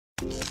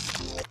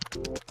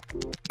Hello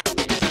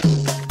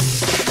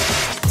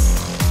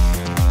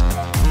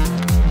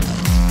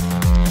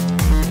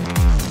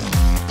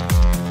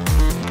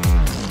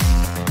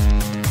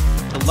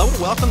and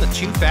welcome to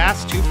Too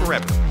Fast, Too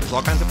Forever. There's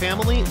all kinds of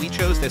family. We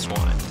chose this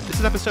one. This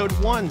is episode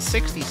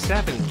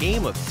 167,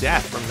 Game of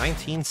Death from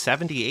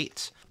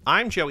 1978.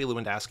 I'm Joey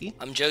Lewandowski.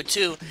 I'm Joe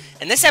too,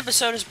 and this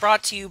episode is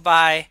brought to you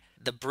by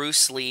the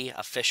Bruce Lee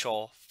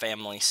official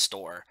family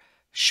store,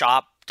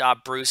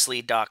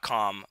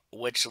 shop.brucelee.com,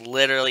 which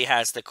literally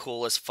has the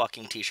coolest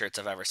fucking t-shirts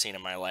I've ever seen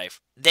in my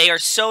life. They are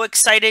so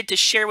excited to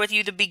share with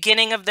you the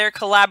beginning of their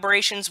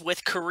collaborations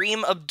with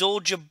Kareem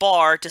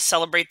Abdul-Jabbar to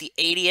celebrate the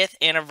 80th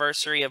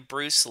anniversary of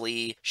Bruce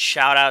Lee.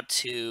 Shout out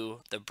to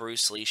the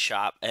Bruce Lee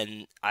shop,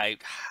 and I'm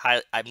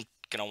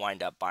gonna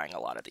wind up buying a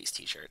lot of these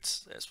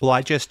t-shirts as well. Well,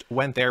 I just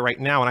went there right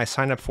now and I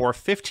signed up for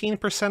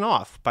 15%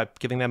 off by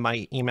giving them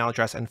my email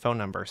address and phone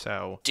number.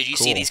 So did you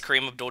see these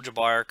Kareem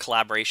Abdul-Jabbar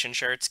collaboration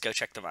shirts? Go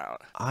check them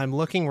out. I'm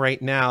looking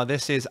right now.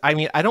 This is, I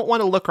mean, I don't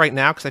want to look right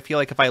now because I feel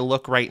like if I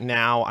look right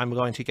now, I'm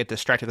going to get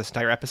distracted this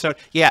entire episode.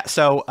 Yeah,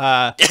 so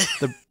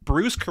the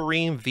Bruce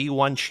Kareem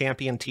V1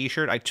 champion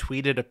t-shirt I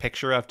tweeted a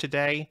picture of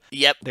today.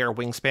 Yep. Their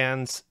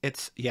wingspans.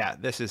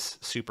 This is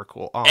super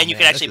cool. Oh, and you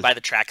can actually buy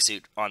the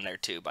tracksuit on there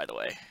too, by the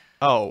way.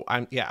 Oh,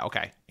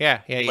 okay.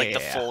 Yeah. Like the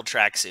full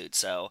tracksuit.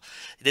 So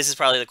this is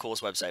probably the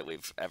coolest website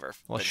we've ever.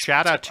 Well,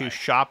 shout out to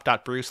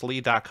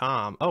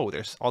shop.brucelee.com. Oh,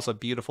 there's also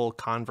beautiful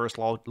Converse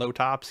low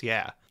tops.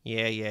 Yeah.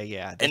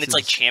 And it's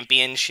like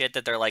champion shit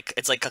that they're like,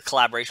 it's like a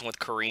collaboration with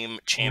Kareem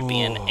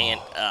champion. And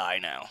I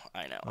know.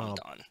 I'm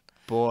done.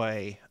 Oh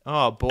boy.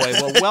 Well,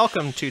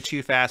 welcome to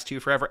Too Fast,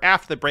 Too Forever.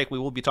 After the break, we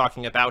will be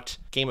talking about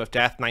Game of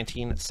Death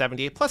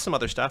 1978, plus some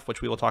other stuff,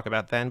 which we will talk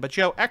about then. But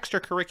Joe,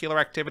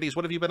 extracurricular activities,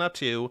 what have you been up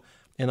to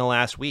in the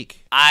last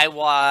week? I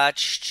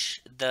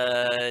watched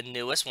the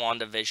newest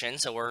WandaVision,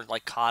 so we're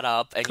like caught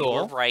up, and cool.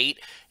 You were right.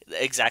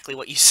 Exactly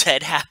what you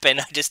said happened.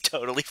 I just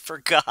totally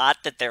forgot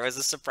that there was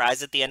a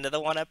surprise at the end of the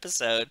one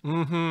episode.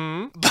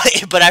 Mm-hmm.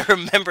 But I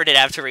remembered it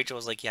after Rachel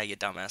was like, yeah, you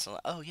dumbass. I'm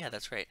like, oh, yeah,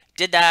 that's right.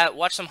 Did that,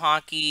 watched some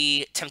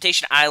hockey.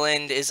 Temptation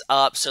Island is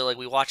up, so like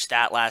we watched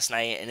that last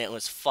night, and it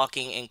was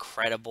fucking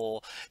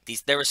incredible.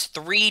 There was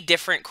 3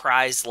 different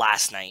cries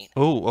last night.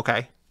 Oh,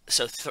 okay.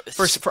 So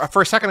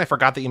for a second, I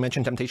forgot that you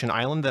mentioned Temptation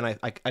Island, then I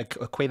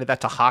equated that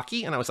to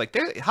hockey, and I was like,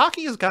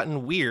 hockey has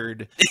gotten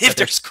weird. If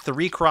there's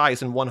 3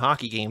 cries in one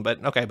hockey game,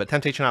 but okay, but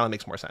Temptation Island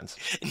makes more sense.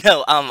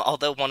 No,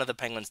 although one of the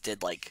Penguins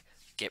did like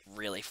get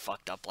really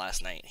fucked up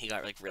last night. He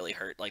got like really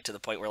hurt, like to the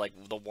point where like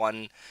the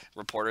one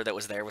reporter that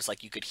was there was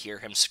like you could hear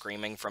him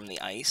screaming from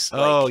the ice.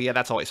 Oh yeah,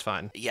 that's always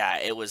fun. Yeah,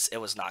 it was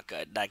not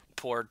good. Like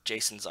poor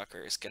Jason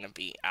Zucker is gonna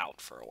be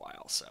out for a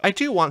while. So I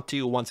do want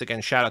to once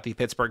again shout out the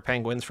Pittsburgh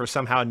Penguins for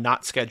somehow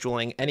not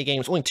scheduling any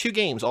games, only 2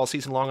 games all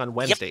season long on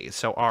Wednesdays. Yep.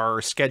 So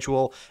our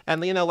schedule,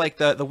 and you know, like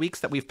the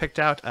weeks that we've picked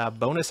out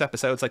bonus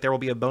episodes, like there will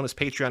be a bonus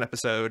Patreon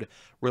episode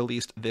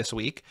released this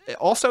week.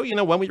 Also, you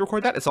know, when we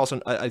record that, it's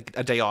also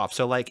a day off.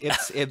 So like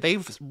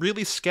they've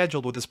really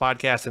scheduled with this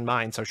podcast in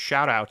mind. So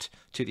shout out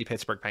to the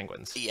Pittsburgh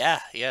Penguins. Yeah,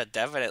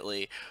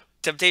 definitely.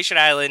 Temptation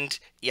Island.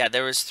 Yeah,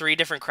 there was 3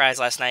 different cries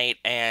last night,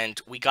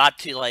 and we got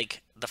to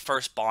like the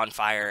first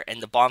bonfire,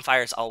 and the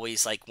bonfire is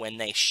always like when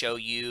they show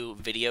you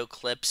video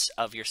clips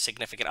of your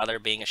significant other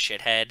being a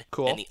shithead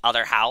in the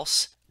other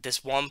house.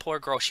 This one poor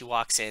girl, she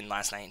walks in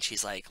last night and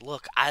she's like,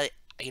 look,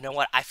 you know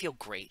what? I feel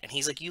great. And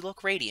he's like, you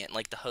look radiant.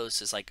 Like the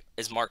host is like,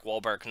 is Mark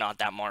Wahlberg, not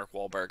that Mark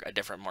Wahlberg, a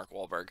different Mark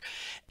Wahlberg.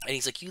 And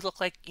he's like, you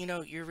look like, you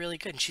know, you're really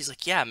good. And she's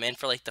like, yeah, man,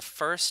 for like the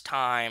first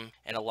time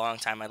in a long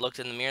time, I looked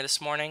in the mirror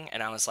this morning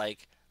and I was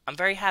like, I'm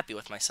very happy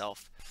with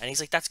myself. And he's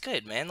like, that's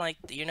good, man. Like,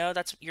 you know,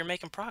 you're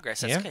making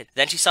progress. That's good.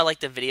 Then she saw like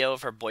the video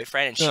of her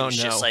boyfriend and she was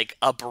just like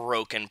a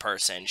broken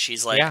person.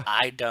 She's like,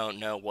 I don't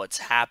know what's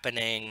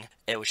happening.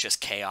 It was just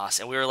chaos.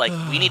 And we were like,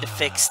 we need to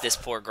fix this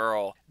poor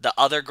girl. The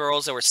other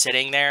girls that were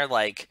sitting there,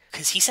 like,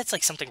 because he said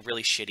like something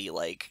really shitty,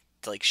 like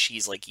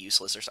she's like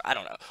useless or something. I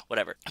don't know,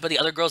 whatever. But the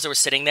other girls that were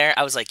sitting there,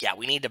 I was like, yeah,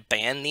 we need to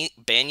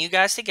ban you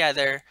guys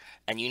together,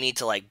 and you need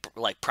to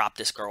like prop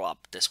this girl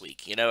up this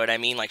week. You know what I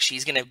mean? Like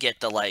she's gonna get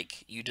the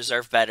like, you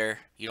deserve better.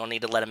 You don't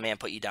need to let a man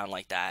put you down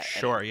like that.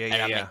 Sure,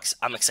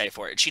 I'm excited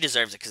for it. She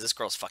deserves it because this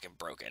girl's fucking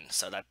broken.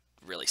 So that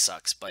really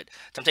sucks. But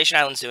Temptation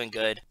Island's doing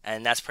good,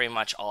 and that's pretty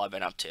much all I've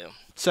been up to.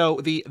 So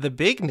the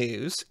big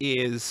news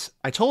is,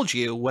 I told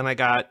you when I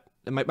got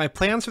my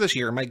plans for this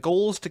year, my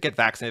goals to get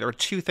vaccinated, there are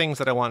 2 things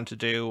that I wanted to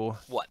do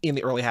in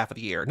the early half of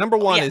the year. Number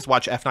 1 is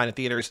watch F9 in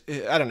theaters.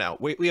 I don't know.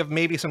 We have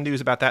maybe some news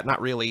about that. Not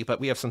really,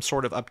 but we have some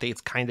sort of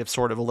updates, kind of,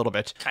 sort of, a little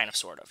bit. Kind of,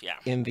 sort of, yeah.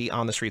 In the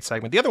On the Street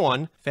segment. The other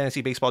one,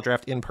 Fantasy Baseball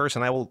Draft in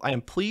person. I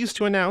am pleased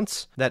to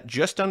announce that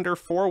just under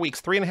 4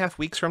 weeks, 3.5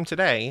 weeks from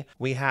today,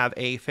 we have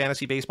a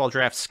Fantasy Baseball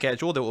Draft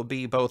scheduled that will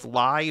be both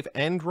live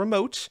and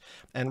remote.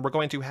 And we're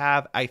going to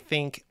have, I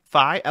think,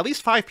 at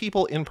least five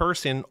people in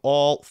person,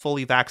 all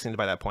fully vaccinated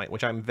by that point,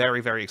 which I'm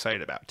very, very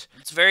excited about.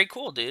 It's very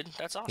cool, dude.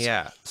 That's awesome.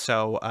 Yeah.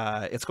 So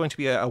it's going to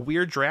be a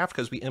weird draft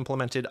because we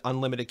implemented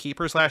unlimited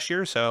keepers last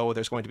year. So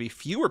there's going to be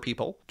fewer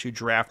people to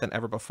draft than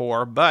ever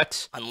before.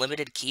 But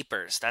unlimited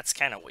keepers, that's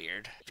kind of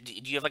weird. Do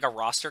you have like a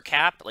roster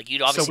cap? Like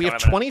you'd obviously. So we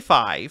have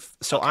 25.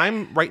 So okay.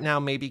 I'm right now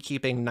maybe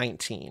keeping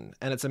 19,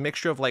 and it's a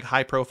mixture of like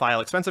high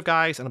profile, expensive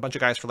guys and a bunch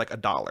of guys for like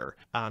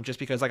 $1. Just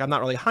because like I'm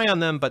not really high on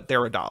them, but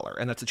they're $1,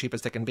 and that's the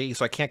cheapest it can be.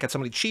 So I can't get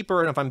somebody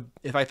cheaper. And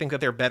if I think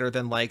that they're better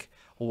than like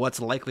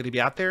what's likely to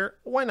be out there,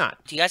 why not?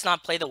 Do you guys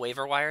not play the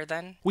waiver wire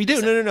then? We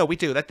do. No, we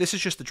do. This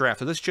is just the draft.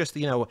 So this is just,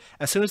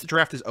 as soon as the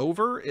draft is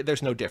over,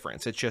 there's no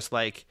difference. It's just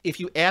like if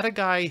you add a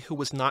guy who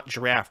was not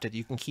drafted,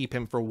 you can keep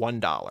him for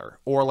 $1.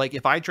 Or like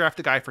if I draft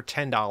a guy for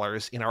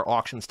 $10 in our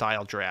auction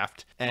style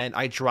draft and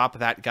I drop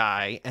that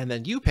guy and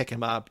then you pick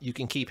him up, you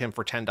can keep him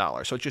for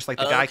 $10. So it's just like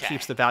the guy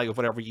keeps the value of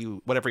whatever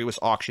he was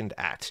auctioned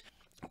at.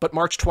 But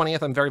March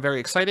 20th, I'm very, very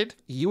excited.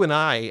 You and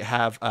I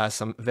have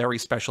some very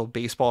special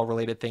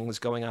baseball-related things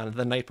going on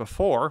the night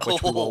before,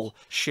 which we will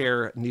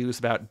share news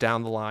about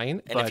down the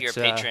line. And if you're a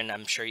patron,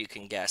 I'm sure you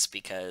can guess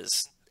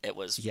because it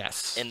was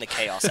in the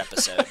Chaos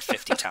episode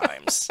 50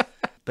 times.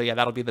 But yeah,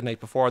 that'll be the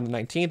night before on the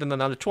 19th. And then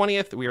on the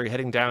 20th, we are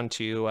heading down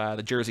to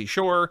the Jersey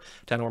Shore,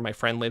 down where my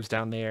friend lives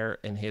down there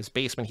in his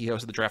basement. He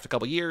hosted the draft a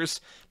couple years,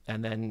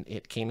 and then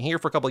it came here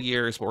for a couple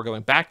years, but we're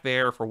going back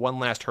there for one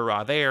last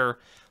hurrah there.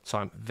 So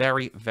I'm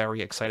very,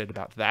 very excited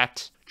about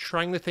that.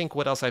 Trying to think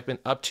what else I've been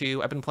up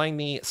to. I've been playing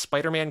the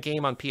Spider-Man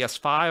game on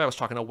PS5. I was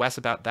talking to Wes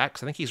about that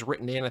because I think he's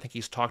written in. I think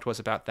he's talked to us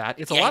about that.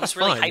 It's a lot of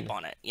fun. Really hype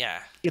on it. Yeah.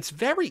 It's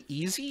very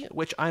easy,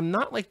 which I'm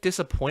not like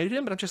disappointed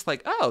in, but I'm just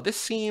like, oh, this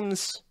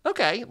seems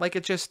okay. Like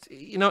it just,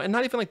 and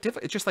not even like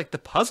difficult. It's just like the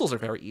puzzles are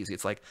very easy.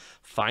 It's like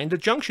find a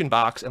junction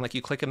box and like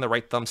you click in the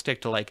right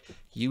thumbstick to like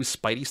use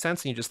Spidey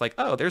sense and you just like,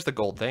 oh, there's the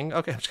gold thing.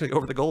 Okay, I'm just gonna go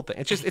over the gold thing.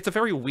 It's a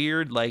very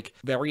weird, like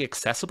very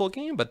accessible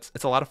game, but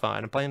it's a lot of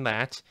fun. I'm playing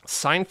that.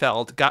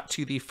 Seinfeld got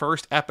to the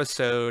first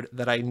episode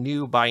that I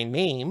knew by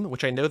name,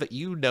 which I know that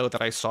you know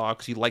that I saw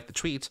because you liked the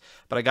tweets,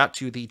 but I got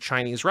to the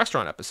Chinese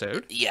restaurant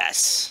episode.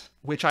 Yes.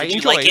 Which I enjoyed.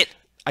 Did you like it?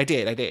 I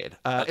did. Okay.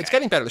 It's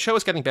getting better. The show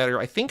is getting better.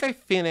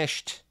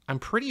 I'm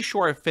pretty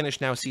sure I've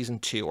finished now season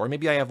 2, or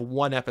maybe I have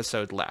one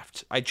episode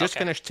left. I just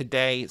finished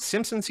today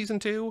Simpsons season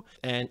 2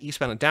 and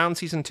Eastbound and Down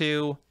season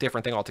 2,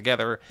 different thing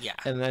altogether. Yeah.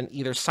 And then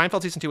either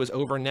Seinfeld season 2 is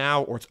over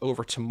now or it's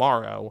over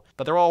tomorrow,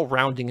 but they're all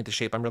rounding into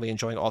shape. I'm really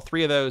enjoying all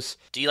three of those.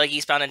 Do you like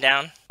Eastbound and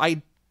Down?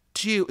 I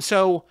do.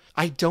 So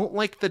I don't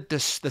like the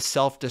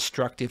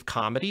self-destructive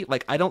comedy.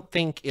 Like, I don't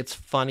think it's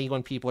funny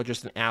when people are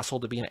just an asshole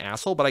to be an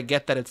asshole, but I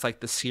get that it's like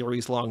the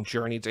series-long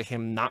journey to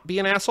him not be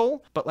an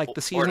asshole. But like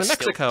the season in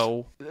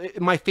Mexico,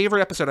 my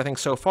favorite episode I think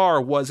so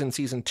far was in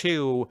season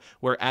 2,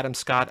 where Adam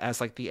Scott as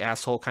like the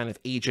asshole kind of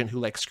agent who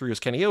like screws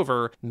Kenny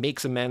over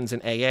makes amends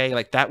in AA.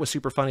 Like that was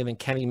super funny. Then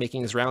Kenny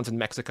making his rounds in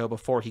Mexico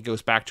before he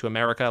goes back to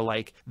America.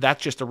 Like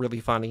that's just a really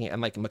funny,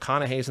 and like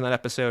McConaughey's in that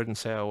episode, and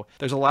so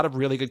there's a lot of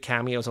really good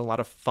cameos and a lot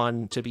of fun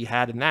to be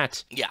had in that.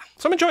 Yeah.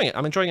 So I'm enjoying it.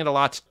 I'm enjoying it a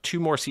lot. 2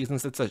 more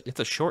seasons. It's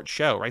a short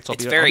show, right? So I'll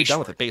be done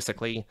with it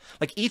basically.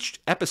 Like each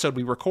episode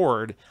we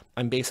record,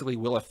 I'm basically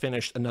will have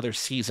finished another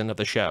season of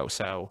the show.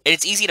 So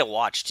it's easy to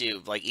watch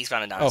too, like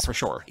Eastbound and Down. Oh, for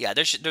sure. Yeah,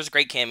 there's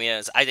great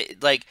cameos. I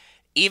like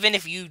even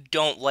if you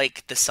don't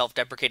like the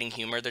self-deprecating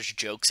humor, there's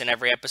jokes in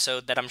every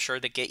episode that I'm sure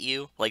that get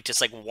you, like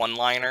just like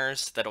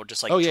one-liners that'll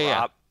just like drop.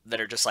 Yeah. That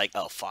are just like,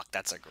 oh fuck,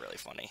 that's like really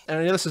funny. And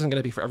I know this isn't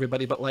going to be for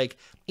everybody, but like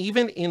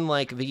even in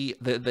like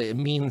the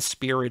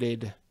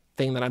mean-spirited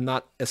thing that I'm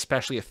not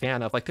especially a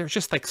fan of, like there's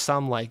just like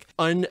some like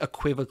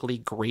unequivocally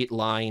great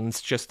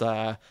lines just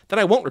that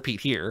I won't repeat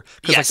here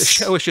because like the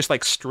show is just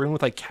like strewn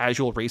with like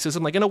casual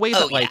racism, like in a way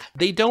that like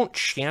they don't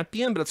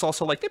champion, but it's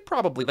also like they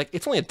probably like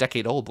it's only a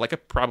decade old, but like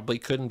it probably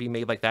couldn't be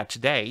made like that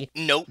today.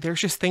 Nope. There's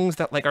just things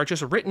that like are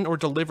just written or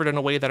delivered in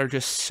a way that are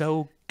just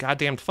so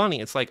goddamn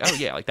funny. It's like, oh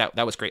yeah, like that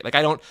was great. Like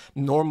I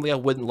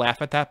wouldn't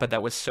laugh at that, but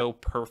that was so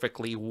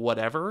perfectly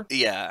whatever.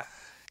 Yeah.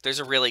 There's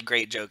a really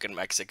great joke in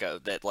Mexico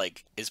that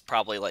like is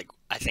probably like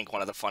I think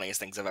one of the funniest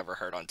things I've ever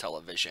heard on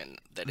television.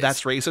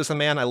 That's racism,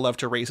 man. I love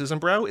to racism,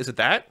 bro. Is it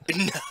that?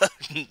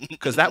 No.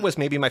 Because that was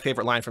maybe my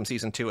favorite line from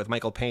season 2 with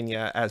Michael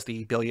Pena as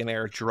the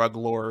billionaire drug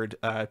lord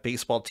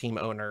baseball team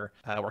owner,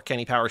 where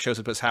Kenny Powers shows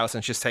up at his house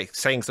and just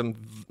saying some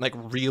like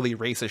really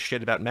racist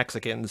shit about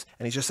Mexicans,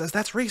 and he just says,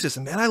 "That's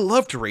racism, man. I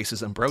love to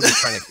racism, bro."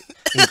 Just trying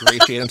to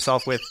ingratiate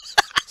himself with.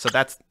 So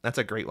that's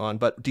a great one.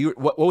 But do you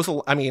what was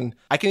the, I mean,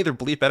 I can either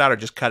bleep it out or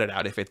just cut it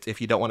out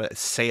if you don't want to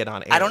say it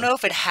on air. I don't know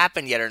if it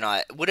happened yet or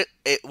not. Would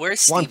it? Where's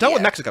Stevie? Well, I'm done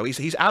with Mexico.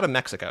 He's out of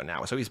Mexico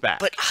now, so he's back.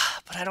 But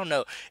But I don't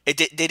know.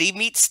 Did he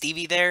meet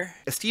Stevie there?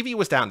 Stevie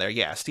was down there,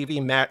 yeah.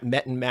 Stevie met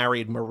and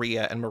married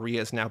Maria, and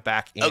Maria is now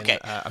back in Okay.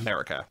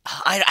 America.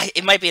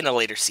 It might be in a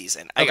later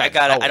season. Okay. I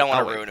got it. I don't want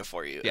I'll to wait. ruin it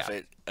for you.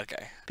 Yeah.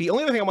 Okay. The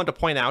only other thing I wanted to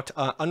point out,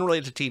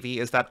 unrelated to TV,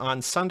 is that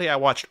on Sunday I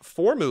watched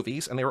 4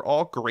 movies, and they were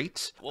all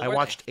great. What I were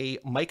watched a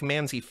Mike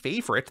Manzi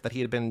favorite that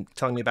he had been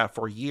telling me about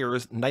for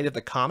years, Night of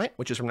the Comet,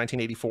 which is from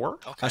 1984.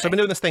 Okay. So I've been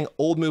doing this thing,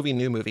 old movie,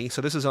 new movie.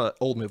 So this is an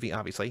old movie,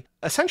 obviously.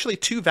 Essentially,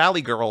 2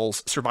 Valley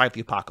girls survived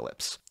the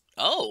apocalypse.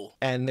 Oh.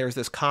 And there's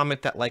this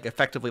comet that, like,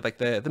 effectively, like,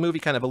 the movie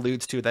kind of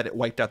alludes to that it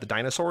wiped out the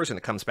dinosaurs, and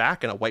it comes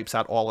back and it wipes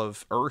out all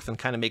of Earth and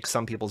kind of makes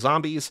some people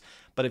zombies.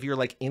 But if you're,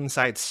 like,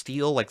 inside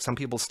steel, like, some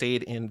people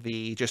stayed in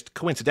the, just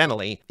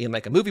coincidentally, in,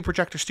 like, a movie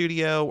projector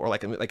studio, or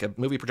like a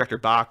movie projector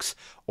box,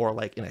 or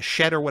like in a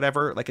shed or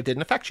whatever, like, it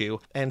didn't affect you.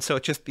 And so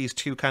it's just these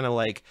 2 kind of,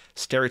 like,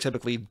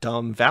 stereotypically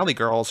dumb Valley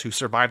girls who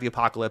survived the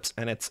apocalypse,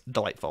 and it's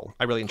delightful.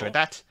 I really enjoyed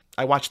that.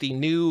 I watched the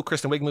new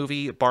Kristen Wiig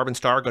movie, Barb and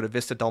Star Go to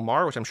Vista Del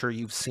Mar, which I'm sure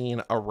you've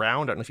seen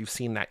around. I don't know if you've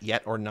seen that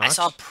yet or not. I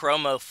saw a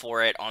promo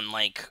for it on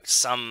like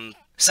some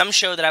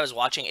show that I was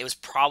watching. It was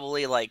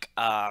probably like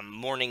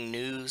morning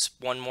news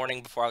one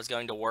morning before I was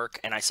going to work,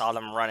 and I saw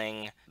them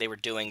running. They were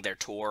doing their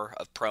tour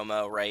of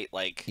promo, right?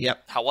 Like,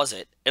 yep. How was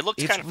it? It looked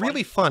kind of fun. It's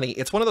really funny.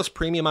 It's one of those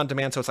premium on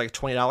demand, so it's like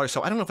 $20.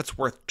 So I don't know if it's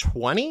worth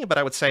 $20, but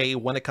I would say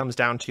when it comes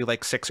down to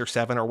like 6 or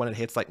 7, or when it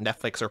hits like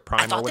Netflix or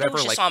Prime or whatever, I thought it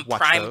was just like on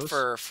Prime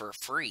for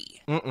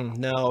free.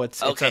 No,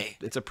 it's a premium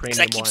Because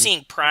I keep one.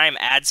 seeing Prime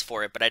ads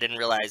for it, but I didn't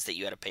realize that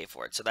you had to pay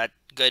for it. So that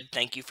good.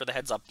 Thank you for the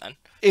heads up, then.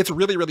 It's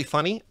really, really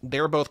funny.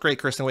 They're both great,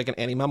 Kristen Wiig and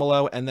Annie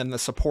Mumolo, and then the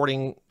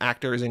supporting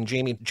actors in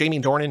Jamie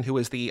Dornan, who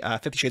is the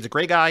 50 Shades of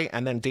Grey guy,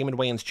 and then Damon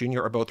Wayans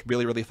Jr. are both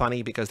really, really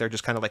funny because they're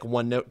just kind of like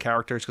one-note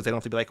characters because they don't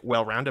have to be like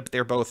well-rounded, but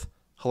they're both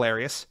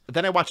hilarious.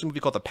 Then I watched a movie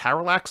called The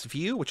Parallax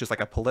View, which is like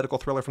a political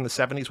thriller from the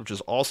 70s, which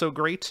is also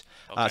great.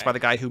 Okay. It's by the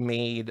guy who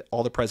made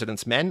All the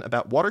President's Men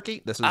about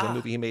Watergate. This is a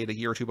movie he made a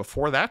year or 2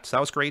 before that, so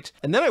that was great.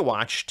 And then I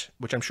watched,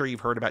 which I'm sure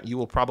you've heard about, you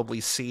will probably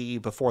see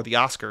before the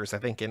Oscars, I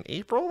think in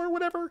April or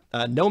whatever,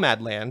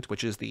 Nomadland,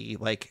 which is the,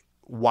 like,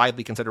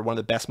 widely considered one of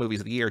the best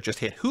movies of the year, just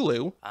hit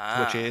Hulu,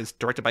 which is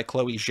directed by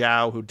Chloe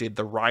Zhao, who did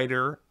The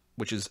Rider,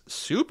 which is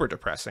super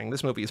depressing.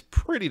 This movie is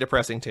pretty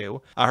depressing,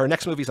 too. Her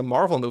next movie is a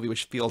Marvel movie,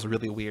 which feels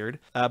really weird.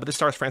 But this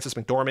stars Frances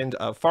McDormand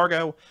of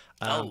Fargo.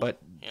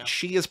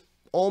 She is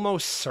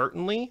almost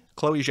certainly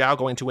Chloe Zhao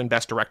going to win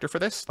Best Director for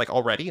this, like,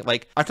 already.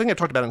 Like, I think I've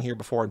talked about it here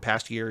before in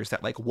past years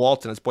that, like,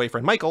 Walt and his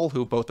boyfriend Michael,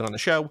 who've both been on the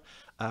show,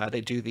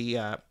 they do the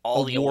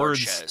all awards the award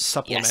shows.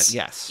 Supplement.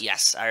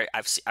 Yes.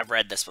 I've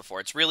read this before.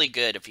 It's really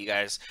good. If you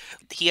guys,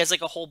 he has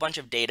like a whole bunch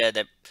of data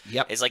that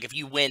is like, if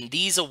you win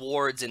these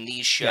awards and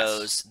these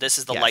shows, this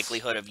is the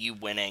likelihood of you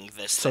winning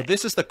this. So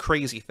this is the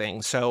crazy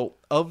thing. So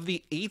of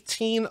the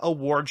 18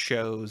 award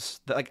shows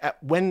that, like,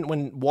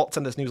 when Walt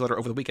sent this newsletter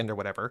over the weekend or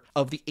whatever,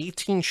 of the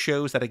 18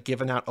 shows that had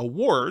given out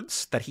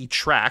awards that he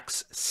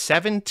tracks,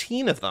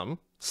 17 of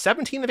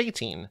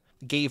 18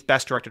 gave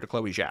Best Director to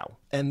Chloe Zhao.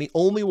 And the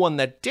only one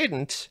that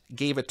didn't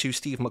gave it to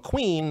Steve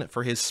McQueen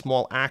for his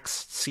Small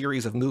Axe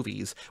series of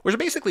movies, which are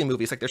basically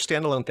movies, like they're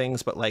standalone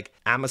things, but like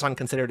Amazon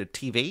considered it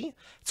TV,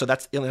 so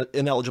that's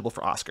ineligible for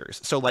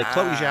Oscars. So like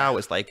Chloe Zhao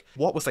is like,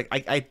 what was like,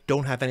 I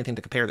don't have anything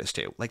to compare this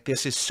to. Like,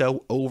 this is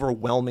so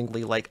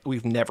overwhelmingly, like,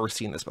 we've never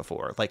seen this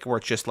before. Like, where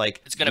it's just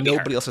like,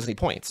 nobody else has any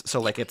points. So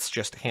like, it's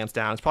just hands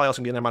down. It's probably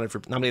also going to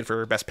be nominated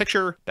for Best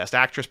Picture, Best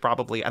Actress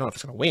probably. I don't know if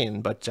it's going to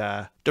win, but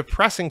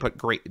depressing but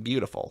great,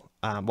 beautiful.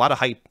 A lot of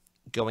hype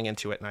going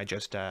into it, and I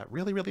just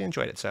really, really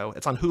enjoyed it. So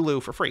it's on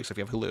Hulu for free. So if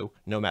you have Hulu,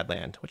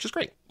 Nomadland, which is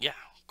great. Yeah,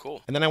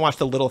 cool. And then I watched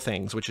The Little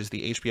Things, which is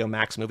the HBO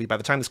Max movie. By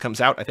the time this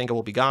comes out, I think it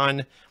will be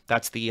gone.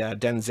 That's the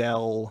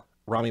Denzel,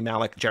 Rami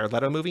Malek, Jared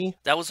Leto movie.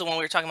 That was the one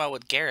we were talking about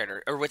with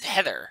Garrett or with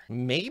Heather.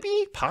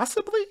 Maybe,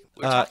 possibly.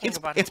 About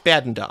it's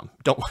bad and dumb.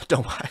 Don't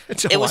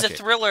it was a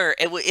thriller.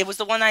 It was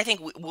the one I think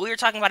we were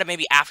talking about it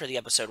maybe after the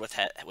episode with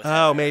Heather.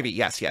 Oh, maybe.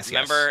 Yes.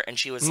 Remember? And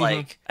she was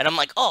like, and I'm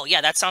like, oh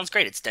yeah, that sounds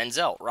great. It's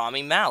Denzel,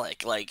 Rami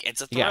Malek. Like, it's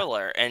a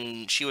thriller. Yeah.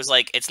 And she was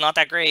like, it's not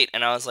that great.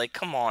 And I was like,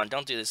 come on,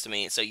 don't do this to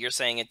me. So you're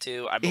saying it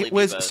too? I believe it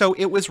was. So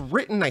it was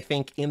written, I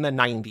think, in the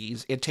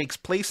 90s. It takes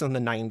place in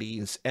the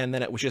 90s, and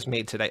then it was just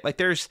made today.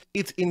 Like,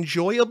 it's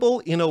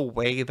enjoyable in a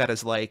way that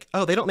is like,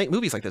 oh, they don't make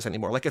movies like this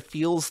anymore. Like, it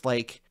feels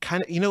like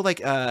kind of,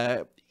 like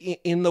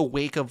in the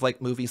wake of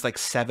like movies like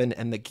Seven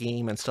and The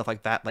Game and stuff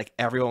like that, like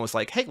everyone was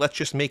like, hey, let's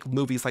just make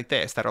movies like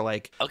this that are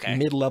like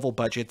mid-level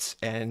budgets,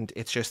 and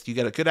it's just, you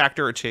get a good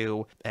actor or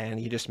two and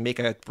you just make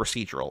a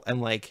procedural, and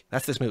like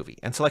that's this movie.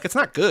 And so like, it's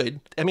not good.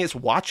 I mean, it's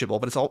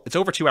watchable, but it's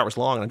over 2 hours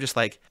long, and I'm just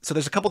like, so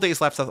there's a couple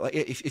days left. So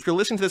if you're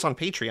listening to this on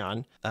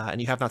Patreon and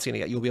you have not seen it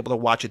yet, you'll be able to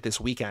watch it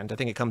this weekend. I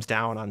think it comes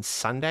down on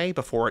Sunday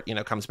before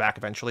it comes back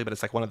eventually, but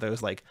it's like one of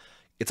those, like,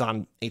 it's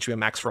on HBO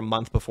Max for a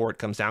month before it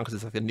comes down because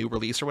it's like a new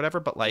release or whatever,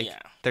 but like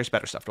there's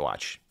better stuff to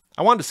watch.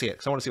 I wanted to see it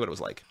because I want to see what it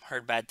was like.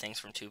 Heard bad things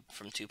from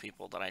two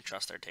people that I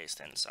trust their taste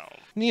in, so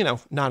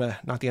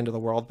Not the end of the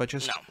world, but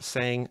just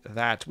saying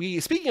that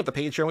speaking of the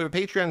Patreon, we have a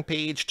Patreon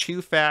page,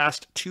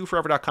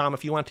 toofast2forever.com.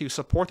 If you want to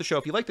support the show,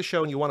 if you like the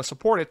show and you want to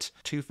support it,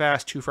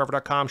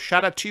 toofast2forever.com.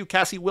 Shout out to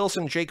Cassie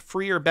Wilson, Jake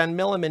Freer, Ben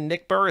Milliman,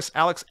 Nick Burris,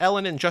 Alex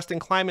Ellen, and Justin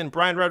Kleiman,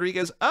 Brian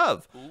Rodriguez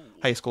of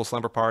High School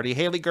Slumber Party,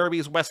 Haley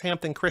Gerbies, Wes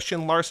Hampton,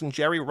 Christian Larson,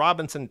 Jerry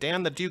Robinson,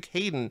 Dan the Duke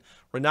Hayden,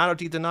 Renato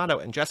Di Donato,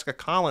 and Jessica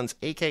Collins,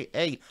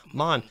 aka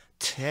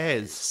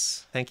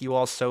Montez. Thank you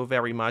all so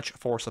very much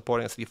for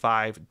supporting us at the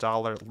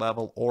 $5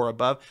 level or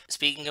above.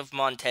 Speaking of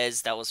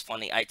Montez, that was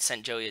funny. I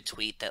sent Joey a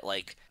tweet that,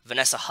 like,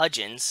 Vanessa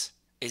Hudgens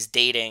is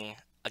dating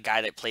a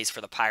guy that plays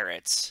for the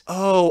Pirates.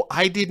 Oh,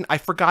 I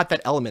forgot that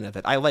element of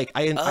it.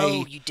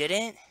 You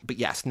didn't? But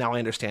yes, now I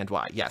understand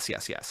why. Yes.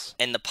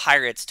 And the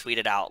Pirates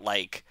tweeted out,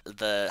 like,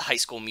 the High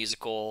School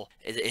Musical,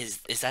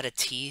 is that a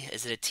T?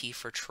 Is it a T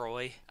for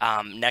Troy?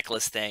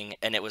 Necklace thing,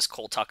 and it was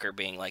Cole Tucker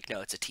being like,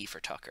 no, it's a T for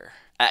Tucker.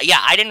 Yeah,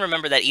 I didn't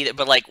remember that either,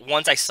 but, like,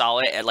 once I saw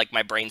it, like,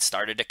 my brain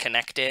started to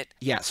connect it.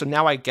 Yeah, so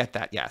now I get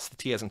that, yes, the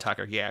T as in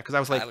Tucker, yeah, because I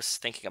was like... I was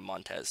thinking of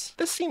Montez.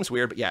 This seems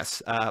weird, but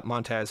yes,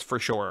 Montez, for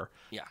sure.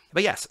 Yeah.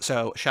 But yes,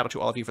 so shout out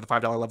to all of you for the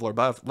 $5 level or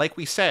above. Like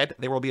we said,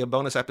 there will be a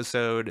bonus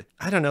episode,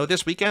 I don't know,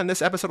 this weekend.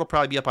 This episode will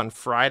probably be up on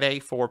Friday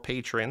for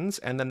patrons,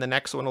 and then the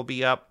next one will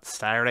be up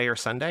Saturday or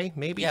Sunday,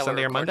 maybe,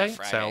 Sunday or Monday.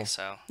 Friday,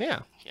 so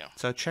yeah,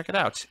 so check it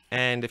out.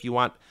 And if you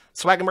want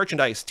swag and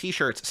merchandise,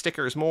 t-shirts,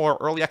 stickers, more,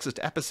 early access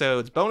to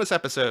episodes, bonus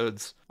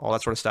episodes, all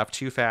that sort of stuff,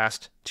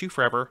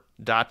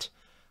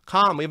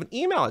 toofast2forever.com. We have an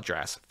email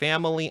address,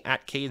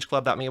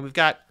 family@cageclub.me. We've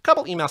got a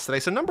couple emails today.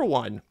 So number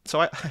one,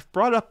 so I've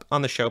brought up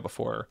on the show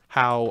before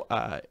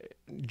how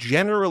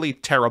generally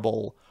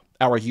terrible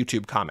our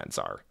YouTube comments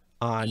are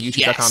on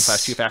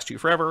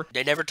youtube.com/toofast2forever.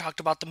 They never talked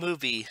about the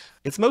movie.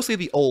 It's mostly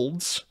the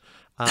olds.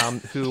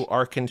 Who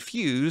are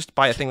confused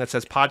by a thing that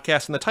says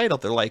podcast in the title.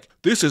 They're like,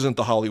 this isn't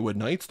the Hollywood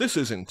Nights. This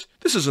isn't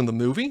the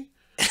movie.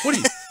 What are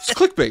you, it's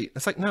clickbait.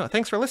 It's like, no,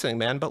 thanks for listening,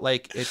 man. But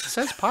like, it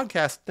says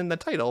podcast in the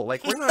title.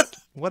 Like, we're not,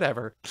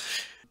 whatever.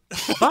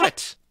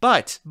 But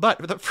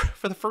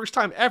for the first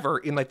time ever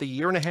in like the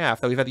year and a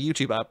half that we've had the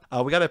YouTube up,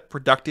 we got a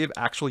productive,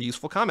 actual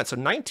useful comment. So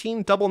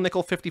 19 double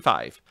nickel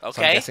 55. Okay.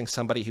 So I'm guessing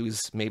somebody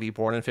who's maybe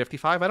born in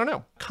 55. I don't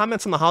know.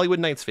 Comments on the Hollywood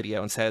Nights video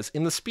and says,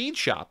 in the speed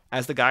shop,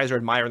 as the guys are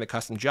admiring the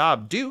custom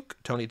job, Duke,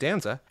 Tony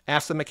Danza,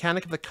 asks the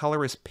mechanic if the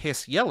color is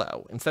piss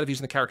yellow. Instead of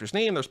using the character's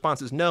name, the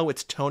response is no,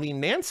 it's Tony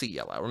Nancy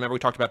yellow. Remember we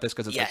talked about this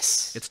because it's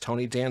like, it's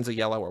Tony Danza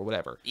yellow or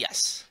whatever.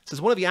 Yes. It says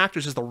one of the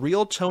actors is the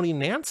real Tony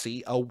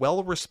Nancy, a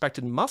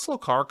well-respected muscle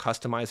car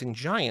customizing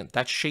giant.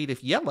 That shade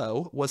of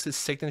yellow was his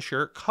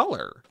signature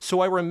color.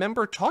 So I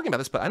remember talking about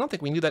this, but I don't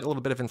think we knew that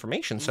little bit of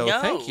information. So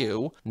thank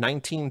you,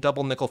 19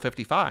 double nickel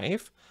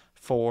 55,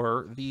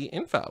 for the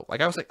info.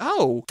 Like, I was like,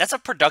 oh. That's a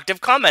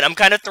productive comment. I'm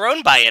kind of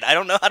thrown by it. I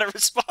don't know how to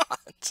respond.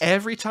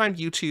 Every time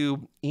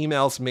YouTube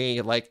emails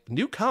me, like,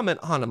 new comment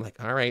on, I'm like,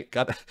 all right,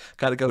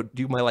 gotta go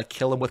do my, like,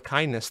 kill him with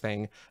kindness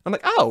thing. I'm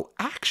like, oh,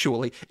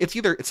 actually,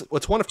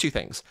 it's one of two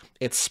things.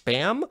 It's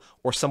spam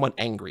or someone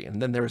angry.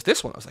 And then there's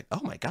this one. I was like,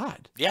 oh my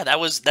God. Yeah,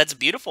 that's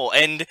beautiful.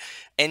 And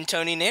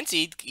Tony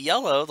Nancy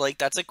yellow, like,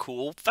 that's a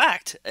cool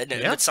fact. And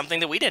it's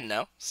something that we didn't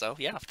know. So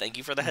yeah, thank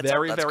you for the heads up.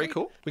 Very, very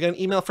cool. We got an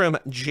email from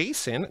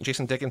Jason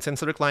Dickinson,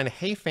 subject line,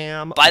 hey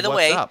fam, by the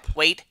way, up?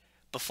 Wait,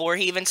 before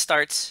he even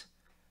starts,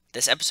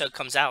 this episode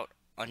comes out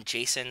on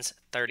Jason's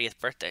 30th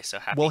birthday, so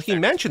happy. Well, he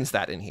mentions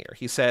that in here.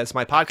 He says,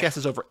 my podcast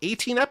is over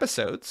 18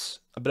 episodes.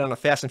 I've been on a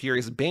Fast and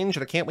Furious binge,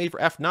 and I can't wait for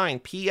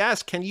F9.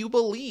 P.S. Can you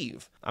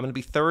believe I'm going to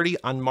be 30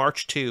 on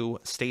March 2?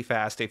 Stay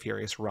fast, stay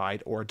furious,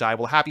 ride or die.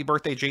 Well, happy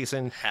birthday,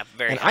 Jason.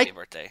 Very happy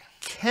birthday.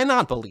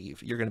 Cannot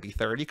believe you're going to be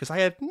 30 because I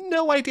had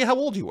no idea how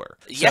old you were.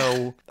 Yeah.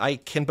 So I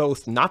can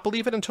both not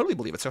believe it and totally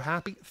believe it. So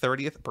happy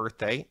 30th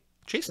birthday,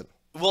 Jason.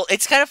 Well,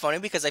 it's kind of funny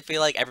because I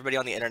feel like everybody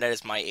on the internet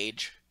is my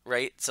age.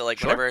 Right? So,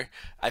 like, whenever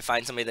I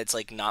find somebody that's,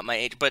 like, not my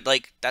age, but,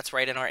 like, that's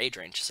right in our age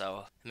range,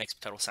 so it makes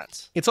total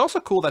sense. It's also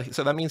cool that,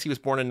 so that means he was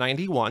born in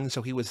 91,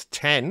 so he was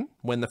 10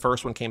 when the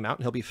first one came out,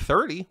 and he'll be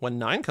 30 when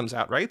 9 comes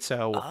out, right?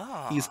 So,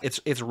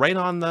 it's right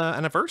on the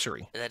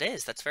anniversary. That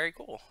is. That's very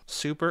cool.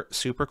 Super,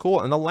 super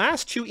cool. And the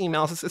last two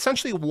emails, it's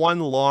essentially one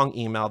long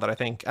email that I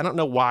don't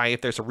know why,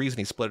 if there's a reason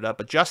he split it up,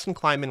 but Justin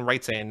Kleinman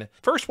writes in,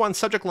 first one,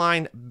 subject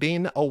line,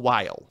 been a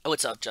while. Oh,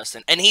 what's up,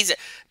 Justin? And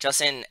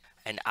Justin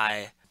and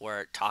I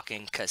were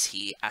talking because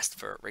he asked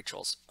for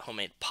Rachel's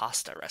homemade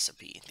pasta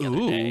recipe the other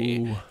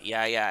day.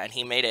 Yeah, and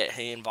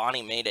he and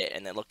Bonnie made it,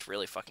 and it looked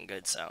really fucking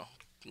good, so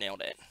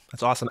nailed it.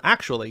 That's awesome.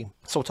 Actually,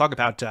 so we'll talk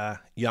about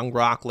Young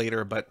Rock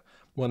later, but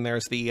when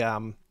there's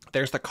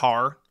the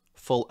car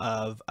full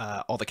of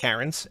all the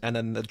Karens, and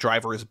then the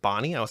driver is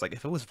Bonnie, I was like,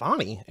 if it was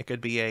Bonnie, it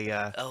could be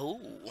a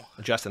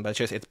Justin, but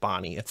it's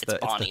Bonnie. It's the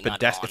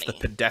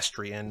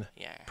pedestrian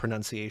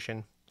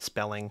pronunciation,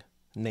 spelling,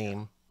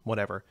 name.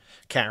 Whatever.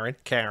 Karen,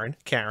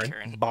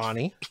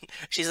 Bonnie.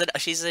 She's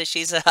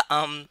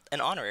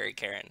an honorary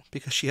Karen.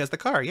 Because she has the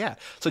car, yeah.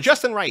 So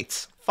Justin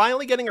writes,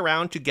 Finally getting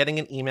around to getting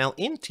an email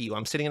into you.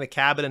 I'm sitting in a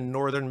cabin in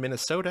northern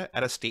Minnesota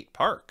at a state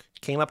park.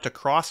 Came up to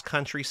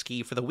cross-country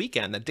ski for the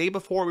weekend. The day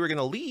before we were going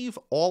to leave,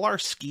 all our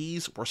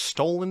skis were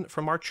stolen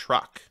from our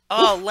truck.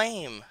 Oh,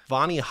 lame.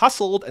 Vonnie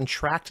hustled and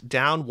tracked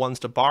down ones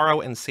to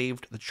borrow and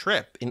saved the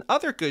trip. In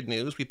other good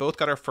news, we both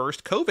got our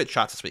first COVID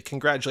shots this week.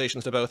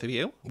 Congratulations to both of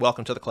you.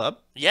 Welcome to the club.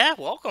 Yeah,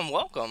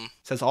 welcome.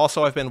 Says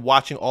also, I've been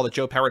watching all the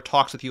Joe Parrott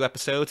Talks with You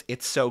episodes.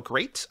 It's so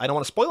great. I don't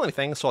want to spoil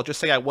anything, so I'll just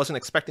say I wasn't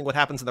expecting what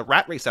happens in the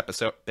Rat Race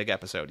episode. Big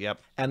episode,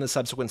 yep. And the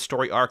subsequent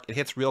story arc. It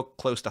hits real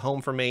close to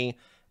home for me.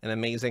 An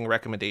amazing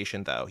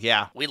recommendation, though.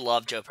 Yeah. We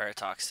love Joe Parrott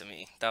Talks to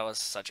Me. That was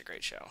such a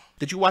great show.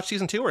 Did you watch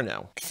season 2 or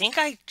no? I think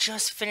I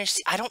just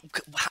finished. I don't.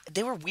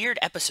 They were weird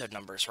episode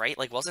numbers, right?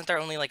 Like, wasn't there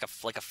only like a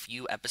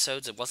few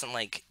episodes? It wasn't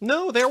like.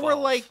 No, there 12. were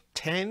like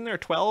 10 or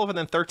 12, and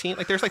then 13.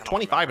 Like, there's like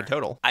 25 in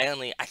total. I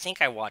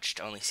think I watched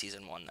only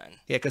season 1 then.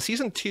 Yeah, because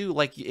season 2,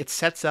 like, it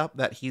sets up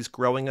that he's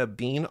growing a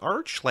bean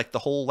arch. Like, the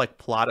whole like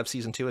plot of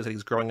season 2 is that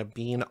he's growing a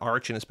bean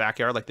arch in his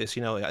backyard, like this,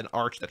 an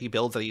arch that he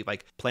builds that he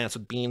like plants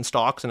with bean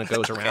stalks and it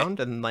goes okay. around,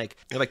 and like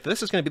you're like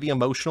this is going to be the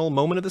emotional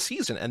moment of the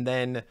season, and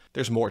then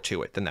there's more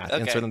to it than that.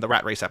 Okay. And so then the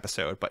Rat Race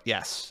episode. But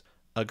yes,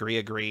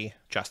 agree,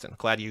 Justin.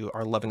 Glad you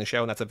are loving the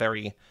show, and that's a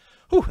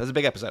that's a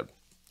big episode.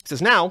 It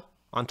says now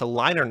on to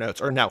liner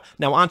notes, or now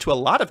on to a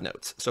lot of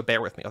notes. So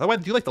bear with me. Although I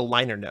do like the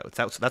liner notes.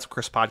 That's what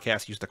Chris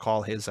Podcast used to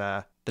call his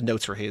the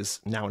notes for his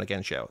Now and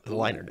Again show, the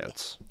liner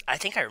notes. I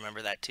think I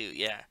remember that too.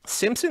 Yeah.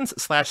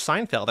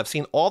 Simpsons/Seinfeld. I've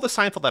seen all the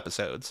Seinfeld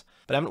episodes,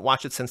 but I haven't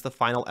watched it since the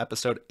final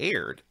episode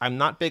aired. I'm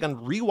not big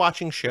on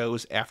rewatching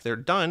shows after they're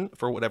done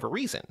for whatever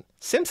reason.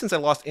 Simpsons I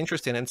lost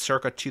interest in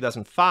circa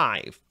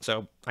 2005,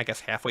 so I guess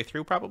halfway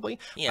through probably.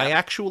 Yeah. I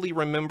actually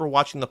remember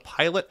watching the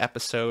pilot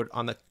episode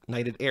on the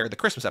night it aired, the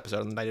Christmas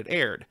episode on the night it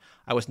aired.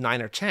 I was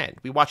 9 or 10.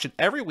 We watched it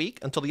every week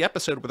until the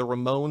episode where the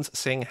Ramones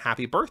sing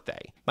Happy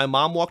Birthday. My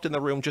mom walked in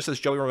the room just as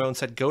Joey Ramone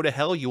said, "Go to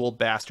hell, you old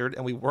bastard,"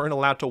 and we weren't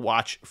allowed to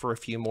watch for a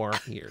few more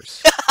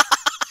years.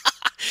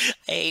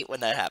 I hate when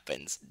that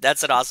happens.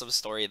 That's an awesome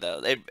story,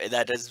 though.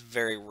 That is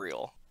very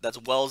real. That's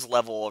Wells'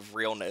 level of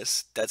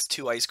realness. That's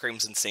 2 ice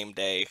creams in the same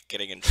day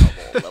getting in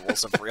trouble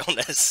levels of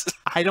realness.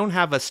 I don't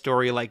have a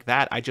story like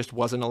that. I just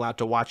wasn't allowed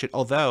to watch it.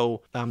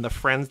 Although the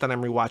friends that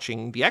I'm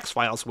rewatching The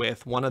X-Files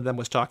with, one of them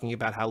was talking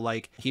about how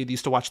like he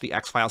used to watch The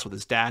X-Files with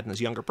his dad and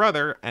his younger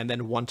brother. And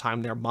then one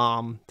time their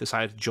mom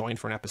decided to join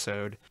for an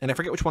episode. And I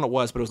forget which one it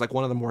was, but it was like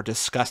one of the more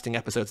disgusting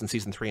episodes in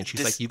season 3. And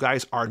she's like, you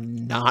guys are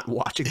not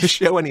watching the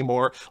show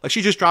anymore. Like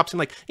she just drops in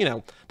like,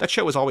 that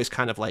show was always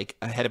kind of like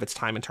ahead of its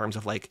time in terms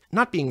of like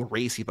not being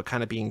racy, but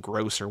kind of being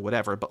gross or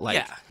whatever, but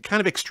like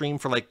kind of extreme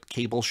for like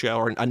cable show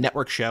or a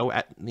network show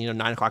at 9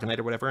 o'clock at night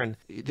or whatever. And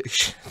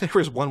there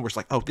was one where it's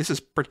like, oh, this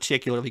is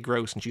particularly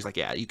gross, and she's like,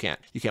 yeah, you can't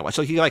watch.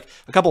 So he like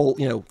a couple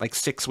like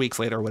 6 weeks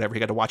later or whatever, he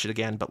got to watch it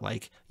again. But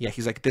like, yeah,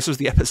 he's like, this was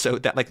the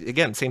episode that like,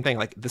 again, same thing,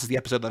 like this is the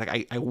episode that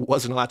like I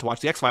wasn't allowed to watch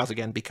the X-Files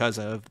again because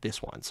of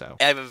this one. So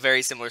I have a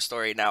very similar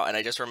story now, and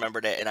I just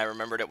remembered it, and I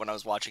remembered it when I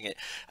was watching it.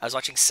 I was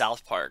watching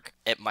South Park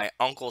at my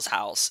uncle's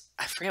house.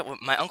 I forget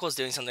what my uncle was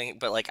doing something,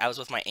 but like I was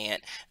with my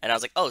aunt, and I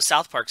was like, oh,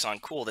 South Park's on,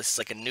 cool, this is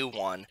like a new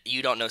one.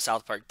 You don't know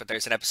South Park, but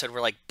there's an episode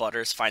where like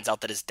Butters finds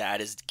out that his dad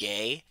is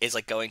gay, is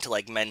like going to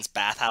like men's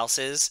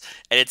bathhouses,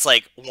 and it's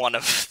like one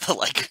of the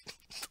like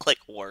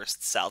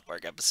worst South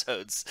Park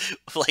episodes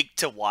like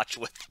to watch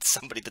with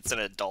somebody that's an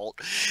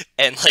adult.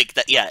 And like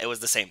that, yeah, it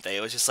was the same thing.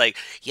 It was just like,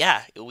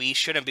 yeah, we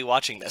shouldn't be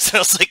watching this. And I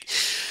was like,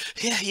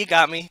 yeah, you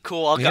got me,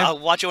 cool, I'll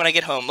watch it when I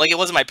get home. Like it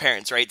wasn't my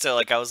parents, right? So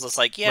like I was just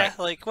like, yeah, right.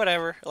 Like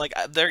whatever, like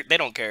they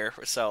don't care,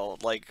 so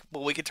like,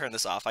 well, we could turn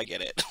this off, I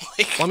get it.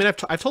 Like, well, I mean,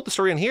 I've told the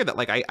story in here that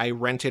like I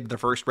rented the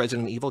first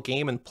Resident Evil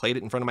game and played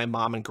it in front of my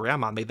mom and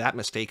grandma, made that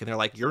mistake, and they're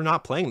like, you're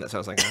not playing this. I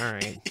was like, all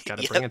right,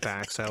 gotta bring it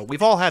back. So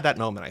we've all had that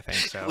moment, I think.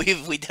 So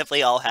we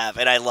definitely all have,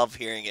 and I love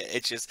hearing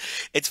it.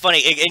 It's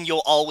funny, and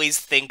you'll always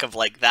think of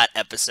like that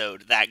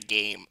episode, that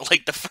game.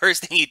 Like the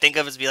first thing you think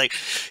of is be like,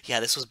 yeah,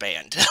 this was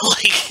banned.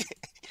 Like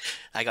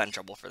I got in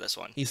trouble for this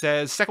one. He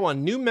says, second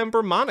one, new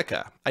member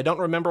Monica. I don't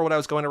remember what I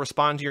was going to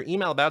respond to your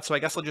email about, so I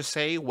guess I'll just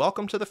say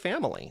welcome to the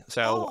family.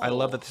 So I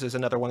love that this is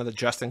another one of the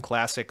Justin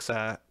classics.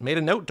 Made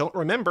a note, don't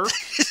remember.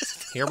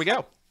 Here we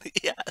go.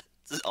 Yeah.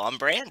 On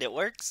brand, it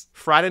works.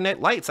 Friday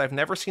Night Lights. I've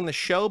never seen the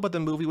show, but the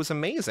movie was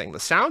amazing. The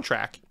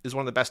soundtrack is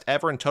one of the best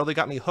ever and totally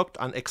got me hooked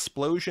on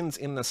Explosions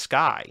in the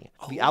Sky.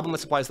 The album that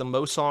supplies the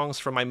most songs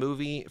for the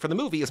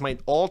movie is my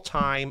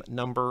all-time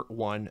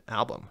 #1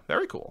 album.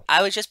 Very cool.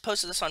 I was just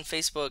posted this on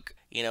Facebook,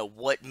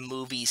 what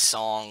movie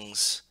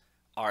songs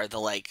are the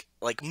like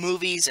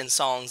movies and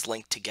songs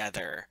linked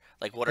together.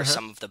 Like what are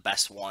some of the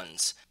best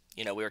ones?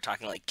 We were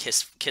talking like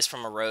Kiss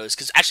from a Rose,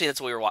 because actually that's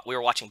what we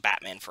were watching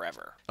Batman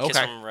Forever. Okay. Kiss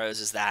from a Rose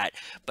is that,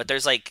 but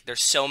there's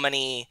so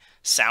many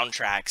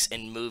soundtracks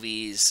in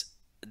movies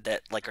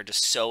that like are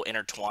just so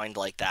intertwined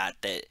like that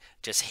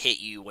just hit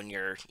you when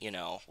you're,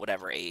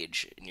 whatever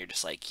age, and you're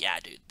just like, yeah,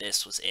 dude,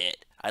 this was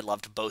it. I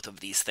loved both of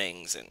these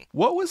things. And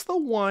what was the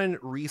one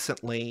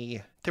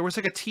recently? There was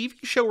like a TV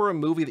show or a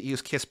movie that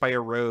used Kissed by a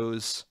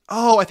Rose.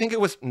 Oh, I think it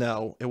wasn't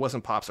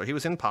Popstar. He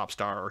was in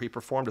Popstar, or he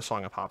performed a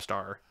song of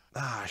Popstar.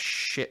 Ah,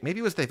 shit.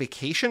 Maybe it was the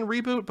Vacation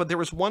reboot, but there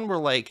was one where,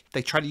 like,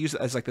 they tried to use it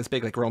as, like, this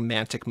big, like,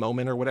 romantic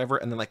moment or whatever,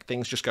 and then, like,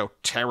 things just go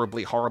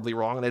terribly, horribly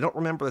wrong, and I don't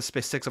remember the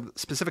specifics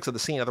of the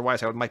scene,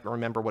 otherwise might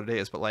remember what it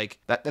is, but, like,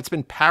 that's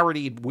been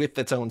parodied with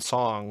its own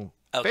song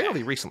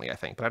fairly recently, I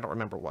think, but I don't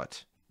remember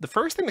what. The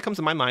first thing that comes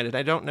to my mind, and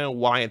I don't know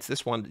why it's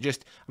this one,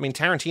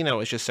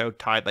 Tarantino is just so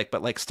tied,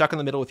 but Stuck in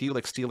the Middle with You,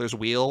 like Steelers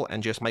Wheel,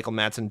 and just Michael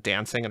Madsen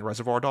dancing in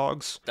Reservoir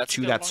Dogs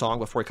to that song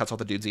before he cuts off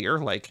the dude's ear.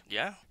 Like,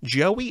 yeah.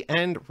 Joey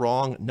and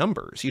wrong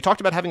numbers. You talked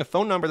about having a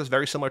phone number that's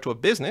very similar to a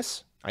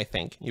business. I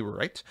think you were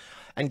right.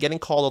 And getting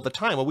called all the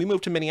time. When we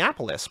moved to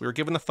Minneapolis, we were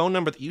given the phone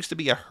number that used to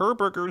be a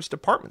Herberger's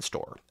department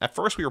store. At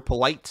first, we were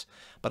polite,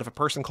 but if a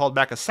person called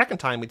back a second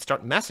time, we'd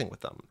start messing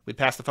with them. We'd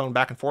pass the phone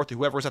back and forth to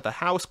whoever was at the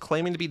house,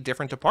 claiming to be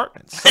different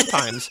departments.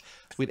 Sometimes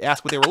we'd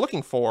ask what they were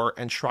looking for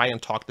and try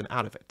and talk them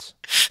out of it.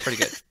 Pretty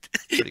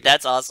good.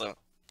 That's awesome.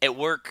 At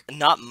work,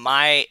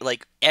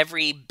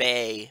 every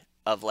bay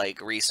of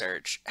like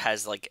research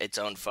has like its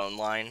own phone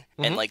line,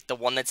 and like the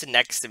one that's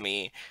next to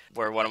me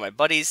where one of my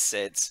buddies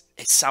sits,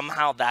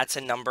 somehow that's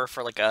a number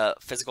for like a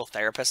physical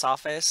therapist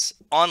office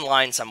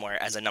online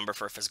somewhere as a number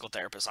for a physical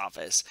therapist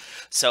office.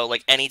 So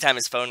like anytime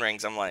his phone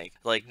rings, I'm like,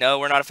 no,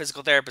 we're not a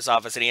physical therapist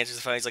office. And he answers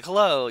the phone. He's like,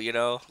 hello,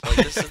 like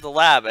this is the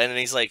lab. And then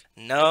he's like,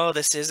 no,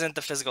 this isn't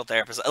the physical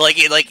therapist.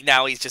 Like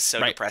now he's just so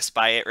depressed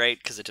by it, right?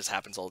 Because it just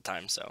happens all the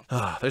time. So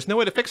there's no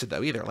way to fix it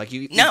though either. Like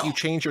you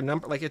change your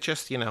number, like it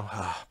just,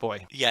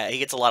 boy. Yeah, he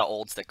gets a lot of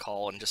olds that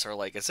call and just are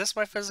like, is this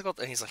my physical?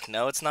 And he's like,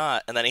 no, it's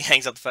not. And then he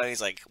hangs up the phone. And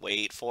he's like,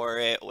 wait for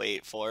it.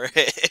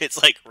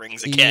 It's like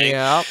rings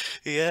again.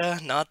 Yeah,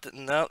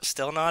 no,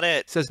 still not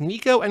it. Says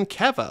Nico and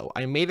Kevo,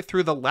 I made it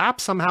through the lap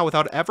somehow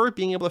without ever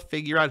being able to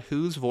figure out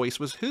whose voice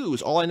was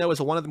whose. All I know is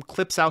that one of them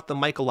clips out the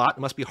mic a lot.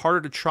 It must be harder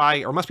to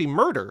try, or must be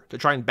murder to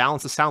try and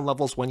balance the sound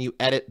levels when you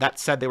edit. That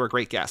said, they were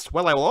great guests.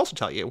 Well, I will also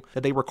tell you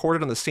that they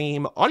recorded on the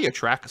same audio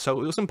track,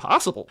 so it was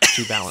impossible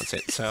to balance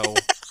it. So,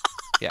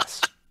 yes.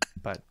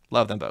 But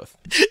love them both.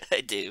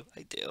 I do.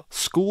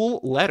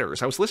 School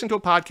letters. I was listening to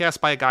a podcast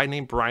by a guy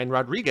named Brian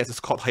Rodriguez. It's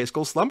called High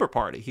School Slumber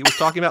Party. He was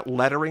talking about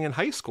lettering in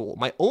high school.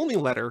 My only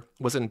letter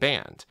was in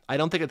band. I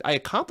don't think I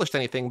accomplished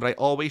anything, but I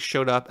always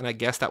showed up, and I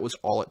guess that was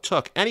all it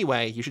took.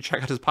 Anyway, you should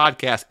check out his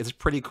podcast. It's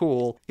pretty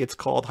cool. It's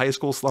called High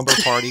School Slumber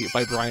Party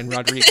by Brian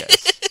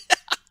Rodriguez.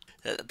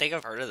 I think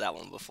I've heard of that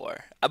one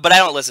before. But I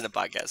don't listen to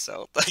podcasts,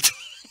 so...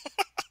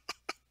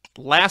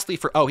 Lastly,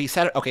 he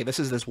said it. Okay, this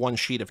is this one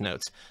sheet of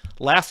notes.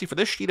 Lastly, for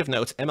this sheet of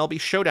notes, MLB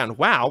Showdown.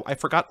 Wow, I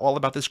forgot all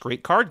about this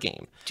great card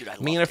game. Dude, I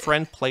Me and a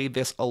friend played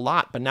this a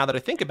lot, but now that I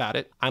think about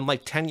it, I'm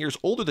like 10 years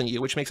older than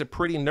you, which makes it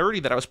pretty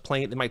nerdy that I was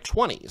playing it in my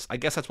 20s. I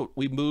guess that's what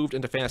we moved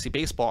into fantasy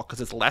baseball, because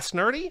it's less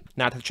nerdy.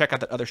 Now to check out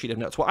that other sheet of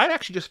notes. Well, I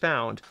actually just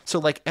found, so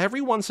like every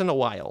once in a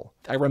while,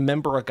 I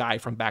remember a guy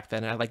from back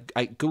then, and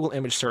I Google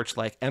image search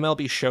like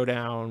MLB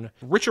Showdown,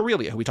 Rich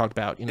Aurelia, who we talked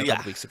about, a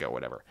couple weeks ago, or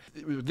whatever.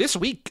 This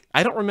week,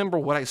 I don't remember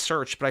what I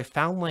searched, but I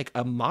found like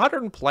a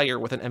modern player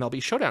with an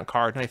MLB Showdown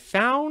card, and I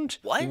found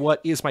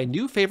what is my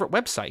new favorite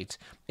website.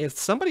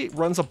 It's somebody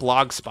runs a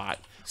blog spot,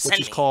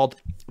 which is called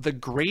The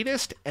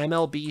Greatest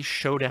MLB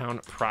Showdown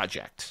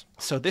Project.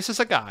 So this is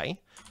a guy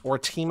or a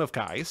team of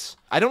guys.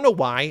 I don't know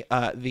why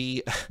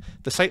the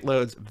site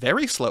loads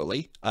very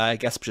slowly. I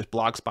guess just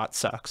Blogspot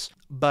sucks.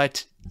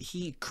 But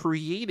he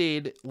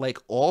created like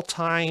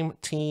all-time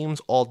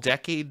teams,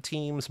 all-decade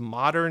teams,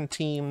 modern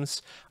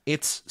teams.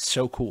 It's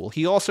so cool.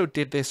 He also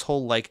did this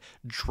whole like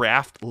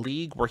draft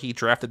league where he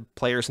drafted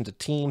players into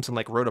teams and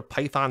like wrote a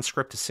Python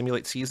script to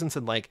simulate seasons.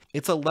 And like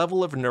it's a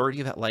level of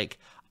nerdy that like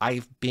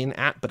I've been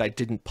at, but I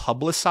didn't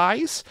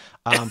publicize.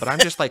 But I'm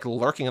just like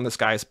lurking on this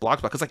guy's blog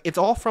spot because like it's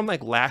all from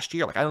like last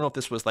year. Like I don't know if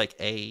this was like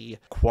a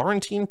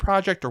quarantine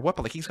project or what,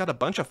 but like he's got a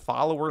bunch of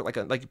followers,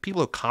 like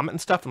people who comment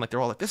and stuff, and like they're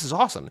all like, "This is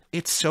awesome."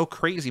 It's so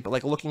crazy. But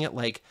like looking at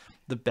like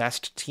the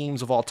best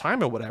teams of all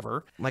time or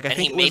whatever, like I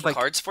think he made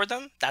cards for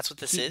them. That's what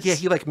this is. Yeah,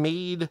 he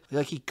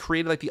he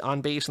created like the on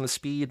base and the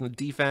speed and the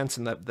defense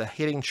and the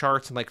hitting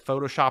charts and like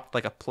photoshopped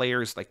like a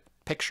player's like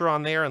picture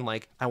on there, and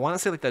like I want to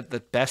say like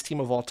the best team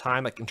of all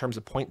time like in terms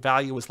of point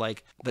value was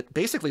like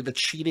basically the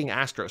cheating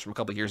Astros from a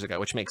couple of years ago,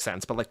 which makes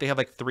sense, but like they have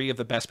like 3 of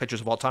the best pitchers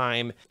of all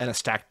time and a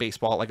stacked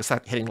baseball, like a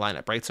stacked hitting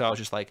lineup, right? So I was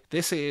just like,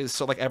 this is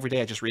so like every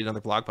day I just read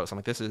another blog post. I'm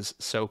like, this is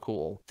so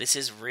cool. This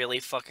is really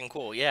fucking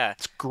cool. Yeah,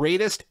 it's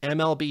greatest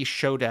MLB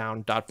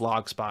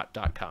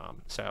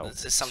Showdown.blogspot.com. So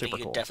this is something you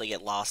could definitely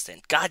get lost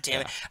in. God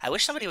damn it. I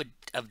wish somebody would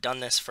have done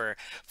this for.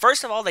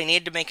 First of all, they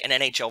needed to make an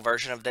NHL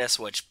version of this,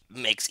 which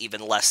makes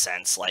even less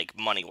sense, like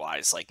money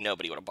wise. Like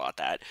nobody would have bought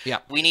that. Yeah.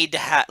 We need to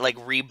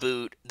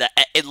reboot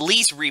at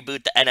least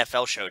reboot the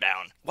NFL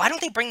Showdown. Why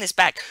don't they bring this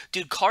back,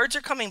 dude? Cards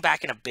are coming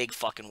back in a big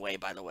fucking way.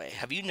 By the way,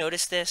 have you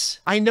noticed this?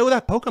 I know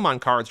that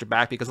Pokemon cards are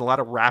back because a lot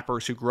of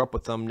rappers who grew up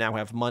with them now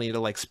have money to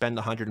like spend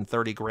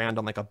 130 grand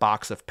on like a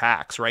box of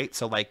packs, right?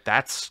 So like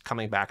that's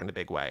coming back in a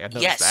big way. I've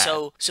noticed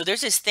that. So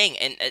there's this thing,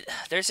 and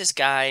there's this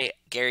guy,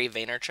 Gary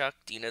Vaynerchuk.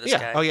 Do you know this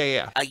guy? Oh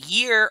yeah. A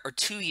year or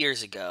 2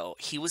 years ago,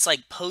 he was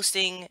like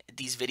posting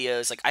these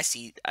videos. Like I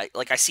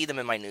see them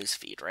in my news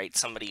feed, right?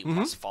 Somebody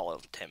must follow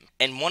him,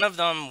 and one of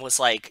them was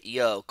like,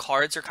 "Yo,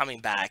 cards are coming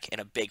back in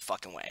a big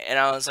fucking way," and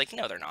I was like,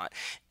 "No, they're not."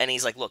 And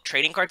he's like, "Look,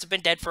 trading cards have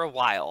been dead for a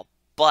while."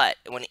 But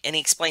when he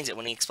explains it,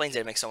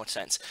 it makes so much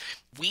sense.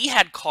 We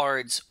had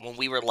cards when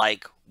we were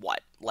like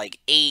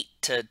 8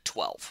 to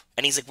 12.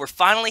 And he's like, we're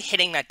finally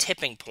hitting that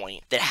tipping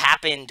point that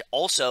happened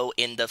also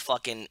in the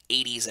fucking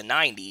 80s and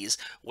 90s,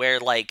 where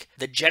like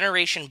the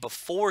generation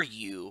before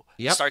you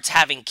starts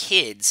having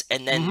kids,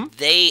 and then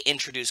they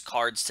introduce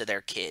cards to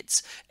their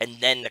kids, and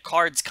then the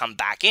cards come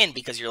back in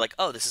because you're like,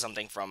 oh, this is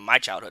something from my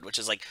childhood, which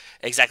is like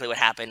exactly what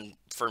happened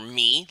for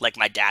me. Like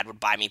my dad would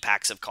buy me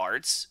packs of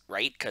cards,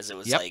 right? Because it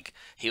was like,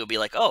 he would be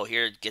like, oh,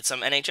 here, get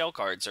some NHL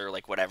cards or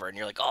like whatever, and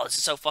you're like, oh, this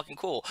is so fucking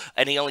cool.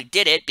 And he only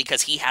did it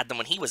because he had them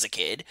when he was a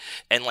kid,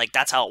 and like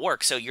that's how it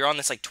works. So you're on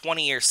this like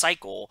 20-year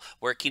cycle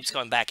where it keeps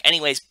going back.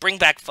 Anyways, bring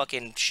back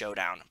fucking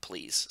Showdown,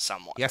 please,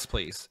 someone. Yes,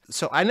 please.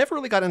 So I never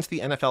really got into the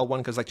NFL one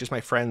because like just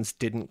my friends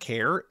didn't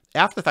care.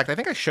 After the fact, I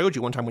think I showed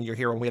you one time when you were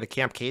here when we had a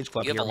Camp Cage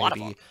Club. You have here, a lot of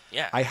them.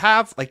 Yeah. I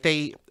have like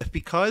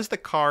because the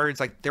cards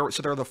like they're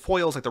the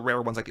foils, like the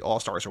rare ones, like the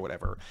All-Stars or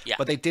whatever. Yeah.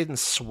 But they didn't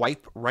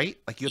swipe right.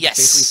 Like you had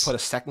to basically put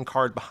a second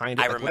card behind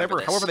it. Like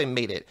whatever, however they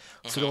made it.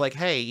 So they're like,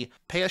 hey,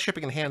 pay us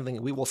shipping and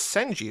handling. We will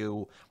send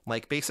you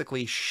like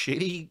basically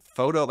shitty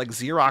photo, like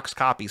Xerox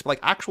copies, but like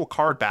actual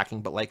card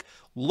backing, but like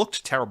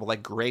looked terrible,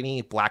 like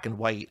grainy, black and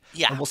white.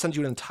 Yeah. And we'll send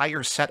you an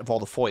entire set of all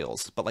the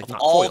foils, but like not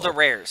all foil. The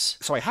rares.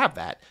 So I have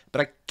that,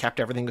 but I kept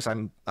everything because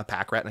I'm a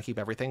pack rat and I keep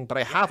everything, but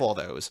I have all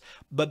those.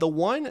 But the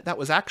one that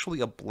was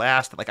actually a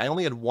blast, like I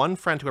only had one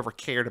friend who ever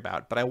cared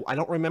about, but I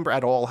don't remember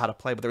at all how to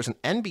play, but there was an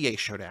NBA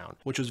Showdown,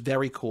 which was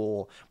very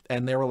cool.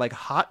 And there were like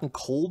hot and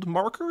cold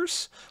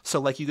markers. So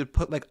like you could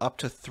put like up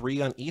to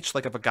 3 on each,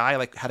 like if a guy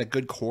like had a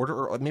good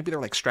quarter, or maybe they're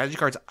like strategy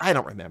cards. I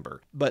don't remember.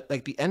 But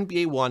like the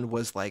NBA one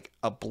was like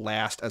a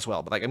blast as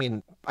well. But like, I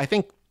mean, I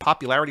think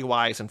popularity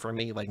wise and for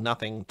me, like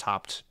nothing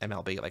topped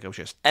MLB. Like it was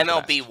just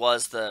MLB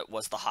was the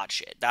hot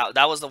shit.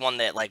 That was the one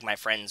that like my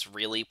friends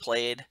really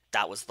played.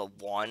 That was the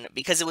one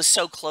because it was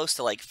so close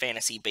to like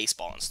fantasy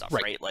baseball and stuff,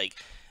 right? Like.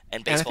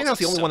 And I think that's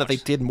the only one that they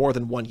did more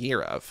than 1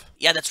 year of.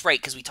 Yeah, that's right,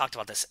 because we talked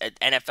about this.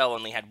 NFL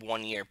only had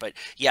 1 year, but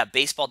yeah,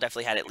 baseball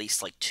definitely had at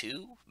least like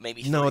 2,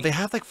 maybe 3. No, they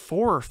had like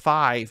 4 or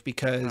 5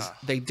 because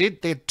they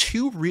had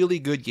 2 really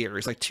good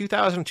years. Like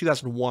 2000 and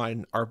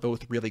 2001 are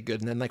both really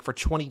good. And then like for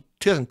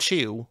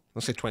 2002,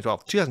 let's say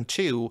 2012,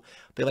 2002,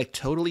 they like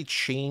totally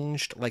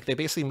changed, like they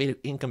basically made it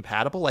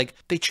incompatible. Like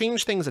they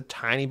changed things a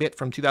tiny bit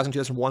from 2000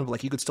 2001, but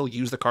like you could still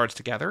use the cards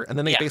together. And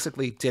then they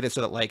basically did it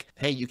so that like,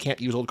 hey, you can't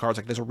use old cards.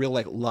 Like there's a real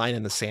like line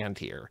in the sand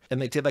here.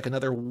 And they did like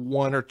another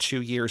 1 or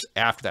 2 years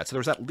after that. So there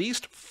was at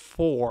least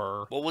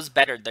 4. What was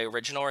better, the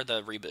original or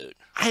the reboot?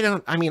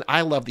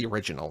 I love the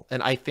original.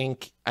 And I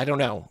don't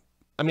know.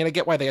 I mean, I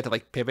get why they had to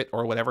like pivot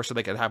or whatever so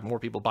they could have more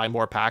people buy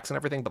more packs and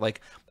everything. But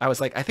like, I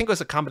was like, I think it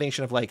was a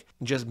combination of like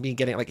just me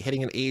getting like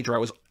hitting an age where I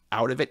was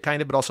out of it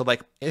kind of, but also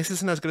like, this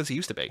isn't as good as it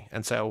used to be.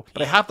 And so,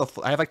 but I have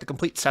like the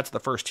complete sets of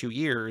the first 2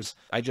 years.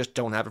 I just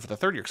don't have it for the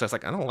 3rd year because I was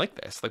like, I don't like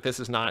this. Like, this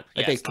is not,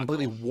 like they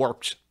completely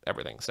warped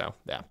everything. So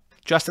yeah.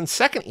 Justin's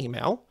second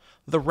email,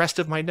 the rest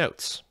of my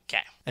notes.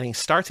 Okay. And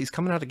he's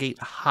coming out of the gate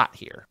hot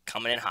here.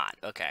 Coming in hot.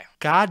 Okay.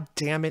 God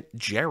damn it,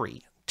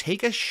 Jerry.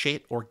 Take a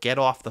shit or get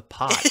off the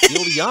pot.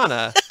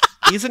 Ileana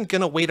isn't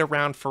going to wait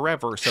around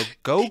forever, so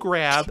go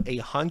grab a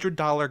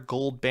 $100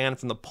 gold band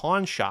from the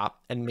pawn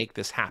shop and make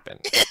this happen.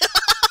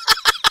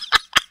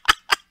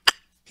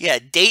 Yeah,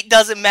 date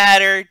doesn't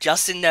matter.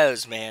 Justin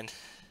knows, man.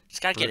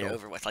 Just got to get it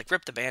over with. Like,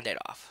 rip the Band-Aid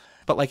off.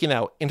 But, like,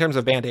 in terms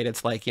of Band-Aid,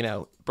 it's like,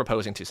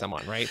 proposing to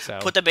someone, right? So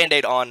put the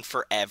Band-Aid on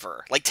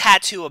forever. Like,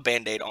 tattoo a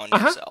Band-Aid on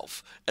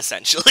yourself,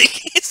 essentially.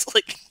 It's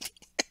like...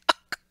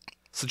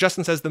 So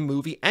Justin says the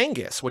movie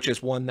Angus, which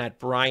is one that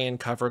Brian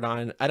covered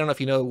on, I don't know if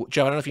you know,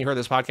 Joe, I don't know if you heard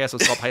this podcast.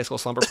 It's called High School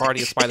Slumber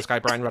Party. It's by this guy,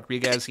 Brian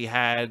Rodriguez. He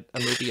had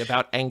a movie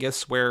about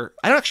Angus where,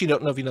 I don't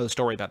know if you know the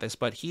story about this,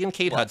 but he and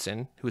Kate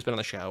Hudson, who's been on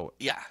the show,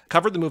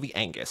 covered the movie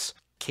Angus.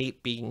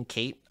 Kate being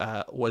Kate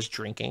was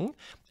drinking,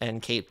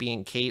 and Kate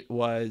being Kate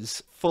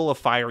was full of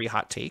fiery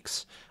hot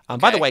takes.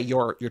 By the way,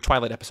 your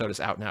Twilight episode is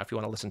out now if you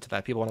want to listen to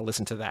that. People want to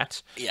listen to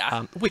that.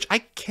 Yeah. Which I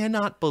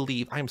cannot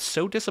believe. I'm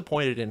so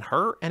disappointed in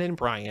her and in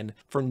Brian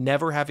for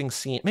never having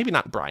seen, maybe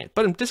not Brian,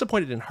 but I'm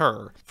disappointed in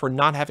her for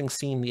not having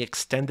seen the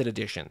extended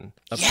edition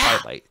of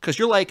Twilight. Because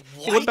you're like,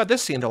 hey, what about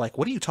this scene? They're like,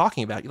 what are you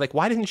talking about? You're like,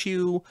 why didn't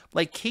you,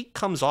 like, Kate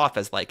comes off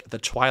as like the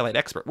Twilight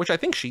expert, which I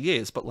think she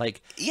is, but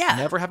like,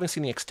 never having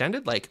seen the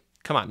extended, like,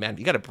 come on, man,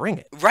 you got to bring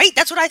it. Right?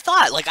 That's what I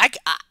thought. Like,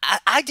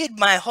 I did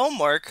my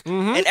homework,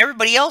 and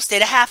everybody else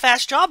did a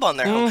half-assed job on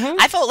their own.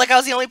 I felt like I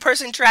was the only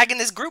person dragging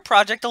this group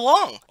project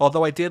along.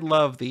 Although I did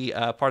love the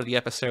part of the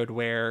episode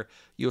where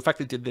you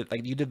effectively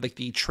did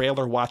the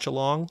trailer watch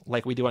along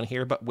like we do on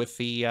here, but with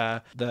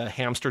the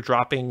hamster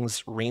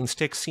droppings rain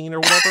stick scene or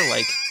whatever,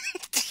 like,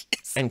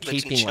 and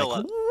Kate being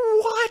like,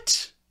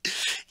 what?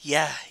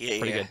 Yeah.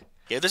 Pretty good.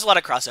 Yeah, there's a lot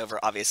of crossover,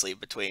 obviously,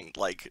 between,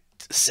 like,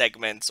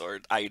 segments or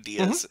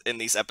ideas in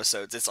these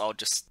episodes. It's all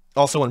just...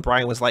 Also, when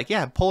Brian was like,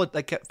 yeah, pull it,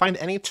 like, find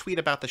any tweet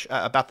about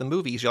the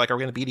movies. You're like, are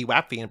we going to BD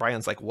Wapfee? And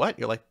Brian's like, what?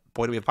 You're like,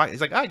 boy, do we have a podcast?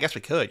 He's like, oh, I guess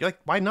we could. You're like,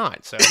 why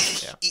not? So,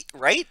 yeah.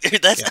 Right?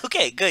 That's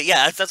okay, good.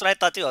 Yeah, that's what I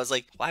thought too. I was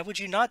like, why would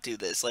you not do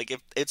this? Like,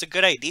 if it's a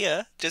good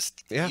idea,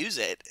 just use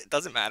it. It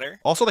doesn't matter.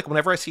 Also, like,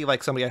 whenever I see,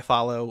 like, somebody I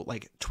follow,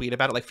 like, tweet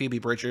about it, like Phoebe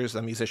Bridgers,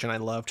 a musician I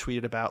love,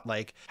 tweeted about,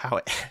 like,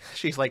 how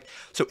she's like,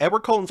 so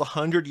Edward Cullen's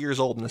 100 years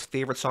old and his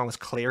favorite song is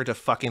Claire de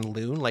fucking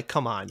Lune? Like,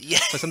 come on. Yeah.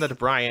 So I sent that to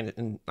Brian,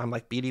 and I'm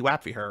like, BD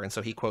Wapfee her, and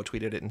so he quote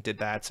tweeted it and did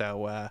that.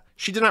 So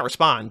she did not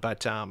respond,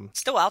 but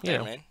still out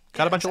there, man.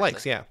 Got a bunch of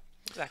likes, yeah.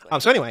 Exactly.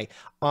 So anyway,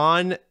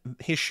 on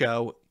his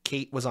show,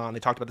 Kate was on.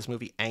 They talked about this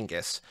movie,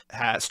 Angus.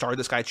 Starred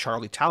this guy,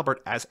 Charlie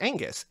Talbert, as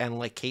Angus. And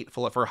like Kate,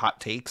 full of her hot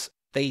takes,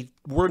 they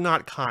were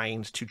not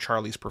kind to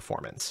Charlie's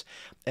performance.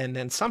 And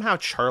then somehow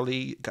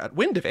Charlie got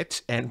wind of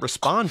it and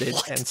responded.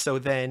 And so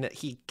then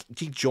he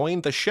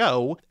joined the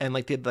show and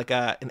like did like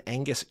an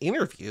Angus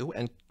interview,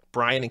 and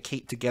Brian and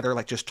Kate together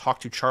like just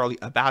talked to Charlie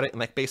about it and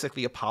like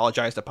basically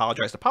apologized.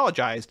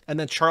 And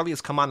then Charlie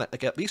has come on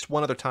like at least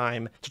one other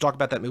time to talk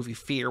about that movie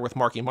Fear with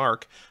Marky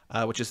Mark,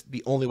 which is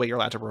the only way you're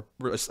allowed to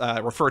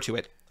refer to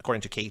it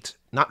according to Kate.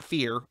 Not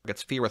Fear,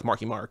 it's Fear with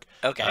Marky Mark.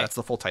 Okay. That's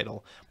the full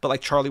title. But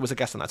like Charlie was a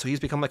guest on that, so he's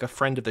become like a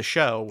friend of the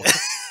show.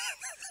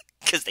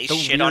 Because they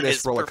shit on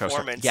his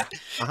performance. Yeah.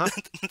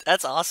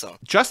 That's awesome.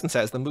 Justin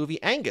says, the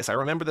movie Angus. I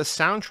remember the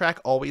soundtrack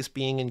always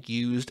being in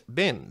used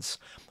bins,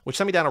 which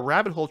sent me down a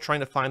rabbit hole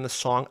trying to find the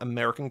song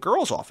American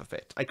Girls off of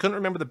it. I couldn't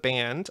remember the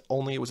band,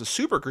 only it was a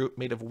supergroup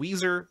made of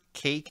Weezer,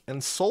 Cake,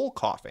 and Soul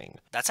Coughing.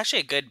 That's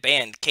actually a good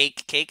band.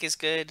 Cake is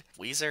good.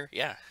 Weezer,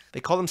 yeah.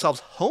 They call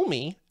themselves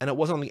Homie, and it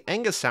wasn't on the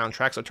Angus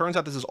soundtrack, so it turns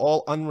out this is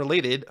all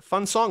unrelated.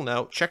 Fun song,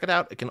 though. Check it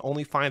out. I can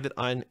only find it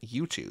on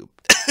YouTube.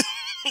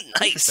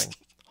 Nice.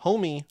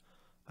 Homie,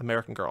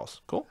 American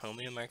Girls. Cool.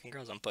 Homie American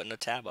Girls. I'm putting a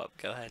tab up.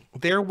 Go ahead.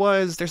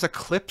 There's a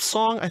clip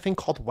song, I think,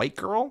 called White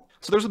Girl.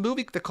 So there's a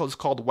movie that was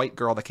called White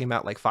Girl that came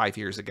out like 5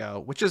 years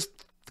ago, which is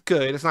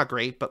good. It's not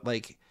great, but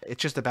like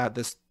it's just about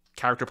this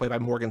character played by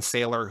Morgan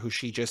Saylor who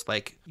she just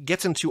like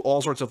gets into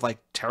all sorts of like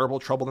terrible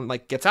trouble and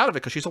like gets out of it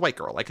because she's a white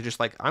girl. Like it's just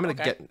like I'm gonna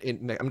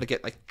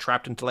get like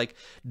trapped into like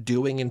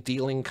doing and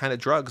dealing kind of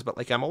drugs, but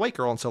like I'm a white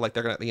girl, and so like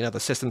they're gonna the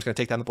system's gonna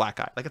take down the black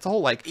guy. Like it's a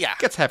whole like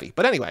gets heavy.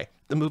 But anyway,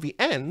 the movie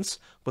ends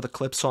with a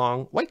clip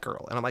song White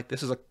Girl, and I'm like,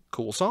 this is a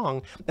cool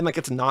song, and like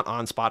it's not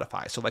on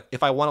Spotify, so like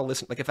if I want to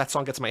listen, like if that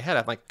song gets in my head,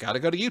 I'm like gotta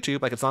go to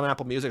YouTube. Like it's not on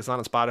Apple Music, it's not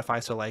on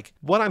Spotify, so like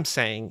what I'm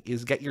saying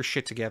is get your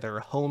shit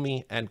together,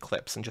 Homie and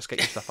Clips, and just get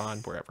your stuff on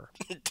wherever.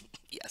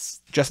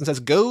 Yes. Justin says,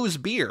 Goes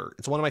Beer.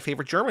 It's one of my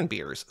favorite German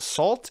beers.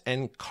 Salt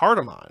and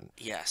cardamom.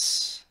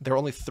 Yes. There are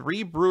only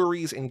 3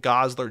 breweries in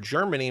Goslar,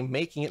 Germany,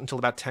 making it until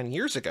about 10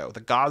 years ago.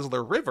 The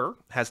Goslar River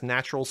has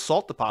natural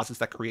salt deposits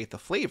that create the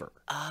flavor.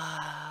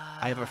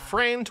 I have a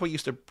friend who I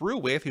used to brew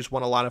with who's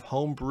won a lot of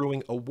home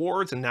brewing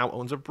awards and now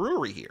owns a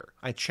brewery here.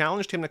 I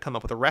challenged him to come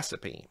up with a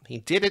recipe. He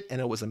did it,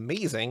 and it was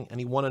amazing, and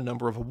he won a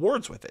number of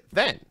awards with it.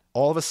 Then,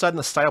 all of a sudden,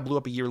 the style blew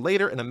up a year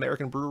later, and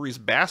American breweries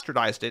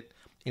bastardized it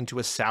into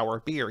a sour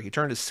beer. He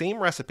turned his same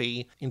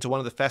recipe into one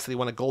of the fests that he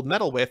won a gold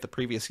medal with the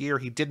previous year.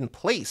 He didn't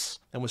place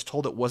and was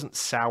told it wasn't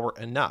sour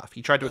enough.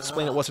 He tried to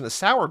explain it wasn't a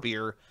sour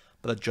beer,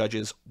 but the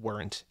judges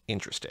weren't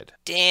interested.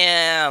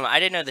 Damn, I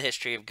didn't know the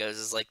history of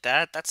Goses like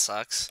that. That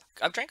sucks.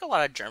 I've drank a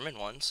lot of German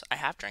ones. I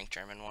have drank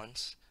German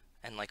ones.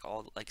 And like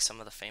some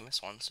of the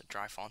famous ones,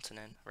 Dry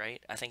Fontaine,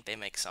 right? I think they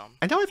make some.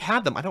 I know I've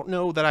had them. I don't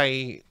know that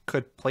I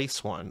could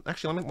place one.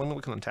 Actually, let me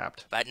look on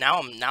Untapped. But now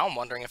I'm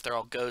wondering if they're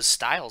all Gose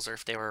styles or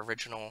if they were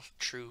original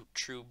true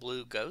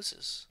blue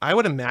Goses. I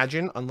would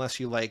imagine, unless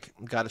you like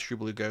got a true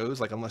blue Gose,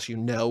 like unless you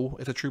know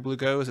it's a true blue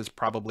Gose, it's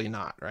probably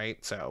not,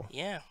 right? So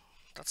yeah,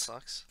 that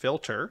sucks.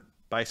 Filter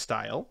by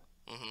style.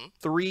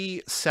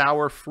 3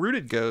 sour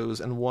fruited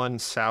Gose and 1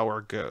 sour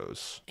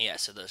Gose. Yeah,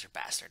 so those are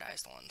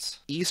bastardized ones.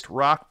 East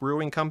Rock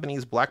Brewing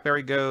Company's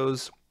Blackberry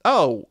Gose.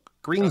 Oh,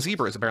 Green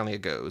Zebra is apparently a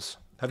Gose.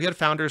 Have you had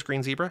Founders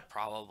Green Zebra?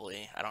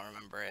 Probably. I don't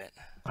remember it.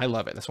 I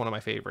love it. That's one of my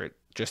favorite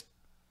just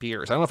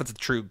beers. I don't know if it's a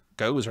true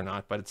Gose or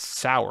not, but it's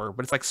sour,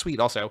 but it's like sweet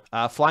also.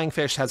 Flying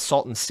Fish has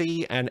Salton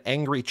Sea, and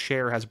Angry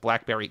Chair has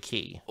Blackberry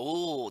Key.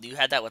 Ooh, you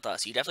had that with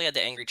us. You definitely had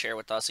the Angry Chair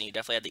with us, and you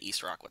definitely had the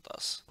East Rock with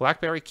us.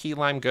 Blackberry Key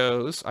Lime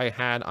Gose I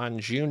had on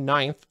June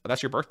 9th.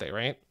 That's your birthday,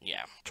 right?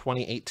 Yeah.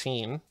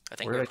 2018. I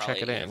think where did I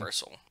check it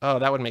Universal. In? Oh,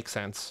 that would make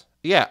sense.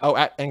 Yeah. Oh,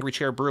 at Angry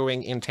Chair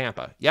Brewing in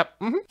Tampa.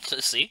 Yep.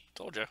 See?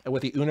 Told you.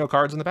 With the Uno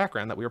cards in the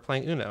background that we were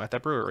playing Uno at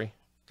that brewery.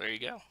 there you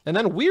go. And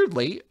then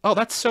weirdly, oh,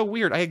 that's so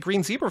weird. I had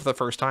Green Zebra for the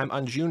first time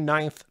on June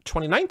 9th,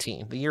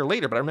 2019, the year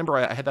later. But I remember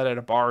I had that at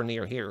a bar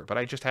near here. But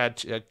I just had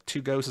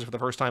two ghosts for the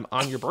first time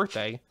on your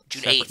birthday.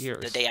 June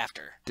 8th, the day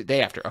after. The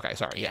day after. Okay,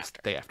 sorry. Yes,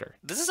 day after.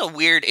 This is a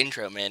weird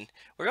intro, man.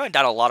 We're going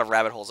down a lot of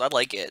rabbit holes. I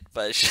like it,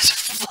 but it's just,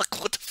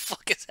 fuck, what the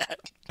fuck is that?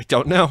 I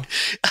don't know.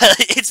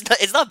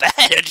 It's not bad.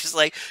 It's just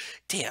like,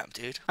 damn,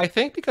 dude. I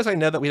think because I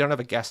know that we don't have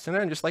a guest in it,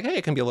 I'm just like, hey,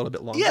 it can be a little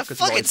bit longer. Yeah,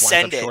 fucking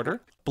send it.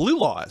 Shorter. Blue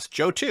Laws.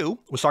 Joe, too,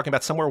 was talking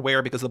about somewhere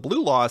where, because the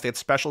Blue Laws, they had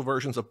special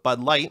versions of Bud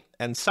Light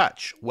and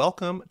such.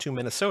 Welcome to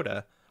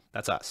Minnesota.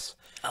 That's us.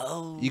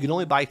 Oh. You can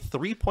only buy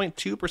 3.2%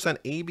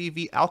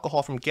 ABV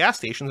alcohol from gas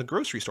stations and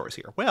grocery stores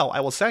here. Well, I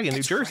will say in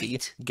New Jersey,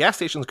 gas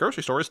stations and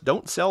grocery stores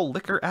don't sell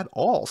liquor at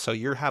all, so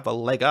you have a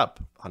leg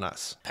up on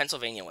us.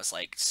 Pennsylvania was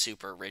like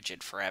super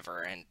rigid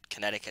forever, and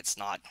Connecticut's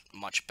not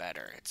much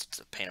better. It's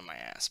a pain in my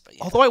ass, but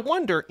yeah. Although I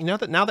wonder, you know,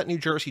 that now that New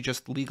Jersey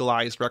just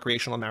legalized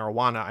recreational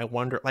marijuana, I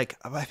wonder, like,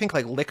 I think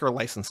like liquor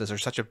licenses are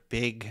such a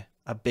big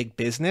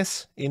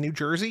business in New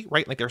Jersey,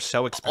 right? Like they're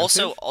so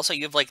expensive. Also,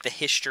 you have like the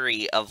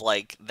history of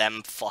like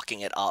them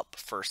fucking it up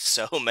for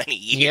so many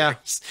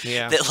years.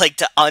 Yeah. That like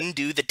to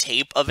undo the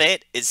tape of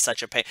it is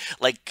such a pain.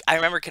 Like I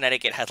remember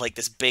Connecticut had like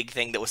this big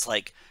thing that was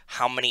like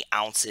how many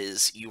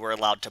ounces you were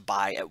allowed to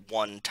buy at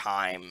one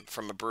time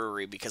from a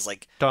brewery because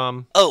like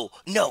dumb. Oh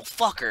no,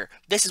 fucker!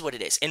 This is what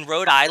it is. In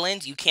Rhode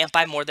Island, you can't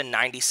buy more than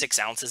 96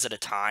 ounces at a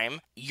time.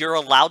 You're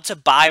allowed to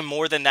buy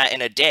more than that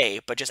in a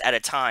day, but just at a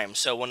time.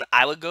 So when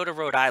I would go to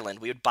Rhode Island,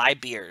 we would buy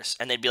beers,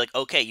 and they'd be like,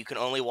 okay, you can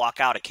only walk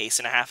out a case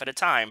and a half at a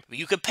time.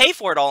 You could pay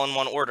for it all in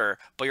one order,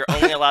 but you're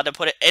only allowed to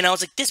put it. And I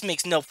was like, this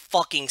makes no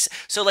fucking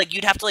sense. So like,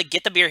 you'd have to like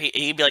get the beer.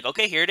 He'd be like,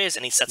 okay, here it is,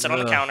 and he sets it on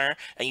the counter,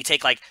 and you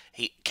take like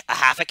a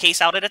half a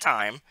case out at a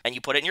time, and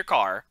you put it in your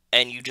car,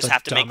 and you just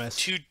have to make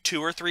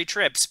two or three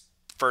trips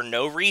for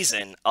no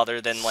reason other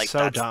than like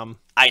so dumb.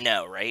 I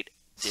know, right?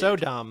 Dude, so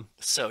dumb.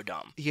 So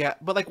dumb. Yeah,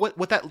 but like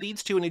what that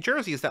leads to in New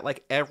Jersey is that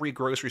like every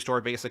grocery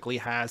store basically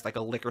has like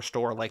a liquor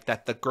store like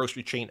that the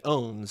grocery chain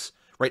owns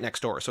right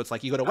next door. So it's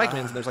like you go to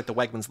Wegmans and there's like the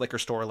Wegmans liquor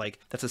store, like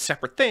that's a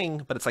separate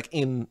thing, but it's like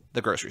in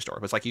the grocery store.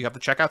 But it's like you have to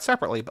check out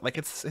separately, but like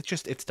it's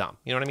dumb.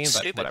 You know what I mean?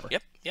 Stupid. But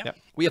whatever. Yep.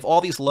 We have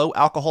all these low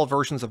alcohol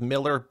versions of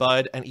Miller,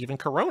 Bud, and even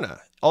Corona.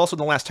 Also, in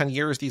the last 10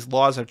 years, these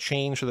laws have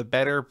changed for the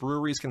better.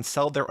 Breweries can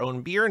sell their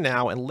own beer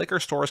now, and liquor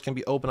stores can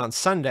be open on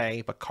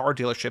Sunday, but car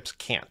dealerships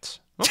can't.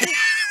 Okay.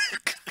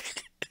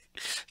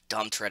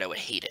 Dumb Toretto would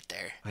hate it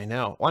there. I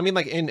know. Well, I mean,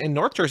 like in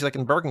North Jersey, like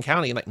in Bergen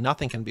County, like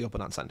nothing can be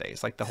open on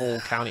Sundays. Like the whole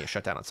county is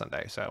shut down on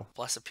Sunday. So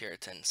bless the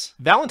Puritans.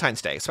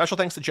 Valentine's Day. Special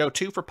thanks to Joe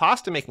too for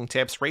pasta making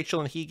tips.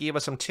 Rachel and he gave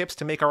us some tips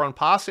to make our own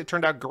pasta. It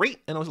turned out great,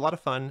 and it was a lot of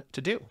fun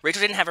to do.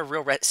 Rachel didn't have a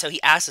real so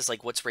he asked us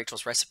like, "What's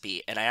Rachel's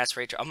recipe?" And I asked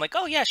Rachel. I'm like,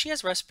 "Oh yeah, she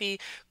has a recipe."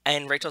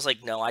 And Rachel's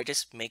like, "No, I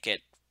just make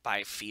it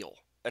by feel."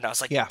 And I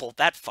was like, well,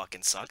 that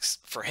fucking sucks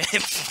for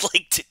him,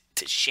 like,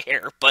 to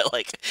share, but,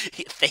 like,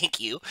 thank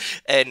you.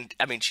 And,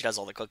 I mean, she does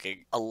all the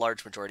cooking, a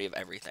large majority of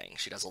everything.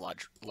 She does a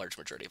large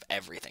majority of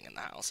everything in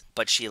the house.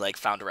 But she, like,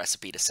 found a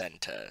recipe to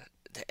send to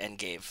and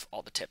gave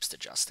all the tips to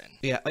Justin.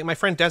 Yeah, like my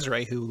friend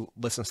Desiree, who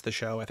listens to the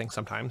show, I think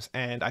sometimes,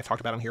 and I've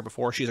talked about him here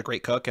before. She's a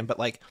great cook, but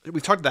like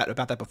we've talked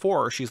about that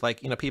before. She's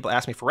like, you know, people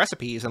ask me for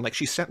recipes, and like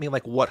she sent me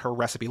like what her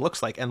recipe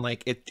looks like, and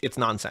like it's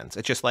nonsense.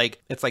 It's just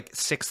like it's like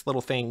 6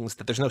 little things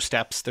that there's no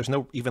steps, there's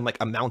no even like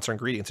amounts or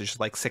ingredients. It's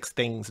just like 6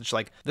 things. It's just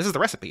like this is the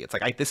recipe. It's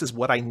like this is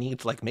what I need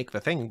to like make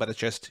the thing, but it's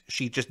just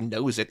she just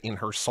knows it in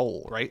her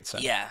soul, right? So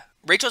yeah.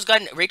 Rachel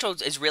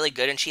is really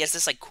good, and she has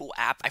this like cool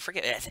app. I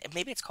forget,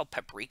 maybe it's called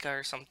Paprika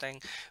or something.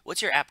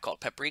 What's your app called?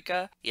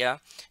 Paprika? Yeah.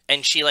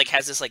 And she like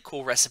has this like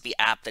cool recipe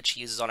app that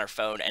she uses on her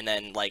phone, and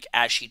then like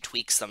as she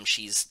tweaks them,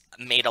 she's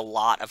made a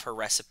lot of her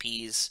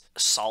recipes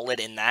solid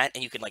in that,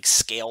 and you can like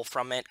scale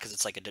from it because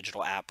it's like a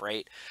digital app,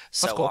 right?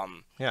 So that's cool.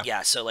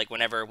 Yeah, so like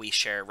whenever we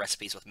share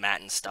recipes with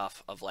Matt and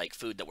stuff of like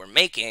food that we're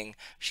making,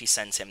 she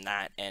sends him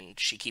that, and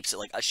she keeps it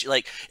like she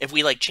like if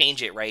we like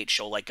change it, right,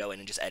 she'll like go in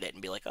and just edit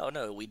and be like, oh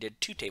no, we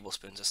did 2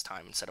 tablespoons this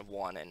time instead of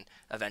 1, and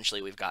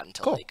eventually we've gotten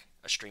to like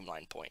a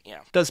streamlined point.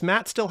 Yeah. Does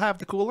Matt still have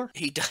the cooler?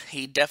 He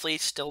definitely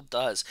still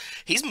does.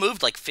 He's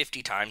moved like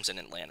 50 times in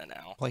Atlanta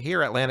now. Well,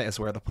 here Atlanta is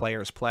where the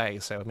players play,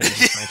 so maybe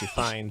he's trying to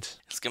find.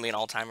 It's gonna be an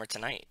all-timer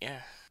tonight. Yeah.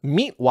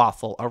 Meat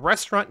Waffle. A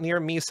restaurant near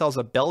me sells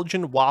a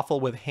Belgian waffle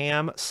with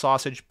ham,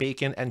 sausage,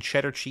 bacon, and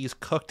cheddar cheese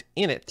cooked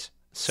in it.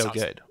 So sounds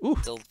good. Ooh.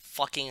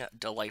 Fucking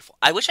delightful.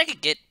 I wish I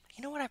could get.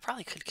 You know what? I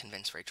probably could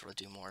convince Rachel to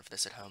do more of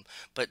this at home.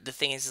 But the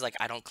thing is like,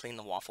 I don't clean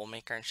the waffle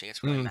maker, and she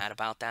gets really mad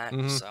about that.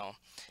 Mm-hmm. So,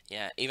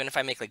 yeah, even if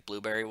I make, like,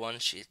 blueberry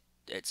ones,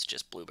 it's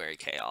just blueberry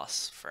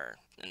chaos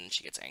and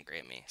she gets angry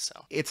at me,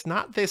 so. It's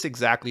not this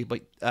exactly,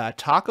 but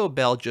Taco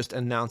Bell just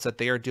announced that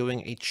they are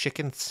doing a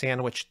chicken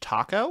sandwich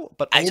taco,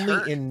 but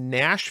only in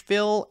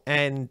Nashville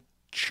and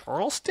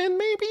Charleston,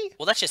 maybe?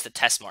 Well, that's just the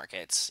test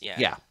markets, yeah.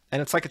 Yeah,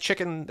 and it's like a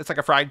chicken, it's like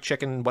a fried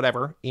chicken,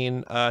 whatever,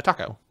 in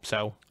taco.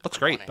 So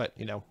looks I want great, it. but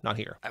not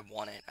here. I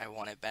want it. I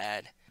want it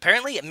bad.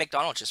 Apparently, at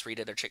McDonald's just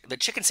redid their the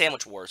chicken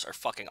sandwich wars are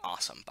fucking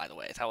awesome. By the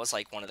way, that was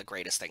like one of the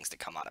greatest things to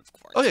come out of Oh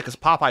quarantine. yeah, because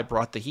Popeye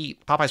brought the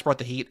heat. Popeye's brought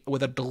the heat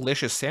with a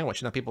delicious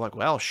sandwich, and now people are like,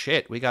 well,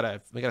 shit, we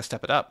gotta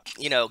step it up.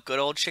 Good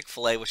old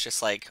Chick-fil-A was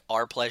just like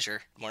our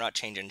pleasure. We're not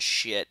changing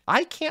shit.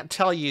 I can't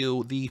tell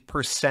you the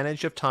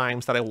percentage of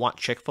times that I want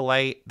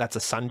Chick-fil-A that's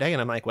a Sunday,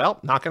 and I'm like, well,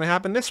 not gonna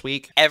happen this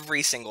week.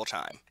 Every single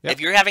time. Yep.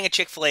 If you're having a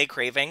Chick-fil-A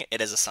craving,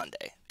 it is a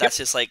Sunday. That's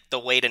just like the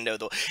way to know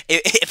the.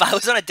 If I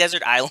was on a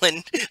desert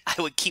island,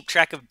 I would keep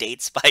track of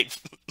dates by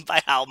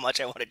how much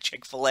I wanted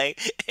Chick-fil-A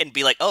and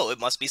be like, oh, it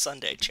must be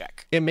Sunday.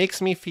 Check. It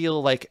makes me feel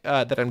like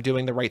that I'm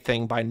doing the right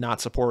thing by not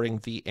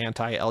supporting the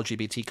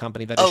anti-LGBT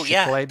company that is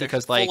Chick-fil-A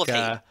because like,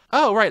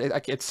 oh right,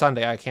 it's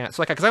Sunday, I can't.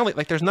 So like, because I only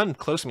like there's none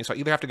close to me, so I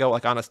either have to go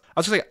like on a. I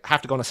was just like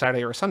have to go on a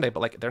Saturday or a Sunday, but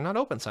like they're not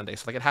open Sunday,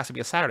 so like it has to be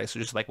a Saturday. So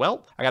just like,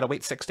 well, I gotta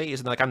wait 6 days,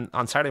 and like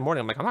on Saturday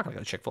morning, I'm like, I'm not gonna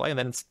go to Chick-fil-A, and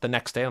then it's the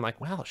next day, I'm like,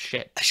 well,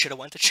 shit. I should have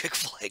went to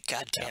Chick-fil-A.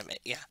 God damn it,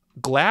 yeah.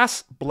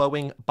 Glass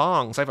blowing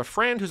bongs. I have a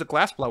friend who's a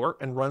glass blower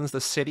and runs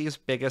the city's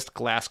biggest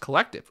glass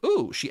collective.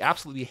 Ooh, she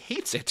absolutely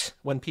hates it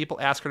when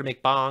people ask her to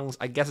make bongs.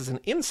 I guess it's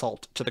an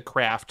insult to the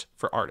craft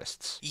for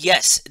artists.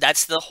 Yes,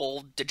 that's the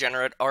whole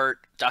degenerate art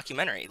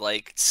documentary.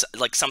 Like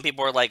some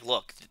people are like,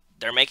 look,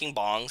 they're making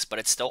bongs, but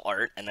it's still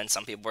art. And then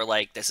some people were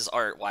like, this is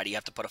art. Why do you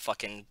have to put a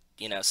fucking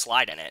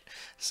slide in it?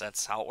 So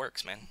that's how it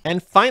works, man.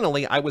 And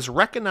finally, I was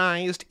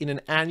recognized in an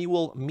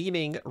annual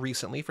meeting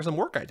recently for some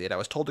work I did. I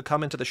was told to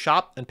come into the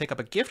shop and pick up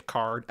a gift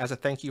card as a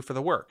thank you for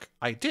the work.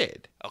 I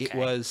did. Okay. It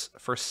was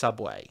for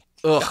Subway.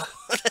 Ugh.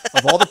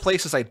 Of all the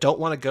places I don't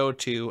want to go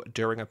to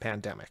during a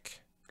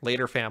pandemic.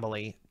 Later,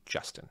 family,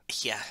 Justin.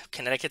 Yeah,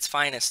 Connecticut's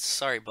finest.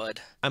 Sorry, bud.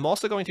 I'm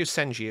also going to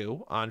send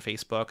you on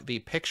Facebook the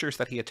pictures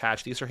that he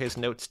attached. These are his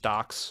notes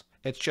docs.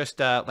 It's just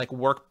like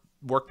work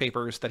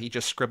papers that he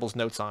just scribbles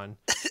notes on.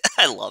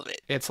 I love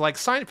it. It's like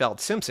Seinfeld,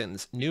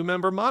 Simpsons, new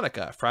member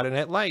Monica, Friday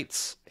Night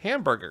Lights,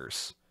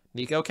 hamburgers,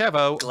 Nico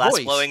Kevo, glass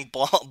voice, blowing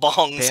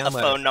bongs, a letter.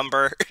 phone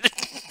number.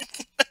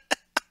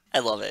 I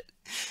love it.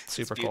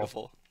 Super it's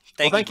beautiful. cool.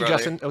 Thank you, brother.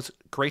 Justin. It was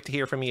great to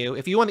hear from you.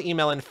 If you want to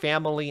email in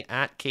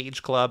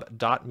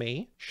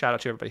family@cageclub.me, shout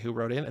out to everybody who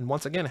wrote in. And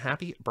once again,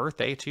 happy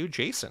birthday to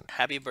Jason.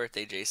 Happy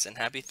birthday, Jason.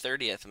 Happy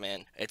 30th,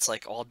 man. It's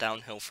like all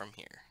downhill from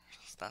here.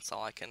 That's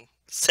all I can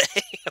say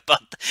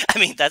about I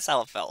mean, that's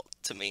how it felt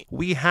to me.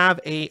 We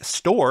have a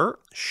store.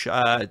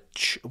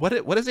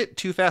 What is it?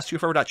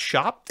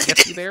 TooFastTooForever.shop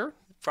gets you there.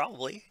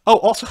 Probably. Oh,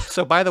 also,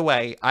 so by the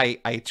way, I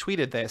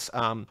tweeted this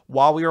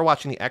while we were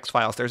watching the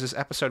X-Files. There's this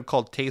episode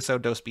called Teso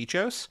dos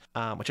Bichos,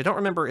 which I don't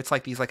remember. It's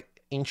like these like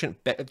ancient,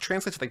 it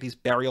translates to like these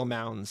burial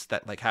mounds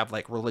that like have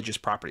like religious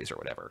properties or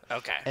whatever.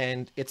 Okay.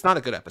 And it's not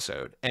a good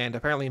episode. And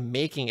apparently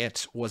making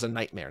it was a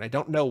nightmare. And I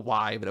don't know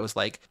why, but it was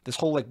like this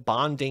whole like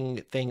bonding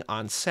thing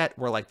on set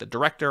where like the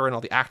director and all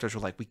the actors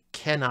were like, we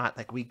cannot,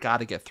 like we got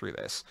to get through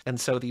this. And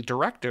so the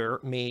director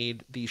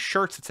made these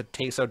shirts that said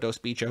Teso dos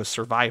Bichos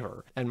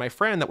Survivor. And my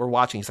friend that we're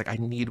watching, he's like, I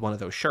need one of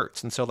those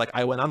shirts. And so like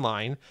I went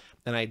online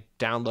and I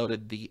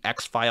downloaded the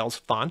X-Files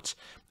font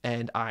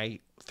and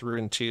I threw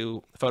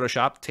into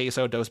Photoshop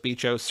Teso dos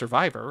Bichos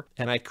Survivor,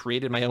 and I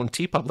created my own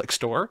TeePublic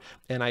store,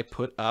 and I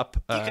put up.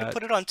 You could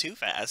put it on Too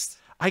Fast.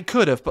 I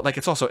could have, but like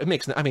it's also it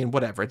makes. I mean,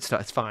 whatever.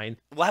 It's fine.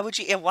 Why would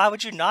you? Why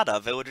would you not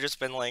have? It would have just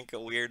been like a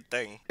weird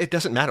thing. It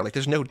doesn't matter. Like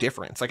there's no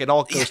difference. Like it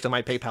all goes to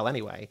my PayPal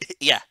anyway.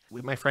 Yeah.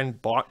 My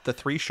friend bought the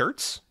 3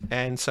 shirts,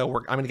 and so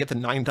I'm gonna get the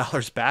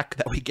 $9 back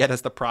that we get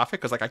as the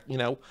profit because like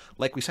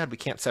like we said, we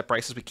can't set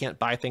prices. We can't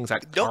buy things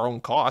at our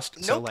own cost.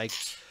 Nope. So like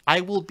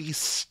I will be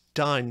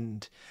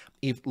stunned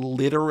if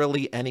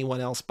literally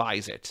anyone else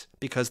buys it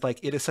because like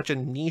it is such a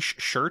niche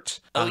shirt.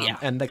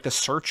 And like the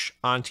search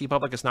on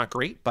TeePublic is not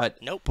great, but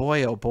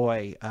boy oh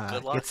boy,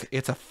 good luck.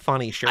 It's a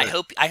funny shirt.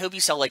 I hope you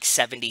sell like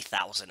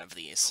 70,000 of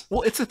these.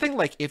 Well, it's the thing,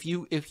 like if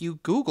you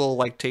Google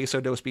like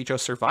Teso dos Bichos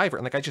Survivor,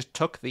 and like I just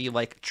took the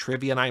like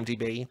trivia on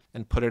IMDb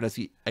and put it as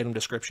the item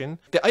description,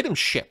 the item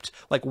shipped.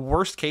 Like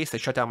worst case, they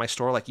shut down my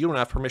store. Like you don't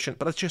have permission,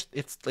 but it's just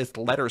it's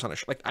letters on a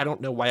shirt. Like I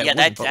don't know why. Yeah,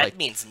 that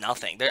means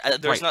nothing.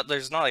 There's not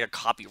like a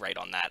copyright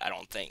on that. I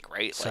don't think,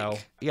 right? So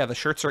yeah, the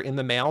shirts are in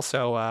the mail,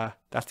 so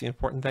that's the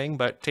important thing.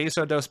 But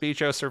Teso dos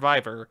Bichos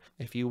Survivor,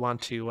 if you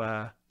want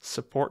to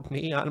support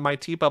me on my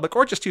TeePublic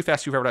or just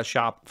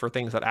TooFastTooForever.shop for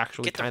things that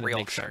actually kind of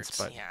make sense.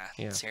 But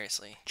yeah,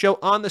 seriously. Joe,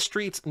 on the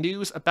streets,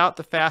 news about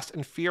the Fast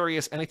and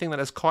Furious. Anything that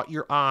has caught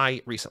your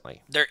eye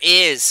recently? There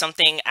is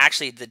something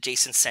actually that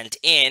Jason sent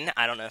in.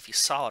 I don't know if you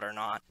saw it or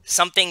not.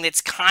 Something that's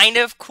kind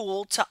of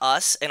cool to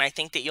us, and I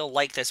think that you'll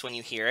like this when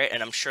you hear it,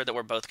 and I'm sure that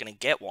we're both going to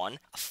get one.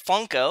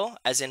 Funko,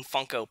 as in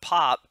Funko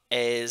Pop,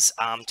 is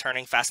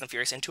turning Fast and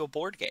Furious into a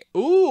board game.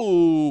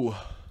 Ooh.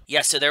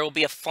 Yeah, so there will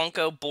be a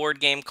Funko board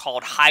game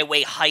called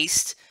Highway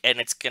Heist, and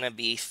it's going to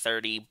be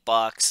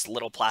 $30,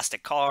 little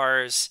plastic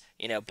cars,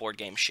 board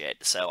game shit.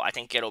 So I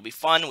think it'll be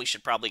fun. We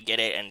should probably get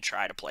it and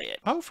try to play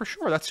it. Oh, for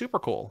sure. That's super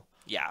cool.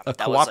 Yeah. A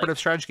cooperative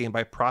strategy game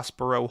by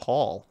Prospero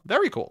Hall.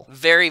 Very cool.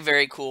 Very,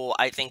 very cool.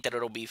 I think that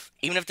it'll be,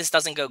 even if this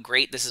doesn't go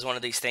great, this is one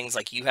of these things,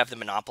 like you have the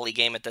Monopoly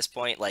game at this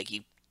point, like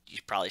you you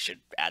probably should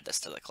add this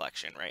to the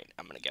collection, right?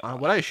 I'm gonna get one.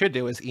 What I should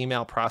do is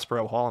email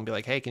Prospero Hall and be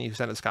like, hey, can you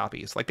send us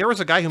copies? Like, there was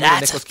a guy who made a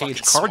That's Nicolas Cage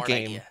fucking card smart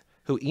game idea.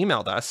 who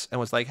emailed us and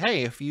was like,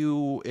 hey, if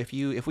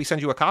we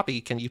send you a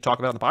copy, can you talk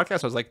about it on the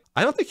podcast? I was like,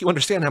 I don't think you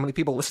understand how many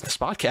people listen to this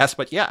podcast,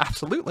 but yeah,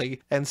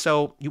 absolutely. And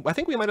so I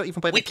think we might have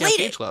even played the Camp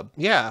Cage Club.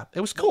 Yeah,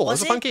 it was cool. It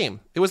was a fun game.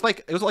 It was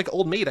like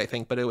Old Maid, I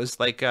think, but it was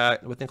like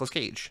with Nicolas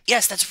Cage.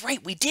 Yes, that's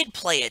right. We did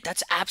play it.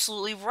 That's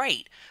absolutely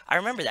right. I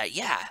remember that.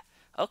 Yeah.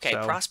 Okay,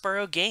 So-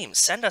 Prospero Games.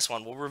 Send us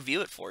one. We'll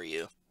review it for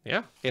you.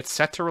 Yeah, it's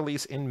set to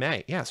release in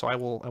May. Yeah, so I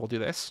will do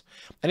this.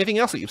 Anything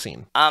else that you've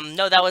seen?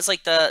 No, that was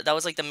like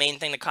the main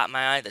thing that caught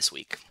my eye this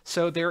week.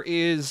 So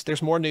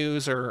there's more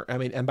news,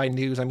 and by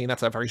news I mean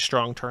that's a very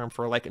strong term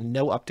for like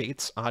no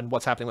updates on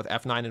what's happening with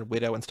F9 and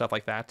Widow and stuff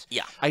like that.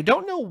 Yeah. I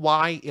don't know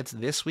why it's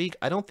this week.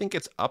 I don't think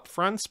it's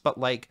upfronts, but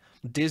like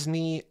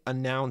Disney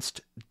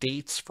announced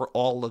dates for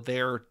all of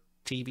their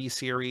TV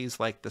series,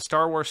 like the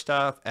Star Wars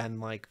stuff and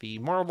like the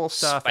Marvel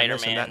stuff and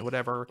this and that and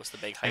whatever, was the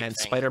big hype and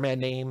thing. Spider-Man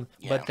name.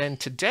 Yeah. But then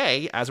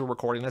today, as we're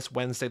recording this,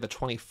 Wednesday the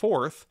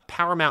 24th,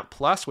 Paramount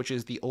Plus, which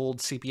is the old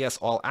CBS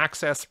All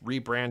Access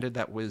rebranded,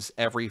 that was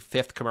every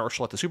fifth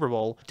commercial at the Super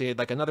Bowl, did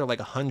like another like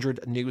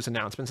 100 news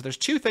announcements. So there's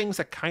two things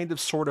that kind of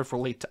sort of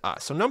relate to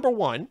us. So number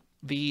one,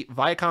 the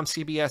Viacom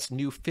CBS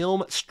new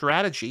film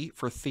strategy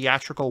for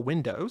theatrical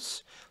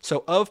windows.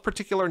 So of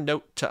particular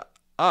note to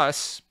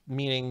us,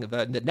 meaning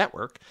the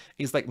network,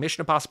 is like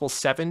Mission Impossible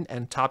 7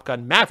 and Top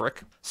Gun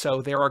Maverick.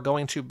 So there are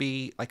going to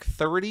be like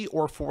 30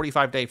 or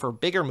 45 day for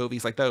bigger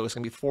movies like those. It's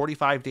going to be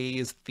 45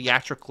 days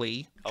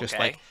theatrically, just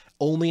Okay. like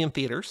only in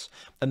theaters.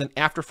 And then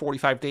after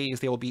 45 days,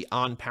 they will be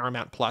on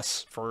Paramount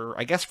Plus for,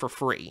 I guess, for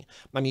free.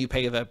 I mean, you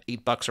pay the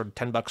 $8 or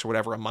 $10 or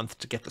whatever a month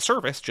to get the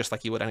service, just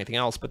like you would anything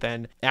else. But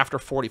then after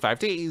 45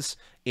 days,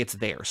 it's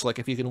there. So like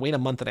if you can wait a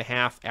month and a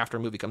half after a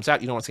movie comes out,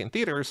 you don't want to see it in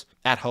theaters,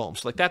 at home.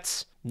 So like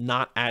that's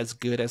not as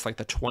good as like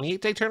the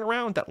 28-day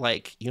turnaround that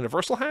like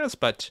Universal has,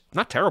 but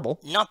not terrible.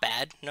 Not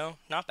bad. No,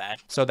 not bad.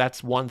 So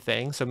that's one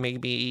thing. So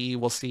maybe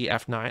we'll see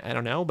F9. I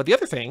don't know. But the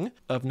other thing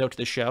of note to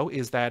the show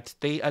is that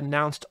they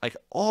announced like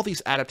all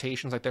these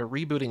adaptations. Like they're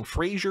rebooting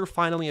Frasier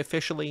finally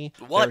officially.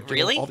 What, They're doing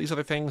really? all these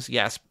other things.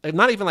 Yes.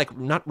 Not even like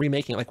not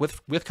remaking, like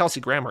with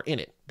Kelsey Grammer in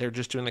it. They're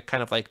just doing the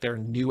kind of like their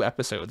new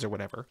episodes or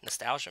whatever.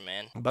 Nostalgia,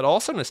 man. But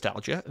also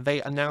nostalgia,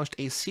 they announced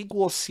a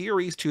sequel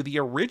series to the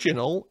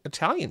original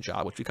Italian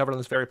Job, which we covered on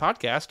this very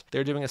podcast.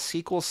 They're doing a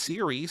sequel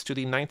series to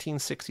the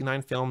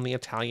 1969 film The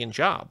Italian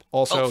Job.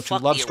 Also to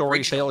fuck, Love the Story,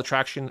 original. Fatal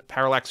Attraction,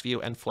 Parallax View,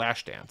 and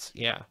Flashdance.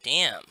 Yeah.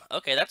 Damn.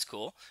 Okay, that's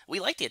cool. We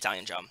like The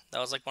Italian Job. That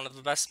was like one of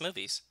the best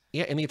movies.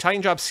 Yeah, in the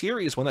Italian Job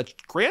series, when the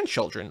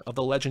grandchildren of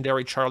the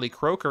legendary Charlie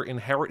Croker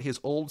inherit his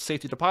old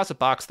safety deposit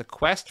box, the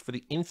quest for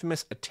the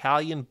infamous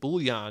Italian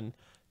bouillon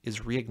is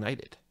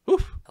reignited.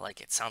 Oof. I like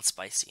it. Sounds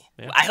spicy.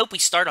 Yeah. I hope we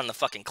start on the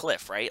fucking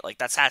cliff, right? Like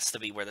that has to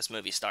be where this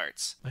movie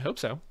starts. I hope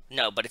so.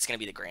 No, but it's gonna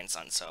be the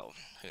grandson, so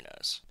who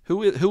knows?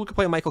 Who could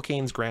play Michael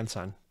Caine's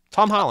grandson?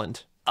 Tom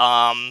Holland.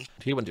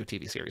 He wouldn't do a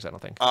TV series, I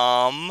don't think.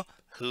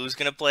 Who's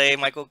gonna play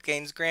Michael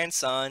Caine's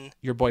grandson?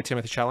 Your boy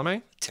Timothée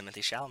Chalamet?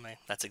 Timothy Chalamet.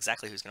 That's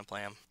exactly who's gonna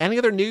play him. Any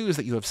other news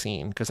that you have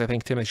seen? Because I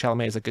think Timothée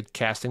Chalamet is a good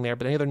casting there,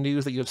 but any other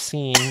news that you have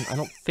seen? I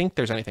don't think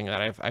there's anything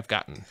that I've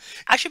gotten.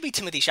 I should be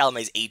Timothy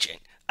Chalamet's agent.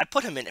 I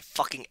put him in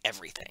fucking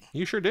everything.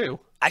 You sure do.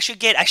 I should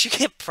get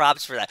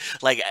props for that.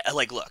 Like,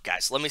 look,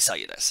 guys, let me sell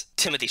you this.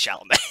 Timothy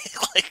Chalamet.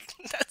 Like,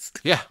 that's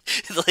Yeah.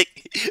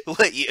 like,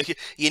 what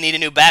you need a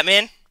new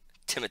Batman?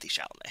 Timothy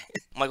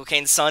Chalamet. Michael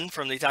Caine's son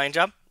from The Italian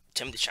Job?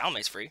 Timothy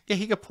Chalamet's free. Yeah,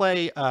 he could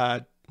play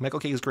Michael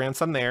Caine's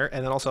grandson there,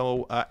 and then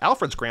also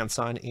Alfred's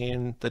grandson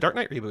in the Dark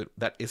Knight reboot.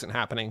 That isn't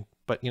happening,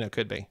 but,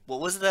 could be. What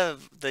was the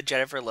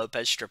Jennifer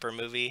Lopez stripper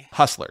movie?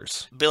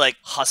 Hustlers. Be like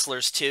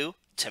Hustlers 2,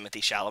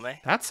 Timothy Chalamet.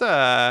 That's,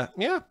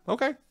 yeah,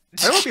 okay. I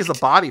don't know if he has the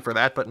body for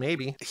that, but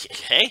maybe.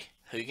 Hey,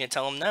 who you gonna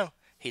tell him no?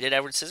 He did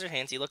Edward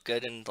Scissorhands. He looked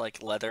good in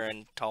like leather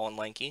and tall and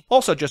lanky.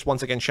 Also, just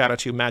once again, shout out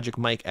to Magic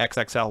Mike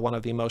XXL, one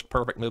of the most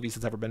perfect movies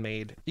that's ever been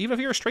made. Even if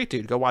you're a straight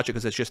dude, go watch it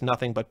because it's just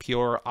nothing but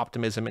pure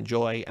optimism and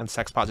joy and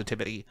sex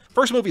positivity.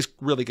 First movie's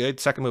really good.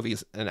 Second movie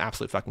is an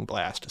absolute fucking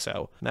blast.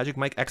 So, Magic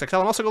Mike XXL.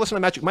 And also go listen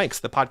to Magic Mike's,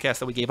 the podcast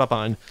that we gave up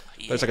on.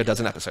 There's like a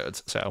dozen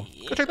episodes. So,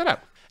 go check that out.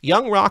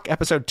 Young Rock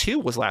episode 2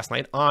 was last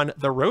night on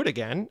the road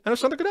again, and it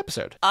was another good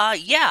episode.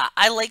 Yeah,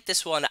 I like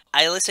this one.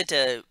 I listened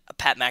to a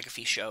Pat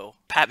McAfee show.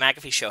 Pat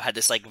McAfee show had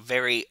this like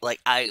very like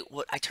I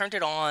turned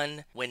it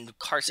on when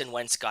Carson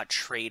Wentz got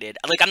traded.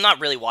 Like I'm not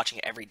really watching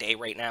it every day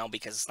right now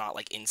because it's not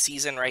like in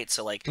season, right?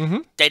 So like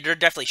they're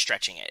definitely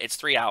stretching it. It's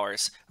 3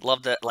 hours. I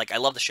love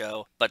the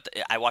show, but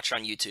I watch it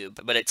on YouTube.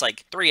 But it's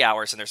like 3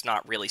 hours and there's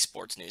not really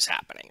sports news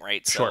happening,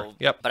 right? So, Sure.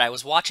 Yep. But I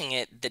was watching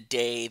it the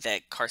day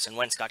that Carson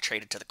Wentz got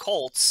traded to the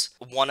Colts.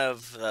 One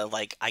of the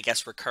like I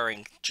guess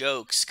recurring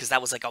jokes because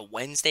that was like a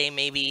Wednesday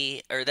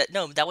maybe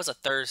that was a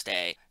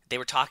Thursday. they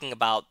were talking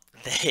about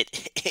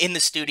that in the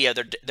studio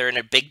they're in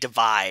a big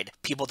divide.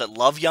 People that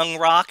love Young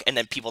Rock and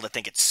then people that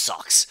think it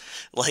sucks.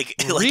 Like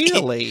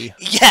Really?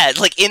 yeah,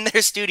 like in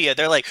their studio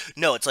they're like,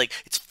 no, it's like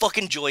it's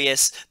fucking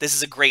joyous. This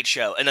is a great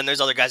show. And then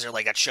there's other guys that are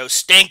like, that show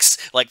stinks,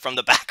 like from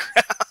the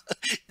background.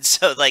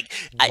 So like,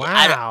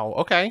 Wow.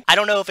 Okay. I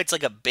don't know if it's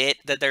like a bit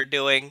that they're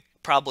doing.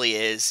 Probably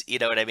is, you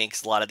know what I mean?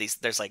 Because a lot of these,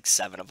 there's like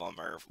 7 of them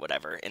or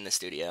whatever in the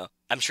studio.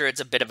 I'm sure it's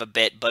a bit of a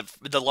bit, but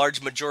the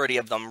large majority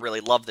of them really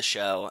love the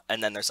show,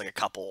 and then there's like a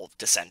couple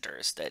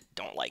dissenters that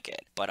don't like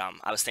it. But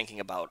I was thinking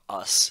about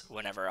us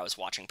whenever I was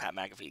watching Pat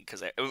McAfee,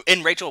 because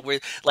and Rachel, we're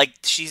like,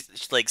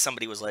 she's like,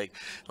 somebody was like,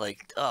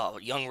 oh,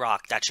 Young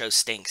Rock, that show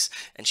stinks,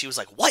 and she was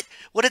like, what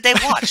did they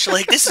watch?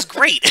 Like, this is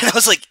great. And I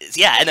was like,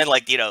 yeah. And then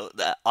like, you know,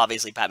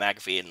 obviously Pat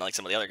McAfee and like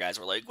some of the other guys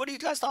were like, what are you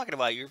guys talking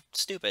about? You're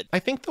stupid. I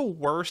think the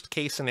worst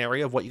case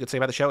scenario of what you could say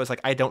about the show is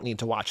like, I don't need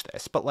to watch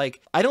this, but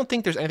like, I don't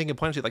think there's anything you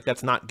point to like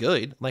that's not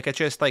good. Like, it's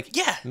just like,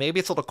 yeah,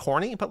 maybe it's a little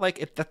corny, but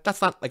like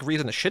that's not like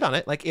reason to shit on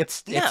it. Like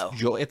it's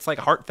like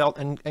heartfelt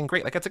and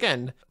great. Like, it's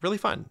again really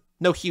fun.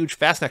 No huge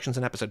fast sections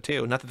in episode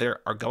 2. Not that there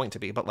are going to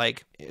be, but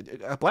like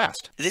a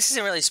blast. This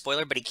isn't really a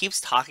spoiler, but he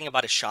keeps talking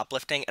about his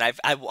shoplifting, and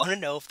I want to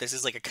know if this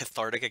is like a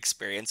cathartic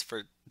experience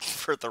for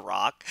The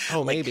Rock.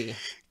 Oh, like, maybe.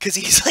 Because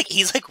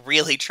he's like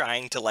really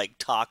trying to like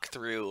talk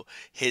through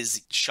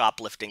his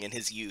shoplifting in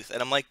his youth, and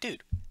I'm like,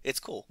 dude, it's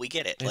cool. We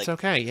get it. It's like,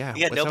 okay, yeah.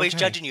 Yeah, nobody's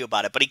judging you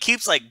about it. But he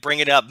keeps like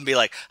bringing it up and be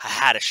like, I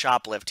had a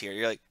shoplift here.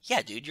 You're like,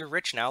 yeah, dude, you're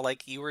rich now.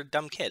 Like, you were a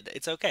dumb kid.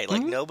 It's okay.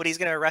 Like, nobody's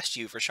gonna arrest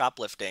you for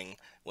shoplifting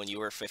when you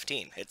were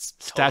 15. It's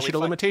statute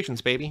of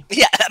limitations, baby.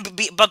 Yeah,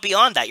 but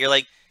beyond that, you're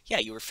like, yeah,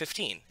 you were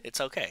 15.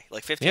 It's okay.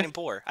 Like, 15 and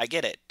poor. I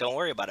get it. Don't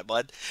worry about it,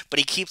 bud. But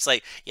he keeps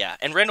like, yeah.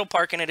 And Randall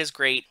Park in it is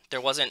great. There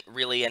wasn't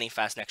really any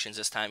fast connections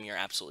this time. You're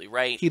absolutely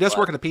right. He does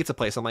work at a pizza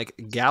place. I'm like,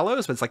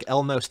 Gallows, but it's like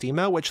El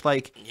Nostimo, which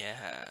like,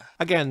 yeah.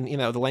 Again, you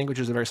know, the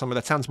languages are very similar.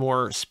 That sounds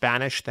more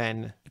Spanish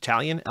than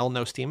Italian, El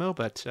Nostimo,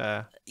 but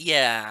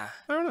yeah.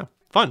 I don't know.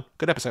 Fun.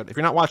 Good episode. If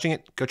you're not watching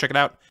it, go check it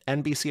out.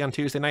 NBC on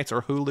Tuesday nights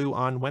or Hulu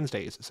on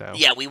Wednesdays. So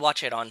yeah, we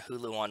watch it on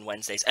Hulu on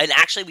Wednesdays. And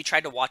actually, we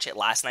tried to watch it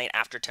last night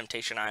after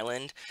Temptation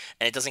Island,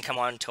 and it doesn't come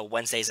on until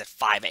Wednesdays at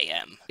 5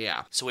 a.m.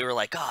 Yeah. So we were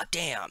like, God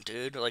damn,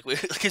 dude. Like,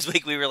 because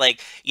we were like,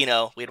 you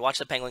know, we had watched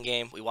the Penguin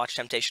game, we watched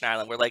Temptation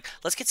Island. We're like,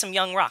 let's get some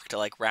Young Rock to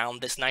like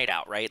round this night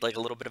out, right? Like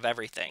a little bit of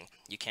everything.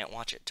 You can't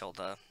watch it till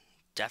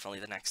definitely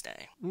the next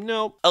day.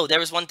 Nope. Oh, there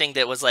was one thing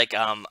that was like,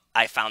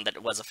 I found that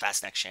it was a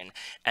fast connection,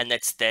 and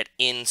that's that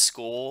in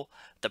school,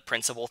 the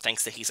principal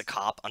thinks that he's a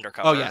cop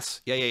undercover. Oh,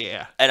 yes.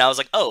 Yeah. And I was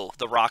like, oh,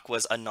 The Rock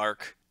was a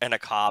narc and a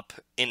cop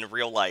in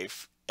real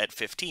life at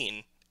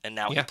 15, and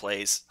now he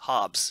plays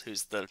Hobbs,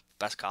 who's the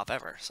best cop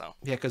ever, so.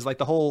 Yeah, because like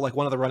the whole, like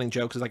one of the running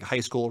jokes is like high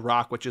school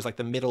Rock, which is like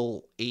the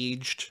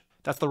middle-aged.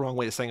 That's the wrong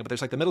way to say it, but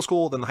there's like the middle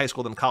school, then the high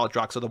school, then the college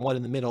Rock. So the one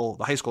in the middle,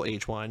 the high school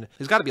age one,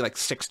 he's got to be like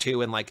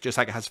 6'2" and like just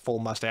like has full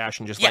mustache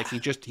and just like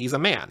he's a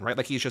man, right?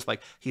 Like he's just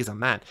like he's a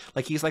man.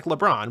 Like he's like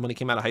LeBron when he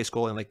came out of high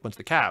school and like went to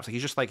the Cavs.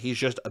 Like he's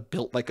just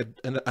built like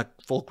a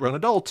full grown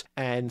adult.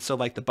 And so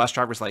like the bus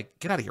driver's like,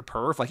 get out of here,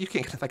 perv. Like you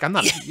can't. Like I'm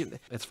not.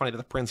 It's funny to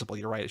the principal.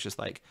 You're right. It's just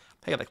like,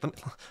 hey, like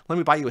let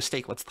me buy you a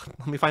steak. Let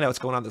me find out what's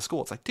going on at the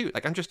school. It's like, dude,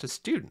 like I'm just a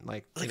student.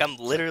 Like I'm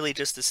literally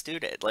just a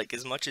student. Like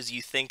as much as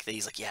you think that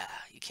he's like, yeah,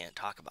 you can't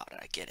talk about it.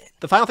 I get it.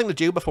 The final thing to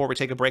do before we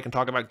take a break and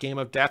talk about Game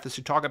of Death is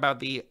to talk about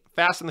the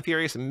Fast and the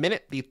Furious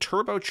Minute, the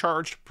Turbo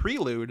Charged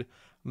Prelude,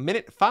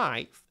 Minute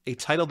 5, a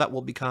title that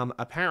will become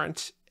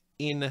apparent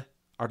in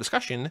our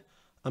discussion,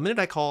 a minute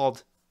I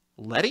called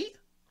Letty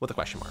with a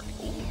question mark.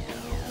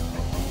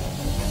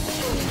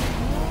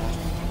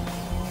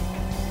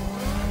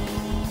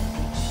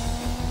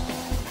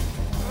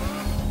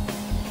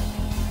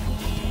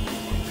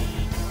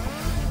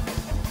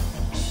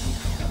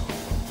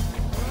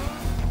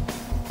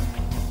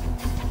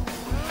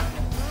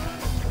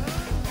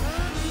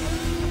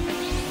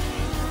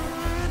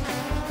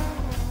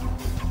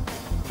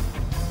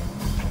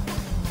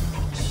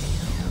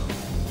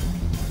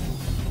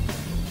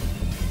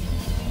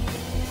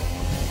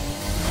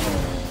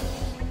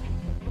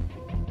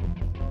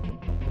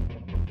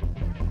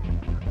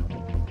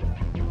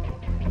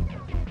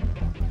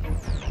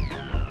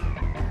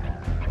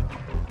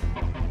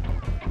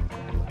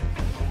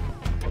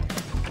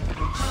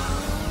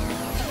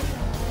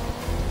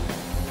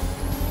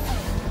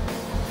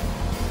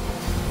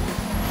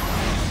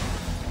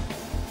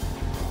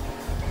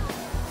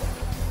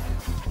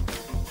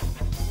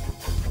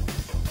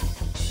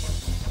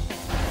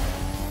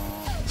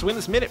 So in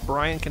this minute,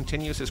 Brian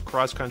continues his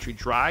cross-country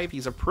drive.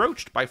 He's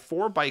approached by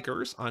 4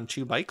 bikers on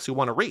 2 bikes who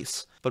want to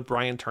race, but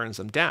Brian turns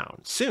them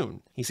down.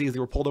 Soon, he sees they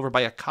were pulled over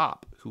by a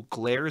cop who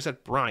glares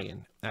at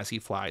Brian as he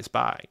flies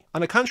by.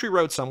 On a country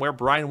road somewhere,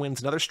 Brian wins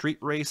another street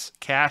race,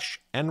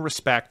 cash, and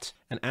respect,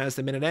 and as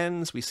the minute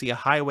ends, we see a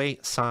highway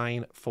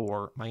sign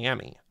for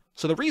Miami.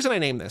 So the reason I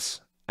named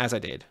this, as I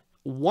did,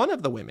 one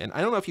of the women,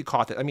 I don't know if you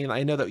caught it. I mean,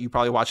 I know that you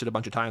probably watched it a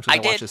bunch of times. I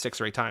watched did. it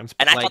 6 or 8 times.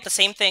 And I thought the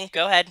same thing.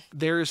 Go ahead.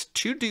 There's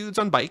 2 dudes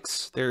on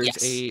bikes. There's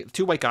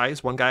two white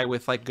guys, one guy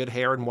with like good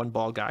hair and one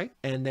bald guy.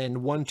 And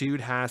then one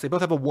dude they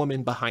both have a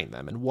woman behind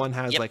them. And one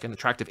has like an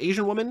attractive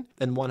Asian woman.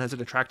 And one has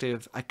an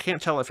attractive, I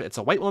can't tell if it's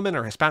a white woman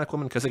or a Hispanic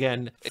woman. Because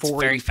again,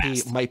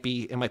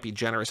 480p it might be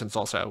generous. And it's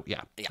also,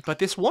 But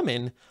this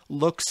woman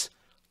looks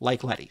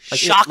like Letty.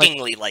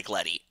 Shockingly like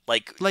Letty.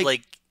 Like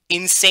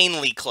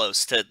insanely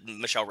close to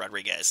Michelle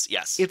Rodriguez.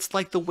 Yes. It's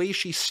like the way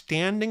she's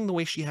standing, the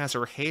way she has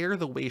her hair,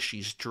 the way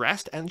she's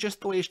dressed, and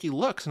just the way she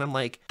looks. And I'm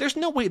like, there's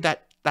no way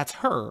that's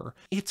her.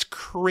 It's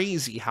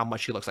crazy how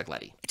much she looks like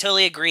Letty. I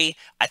totally agree.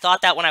 I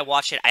thought that when I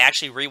watched it, I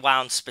actually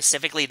rewound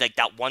specifically like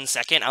that 1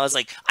 second. I was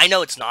like, I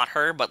know it's not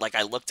her, but like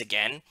I looked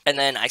again, and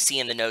then I see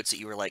in the notes that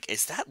you were like,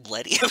 is that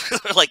Letty?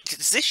 Like,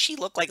 does she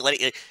look like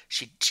Letty?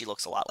 She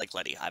looks a lot like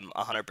Letty. I'm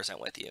 100%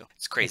 with you.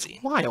 It's crazy.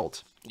 It's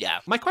wild. Yeah.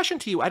 My question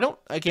to you, I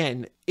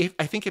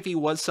think if he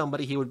was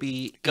somebody, he would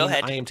be Go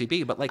ahead.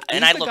 IMDb, but like,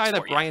 and is the guy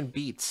that Brian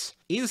beats,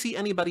 is he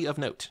anybody of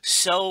note?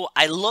 So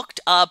I looked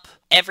up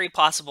every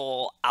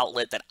possible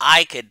outlet that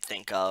I could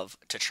think of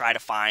to try to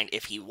find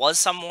if he was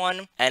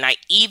someone, and I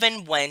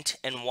even went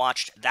and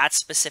watched that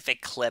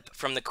specific clip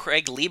from the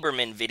Craig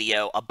Lieberman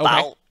video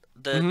about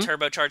the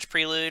Turbo Charged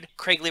Prelude.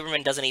 Craig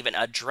Lieberman doesn't even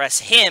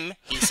address him.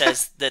 He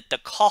says that the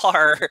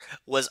car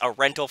was a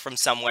rental from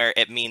somewhere.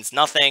 It means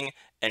nothing,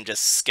 and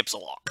just skips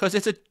along. Because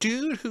it's a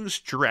dude who's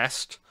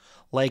dressed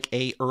like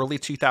a early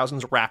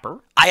 2000s rapper.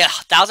 I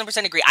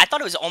 1000% agree. I thought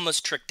it was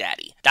almost Trick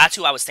Daddy. That's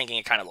who I was thinking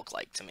it kind of looked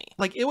like to me.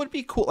 Like, it would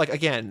be cool. Like,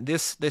 again,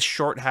 this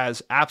short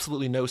has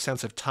absolutely no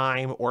sense of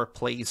time or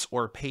place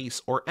or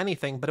pace or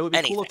anything, but it would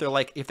be cool if they're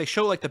like, if they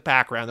show like the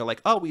background, they're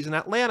like, oh, he's in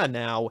Atlanta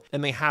now,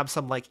 and they have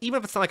some like, even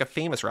if it's not like a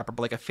famous rapper,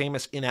 but like a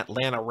famous in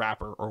Atlanta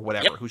rapper or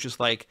whatever, who's just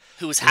like,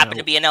 who's happened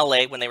to be in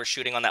LA when they were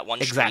shooting on that one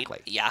street.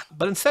 Yeah.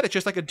 But instead it's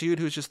just like a dude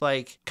who's just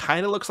like,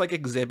 kind of looks like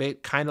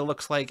Exhibit, kind of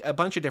looks like a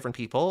bunch of different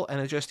people, and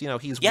it's just,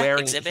 he's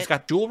wearing, he's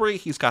got jewelry,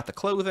 he's got the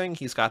clothing,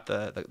 he's got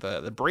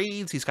the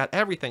braids, he's got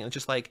everything. It's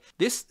just like,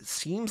 this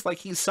seems like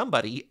he's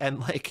somebody,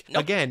 and like,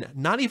 again,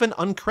 not even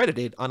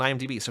uncredited on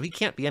IMDb, so he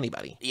can't be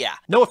anybody. Yeah.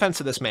 No offense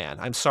to this man.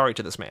 I'm sorry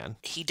to this man.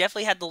 He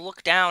definitely had to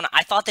look down.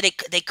 I thought that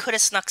they could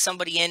have snuck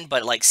somebody in,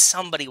 but like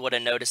somebody would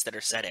have noticed it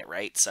or said it,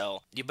 right?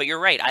 So, but you're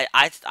right.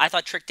 I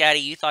thought Trick Daddy,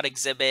 you thought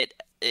Exhibit.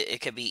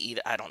 It could be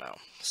either. I don't know.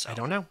 So. I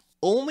don't know.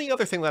 Only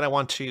other thing that I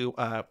want to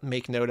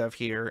make note of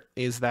here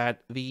is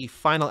that the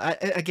final,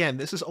 again,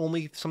 this is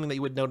only something that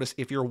you would notice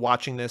if you're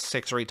watching this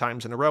 6 or 8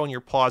 times in a row and you're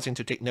pausing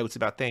to take notes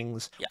about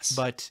things. Yes.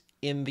 But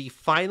in the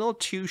final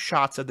 2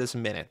 shots of this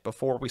minute,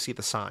 before we see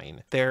the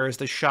sign, there's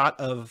the shot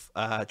of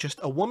just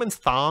a woman's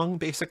thong,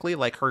 basically,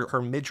 like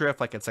her midriff,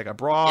 like it's like a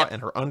bra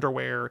and her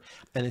underwear,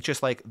 and it's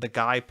just like the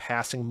guy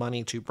passing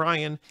money to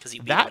Brian.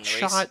 That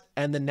shot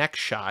and the next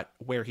shot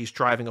where he's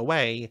driving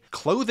away,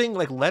 clothing,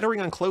 like lettering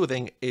on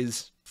clothing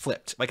is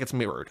flipped, like it's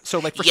mirrored. So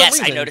like for some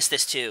reason, I noticed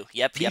this too.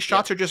 These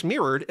shots are just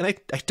mirrored, and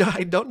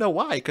I don't know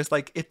why, because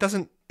like it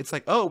doesn't. It's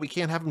like, oh, we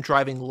can't have him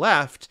driving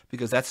left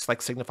because that's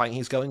like signifying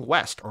he's going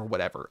west or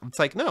whatever. It's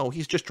like, no,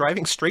 he's just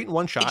driving straight in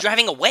one shot. He's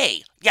driving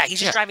away. Yeah, he's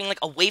just driving like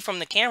away from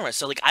the camera.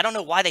 So like, I don't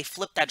know why they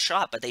flipped that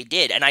shot, but they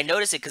did. And I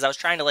noticed it because I was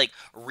trying to like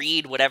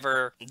read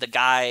whatever the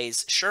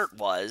guy's shirt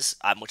was,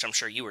 which I'm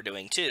sure you were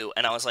doing too.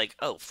 And I was like,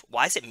 oh,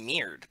 why is it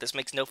mirrored? This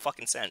makes no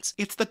fucking sense.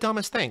 It's the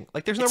dumbest thing.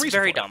 Like, there's no reason. It's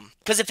very dumb.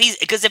 Because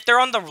if they're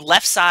on the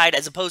left side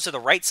as opposed to the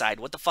right side,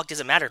 what the fuck does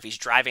it matter if he's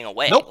driving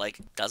away? Nope. Like,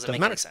 doesn't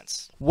make any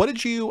sense. What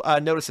did you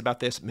notice about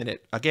this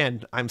minute?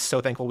 Again, I'm so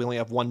thankful we only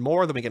have one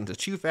more, then we get into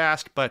too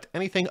fast, but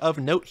anything of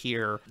note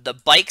here? The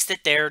bikes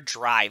that they're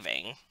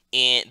driving,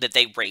 that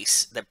they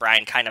race, that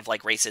Brian kind of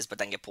like races but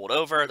then get pulled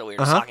over, that we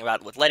were talking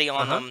about with Letty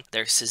on them,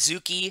 they're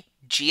Suzuki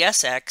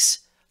GSX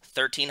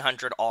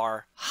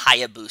 1300R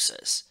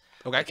Hayabusas.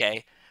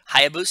 Okay.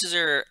 Hayabusas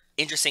are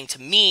interesting to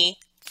me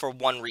for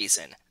one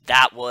reason.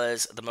 That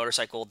was the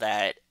motorcycle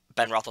that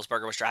Ben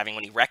Roethlisberger was driving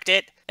when he wrecked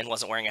it and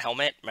wasn't wearing a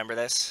helmet. Remember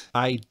this?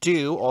 I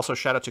do. Also,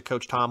 shout out to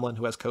Coach Tomlin,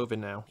 who has COVID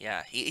now.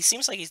 Yeah, he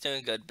seems like he's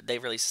doing good. They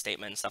released a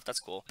statement and stuff.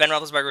 That's cool. Ben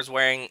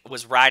Roethlisberger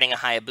was riding a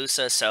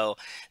Hayabusa, so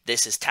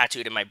this is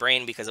tattooed in my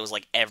brain because it was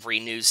like every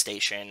news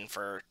station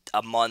for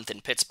a month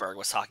in Pittsburgh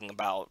was talking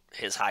about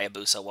his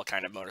Hayabusa, what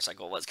kind of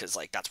motorcycle it was, because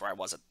like that's where I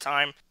was at the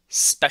time.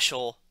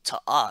 Special to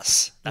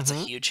us, that's a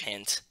huge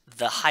hint.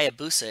 The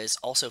Hayabusa is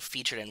also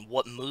featured in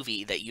what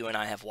movie that you and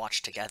I have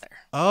watched together?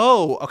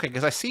 Oh, okay,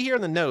 because I see here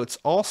in the notes,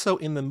 also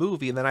in the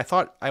movie, and then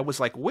I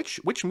was like, which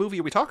movie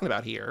are we talking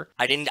about here?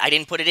 I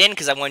didn't put it in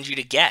because I wanted you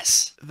to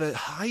guess. The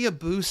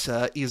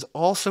Hayabusa is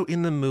also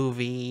in the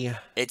movie.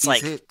 It's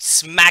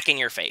smack in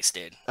your face,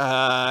 dude.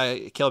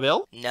 Kill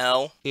Bill?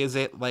 No. Is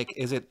it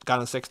Gone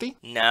in 60?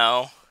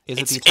 No. Is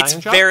it the Italian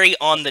It's Job? very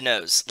on the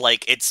nose.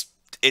 Like, it's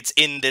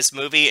in this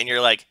movie, and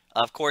you're like,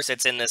 Of course,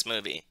 it's in this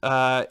movie.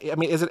 I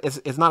mean,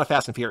 it's not a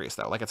Fast and Furious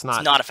though. Like it's not.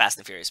 It's not a Fast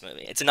and Furious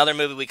movie. It's another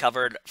movie we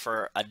covered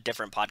for a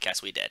different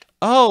podcast we did.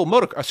 Oh,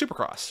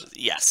 Supercross.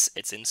 Yes,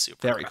 it's in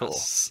Supercross. Very cool.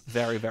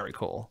 Very, very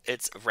cool.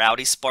 It's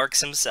Rowdy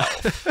Sparks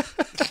himself.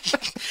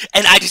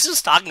 And I just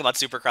was talking about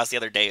Supercross the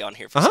other day on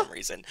here for some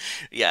reason.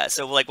 Yeah,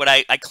 so like when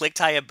I clicked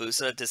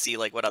Hayabusa to see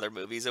like what other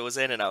movies it was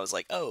in, and I was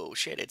like, oh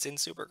shit, it's in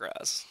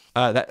Supercross.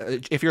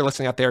 If you're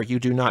listening out there, you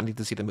do not need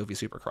to see the movie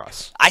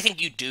Supercross. I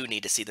think you do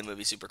need to see the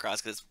movie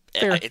Supercross because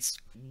it's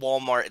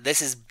Walmart.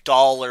 This is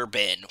dollar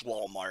bin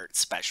Walmart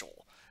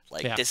special.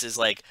 Like this is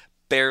like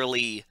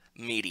barely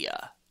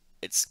media.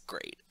 It's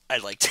great. I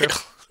liked it.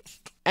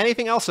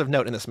 Anything else of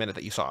note in this minute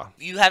that you saw?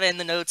 You have in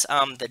the notes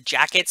the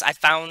jackets. I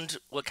found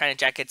what kind of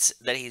jackets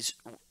that he's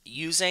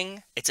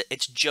using.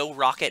 It's Joe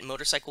Rocket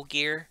motorcycle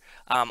gear.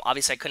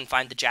 Obviously, I couldn't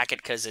find the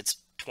jacket because it's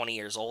 20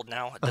 years old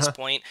now at this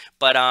point.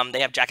 But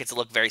they have jackets that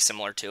look very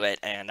similar to it,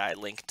 and I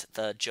linked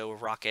the Joe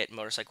Rocket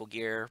motorcycle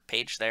gear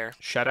page there.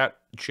 Shout out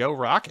Joe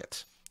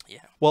Rocket. Yeah.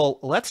 Well,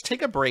 let's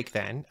take a break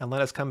then, and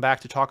let us come back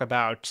to talk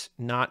about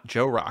not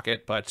Joe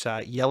Rocket, but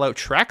yellow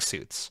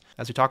tracksuits,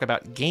 as we talk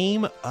about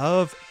Game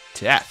of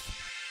Death.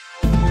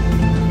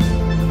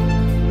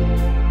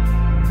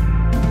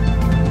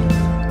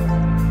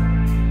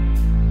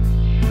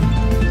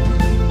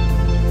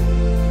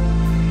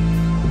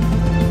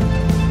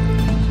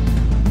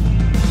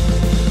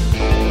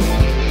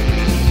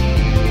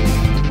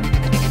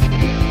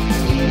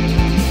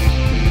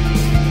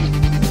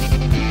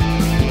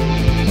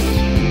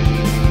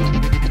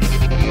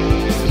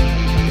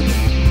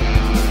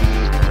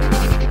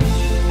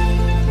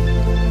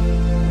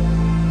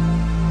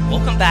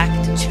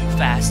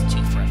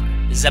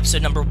 This is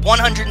episode number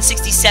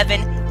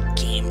 167,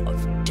 Game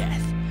of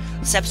Death.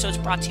 This episode is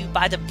brought to you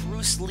by the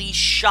Bruce Lee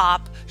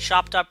Shop,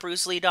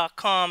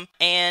 shop.brucelee.com,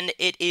 and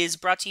it is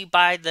brought to you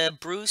by the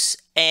Bruce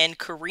and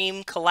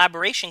Kareem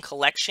collaboration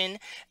collection.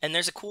 And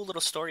there's a cool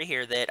little story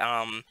here that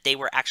they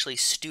were actually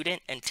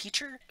student and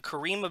teacher.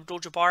 Kareem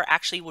Abdul-Jabbar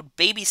actually would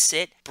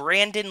babysit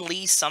Brandon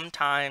Lee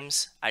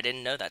sometimes. I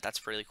didn't know that. That's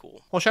pretty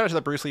cool. Well, shout out to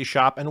the Bruce Lee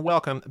Shop, and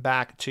welcome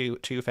back to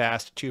Too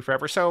Fast, Too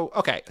Forever. So,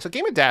 okay, so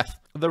Game of Death,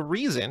 the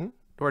reason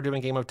we're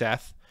doing Game of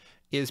Death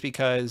is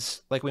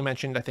because, like we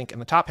mentioned, I think in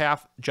the top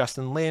half,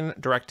 Justin Lin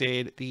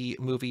directed the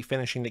movie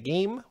Finishing the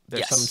Game.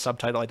 There's some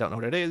subtitle, I don't know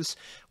what it is,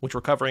 which we're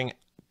covering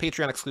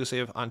Patreon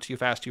exclusive on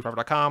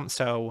toofast2forever.com.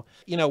 So,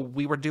 you know,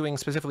 we were doing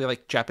specifically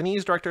like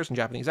Japanese directors and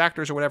Japanese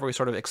actors or whatever. We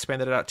sort of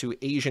expanded it out to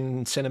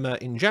Asian cinema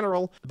in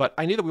general. But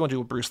I knew that we wanted to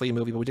do a Bruce Lee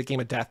movie, but we did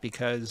Game of Death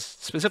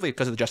specifically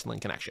because of the Justin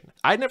Lin connection.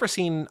 I'd never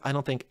seen, I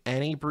don't think,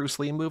 any Bruce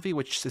Lee movie,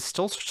 which is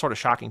still sort of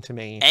shocking to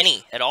me.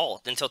 Any at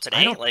all until today?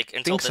 I don't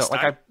until think so.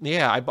 Time?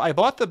 I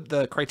bought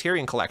the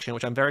Criterion collection,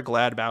 which I'm very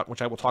glad about,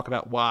 which I will talk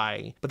about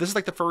why. But this is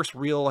like the first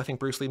real, I think,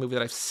 Bruce Lee movie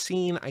that I've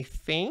seen, I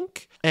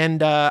think.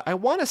 And I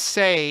want to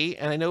say,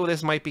 and I know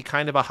this might be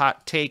kind of a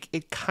hot take,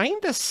 it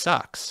kind of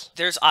sucks.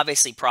 There's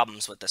obviously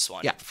problems with this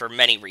one for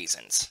many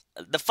reasons.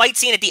 The fight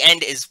scene at the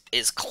end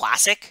is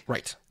classic.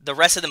 Right. The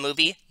rest of the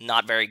movie,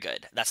 not very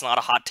good. That's not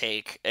a hot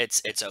take.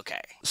 It's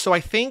okay. So I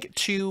think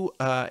to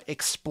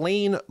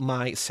explain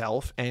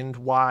myself and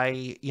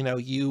why, you know,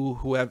 you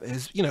who have,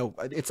 you know,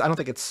 I don't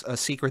think it's a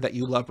secret that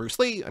you love Bruce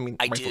Lee. I mean,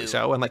 rightfully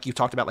so. And like you've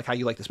talked about like how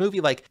you like this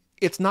movie, like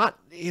it's not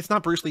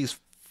Bruce Lee's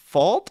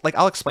fault. Like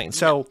I'll explain.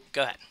 So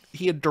go ahead.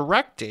 He had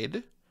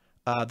directed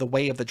The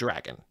Way of the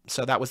Dragon.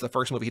 So that was the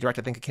first movie he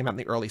directed. I think it came out in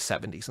the early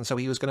 70s. And so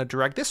he was going to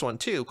direct this one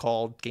too,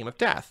 called Game of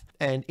Death.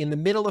 And in the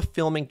middle of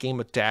filming Game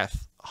of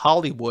Death,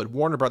 Hollywood,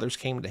 Warner Brothers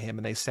came to him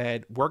and they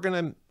said,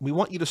 we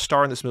want you to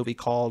star in this movie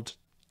called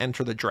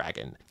Enter the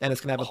Dragon. And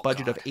it's going to have a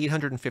budget of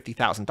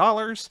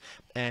 $850,000.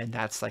 And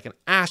that's like an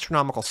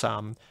astronomical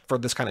sum for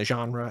this kind of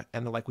genre.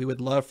 And they're like, we would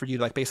love for you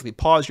to like basically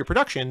pause your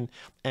production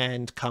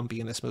and come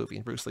be in this movie.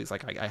 And Bruce Lee's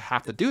like, I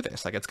have to do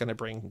this. Like it's going to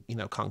bring, you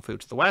know, Kung Fu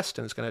to the West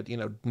and it's going to, you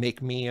know,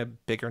 make me a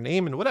bigger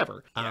name and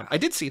whatever. Yeah. I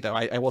did see though,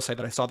 I will say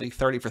that I saw the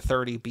 30 for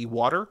 30 Be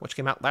Water, which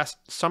came out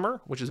last summer,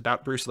 which is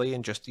about Bruce Lee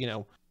and just, you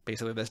know,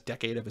 basically this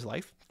decade of his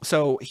life.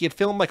 So he had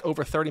filmed like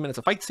over 30 minutes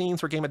of fight scenes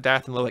for Game of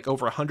Death and like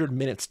over 100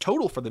 minutes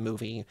total for the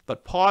movie,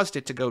 but paused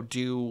it to go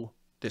do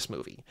this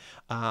movie.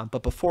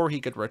 But before he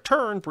could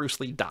return, Bruce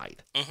Lee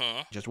died.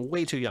 Just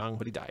way too young,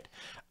 but he died.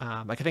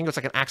 Like I think it was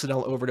like an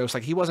accidental overdose.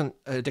 Like he wasn't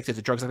addicted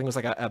to drugs. I think it was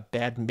like a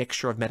bad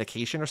mixture of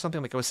medication or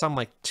something. Like it was some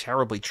like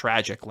terribly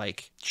tragic,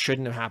 like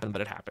shouldn't have happened,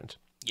 but it happened.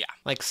 Yeah.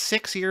 Like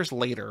 6 years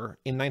later,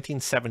 in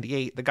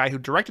 1978, the guy who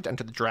directed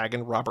Enter the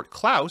Dragon, Robert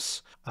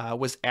Klaus,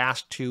 was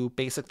asked to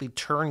basically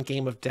turn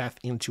Game of Death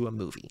into a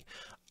movie.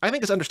 I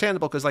think it's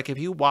understandable because, like, if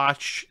you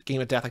watch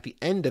Game of Death, like the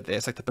end of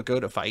this, like the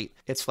pagoda fight,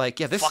 it's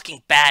like, yeah, this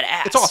fucking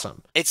badass. It's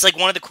awesome. It's like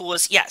one of the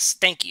coolest. Yes,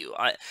 thank you.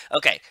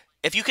 Okay,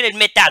 if you can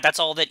admit that, that's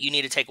all that you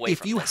need to take away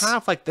from this. If you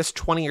have like this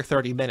 20 or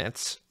 30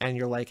 minutes and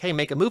you're like, hey,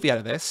 make a movie out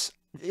of this,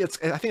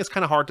 I think it's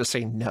kind of hard to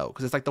say no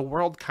because it's like the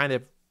world kind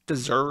of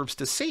deserves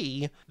to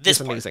see this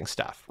amazing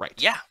stuff, right?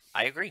 Yeah,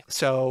 I agree.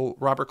 So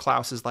Robert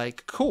Klaus is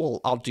like,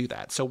 cool, I'll do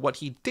that. So what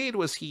he did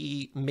was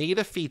he made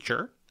a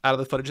feature out of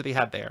the footage that he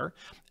had there.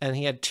 And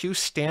he had 2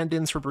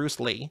 stand-ins for Bruce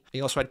Lee.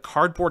 He also had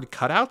cardboard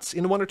cutouts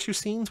in 1 or 2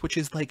 scenes, which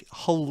is like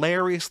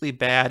hilariously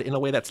bad in a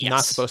way that's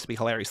not supposed to be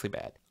hilariously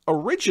bad.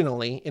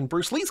 Originally, in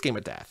Bruce Lee's Game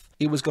of Death,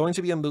 it was going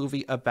to be a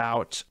movie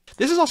about...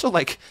 This is also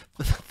like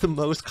the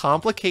most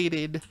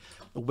complicated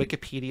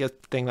Wikipedia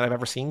thing that I've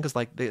ever seen, because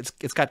like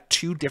it's got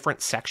 2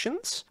 different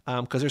sections,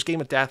 because there's Game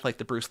of Death like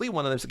the Bruce Lee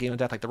one, and there's a Game of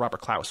Death like the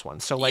Robert Klaus one.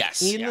 So like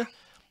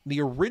the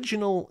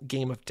original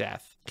Game of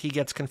Death, he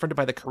gets confronted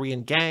by the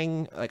Korean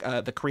gang, like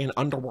the Korean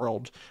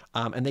underworld,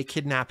 and they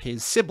kidnap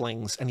his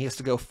siblings, and he has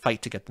to go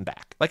fight to get them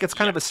back. Like, it's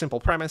kind of a simple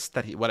premise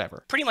that he,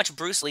 whatever. Pretty much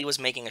Bruce Lee was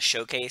making a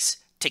showcase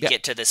to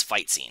get to this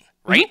fight scene,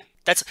 right? Mm-hmm.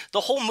 That's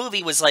the whole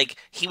movie was like,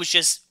 he was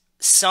just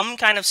some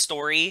kind of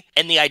story,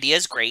 and the idea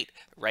is great,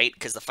 right?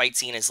 Because the fight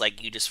scene is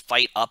like, you just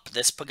fight up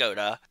this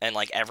pagoda, and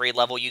like every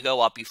level you go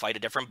up, you fight a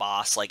different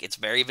boss. Like, it's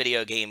very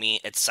video gamey.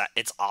 It's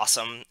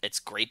awesome. It's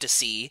great to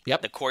see.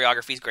 Yep. The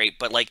choreography is great,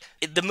 but like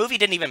the movie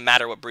didn't even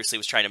matter what Bruce Lee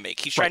was trying to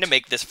make. He's trying to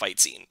make this fight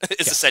scene.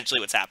 Is essentially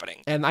what's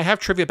happening. And I have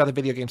trivia about the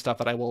video game stuff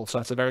that I will. So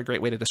that's a very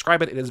great way to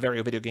describe it. It is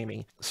very video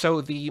gamey.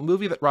 So the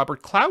movie that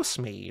Robert Klaus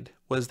made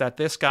was that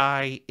this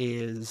guy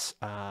is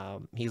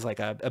he's like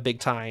a big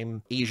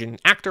time Asian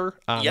actor.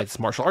 It's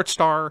a martial arts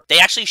star. They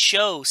actually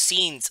show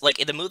scenes like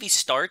the movie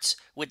starts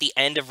with the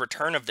end of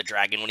Return of the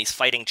Dragon when he's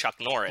fighting Chuck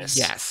Norris.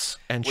 Yes,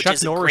 and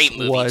Chuck Norris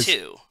was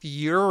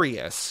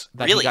furious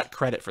that he got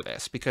credit for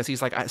this, because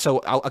he's like, so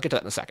I'll get to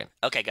that in a second.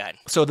 Okay, go ahead.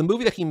 So the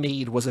movie that he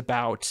made was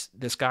about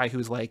this guy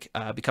who's like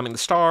becoming the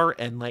star,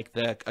 and like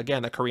the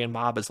Korean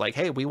mob is like,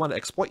 hey, we want to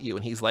exploit you,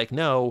 and he's like,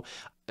 no.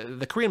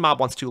 The Korean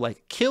mob wants to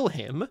like kill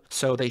him,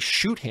 so they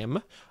shoot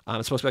him.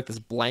 It's supposed to be like this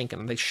blank,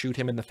 and they shoot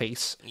him in the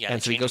face,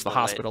 and so he goes to the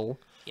hospital.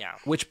 Yeah.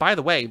 Which, by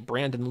the way,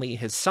 Brandon Lee,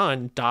 his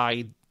son,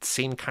 died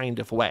same kind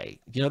of way.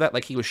 You know that,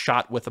 like, he was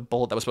shot with a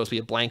bullet that was supposed to be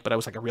a blank, but it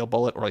was like a real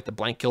bullet, or like the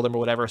blank killed him or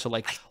whatever. So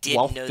like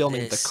while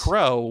filming The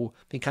Crow,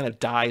 he kind of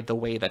died the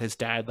way that his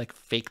dad like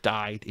fake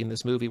died in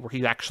this movie, where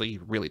he actually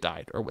really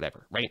died or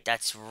whatever, right?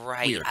 That's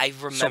right. Weird. I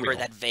remember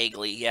that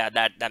vaguely. Yeah,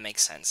 that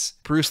makes sense.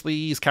 Bruce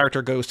Lee's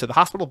character goes to the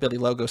hospital. Billy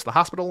Lowe goes to the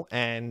hospital,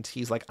 and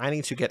he's like, I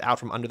need to get out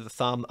from under the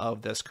thumb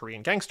of this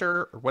Korean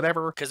gangster or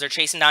whatever. Because they're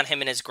chasing down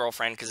him and his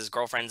girlfriend, because his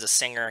girlfriend's a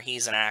singer,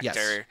 he's an actor.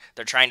 Yes.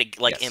 They're trying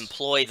to like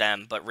employ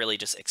them, but really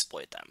just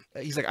exploit them.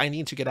 He's like, I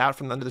need to get out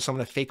from under this. I'm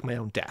going to fake my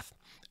own death.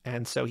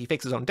 And so he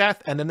fakes his own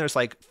death, and then there's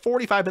like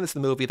 45 minutes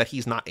of the movie that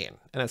he's not in.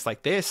 And it's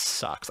like, this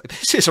sucks. Like,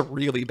 this is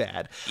really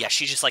bad. Yeah,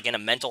 she's just like in a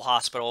mental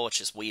hospital, which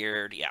is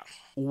weird. Yeah.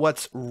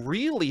 What's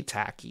really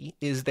tacky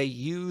is they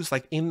use,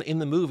 like, in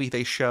the movie,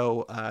 they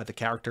show the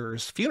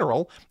character's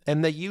funeral,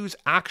 and they use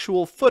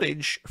actual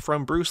footage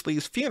from Bruce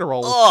Lee's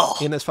funeral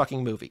in this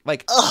fucking movie.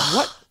 Like,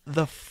 what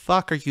the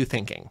fuck are you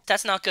thinking?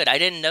 That's not good. I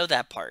didn't know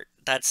that part.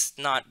 That's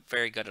not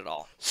very good at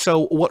all.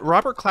 So what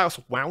Robert Klaus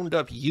wound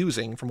up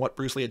using from what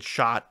Bruce Lee had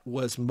shot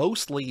was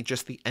mostly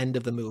just the end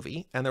of the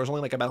movie. And there was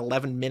only like about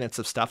 11 minutes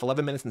of stuff,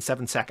 11 minutes and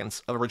 7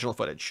 seconds of original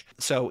footage.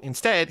 So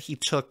instead, he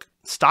took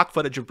stock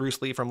footage of Bruce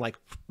Lee from like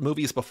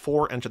movies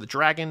before Enter the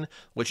Dragon,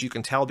 which you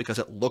can tell because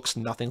it looks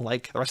nothing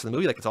like the rest of the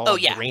movie. Like, it's all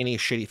grainy,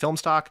 shitty film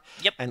stock.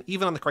 Yep. And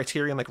even on the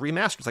Criterion like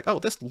remaster, it's like, oh,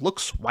 this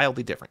looks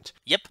wildly different.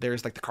 Yep.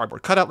 There's like the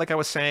cardboard cutout, like I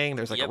was saying.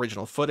 There's like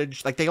original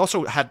footage. Like, they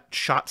also had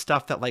shot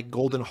stuff that like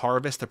Golden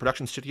Harvest, the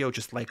production studio,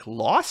 just like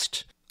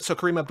lost. So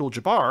Kareem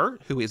Abdul-Jabbar,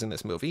 who is in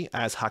this movie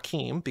as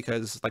Hakim,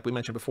 because like we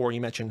mentioned before,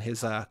 you mentioned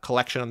his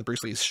collection on the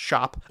Bruce Lee's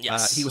shop.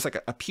 Yes. He was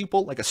like a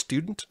pupil, like a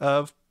student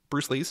of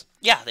Bruce Lee's.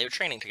 Yeah, they were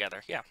training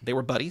together. Yeah. They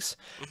were buddies.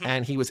 Mm-hmm.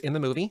 And he was in the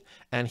movie,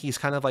 and he's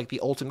kind of like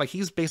the ultimate, like,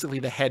 he's basically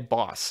the head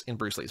boss in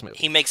Bruce Lee's movie.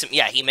 He makes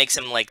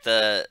him like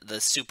the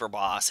super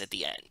boss at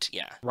the end.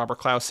 Yeah. Robert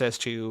Klaus says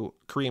to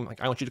Kareem,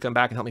 like, I want you to come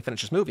back and help me finish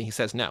this movie. He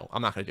says, no,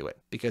 I'm not going to do it,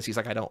 because he's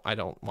like, I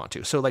don't want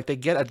to. So like, they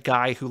get a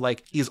guy who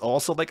like, he's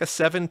also like a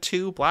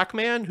 7'2" black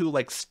man who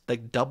like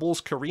doubles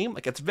Kareem.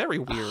 Like, it's very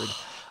weird.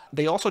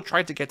 They also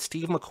tried to get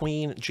Steve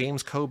McQueen,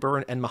 James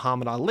Coburn, and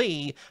Muhammad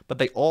Ali, but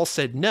they all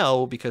said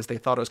no because they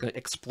thought it was going to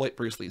exploit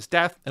Bruce Lee's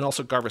death. And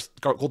also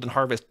Golden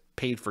Harvest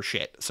paid for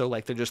shit. So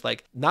like, they're just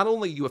like, not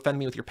only you offend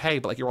me with your pay,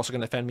 but like, you're also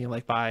going to offend me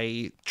like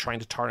by trying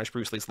to tarnish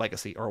Bruce Lee's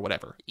legacy or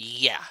whatever.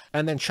 Yeah.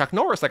 And then Chuck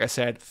Norris, like I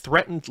said,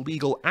 threatened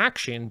legal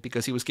action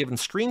because he was given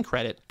screen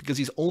credit because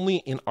he's only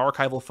in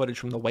archival footage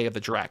from The Way of the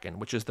Dragon,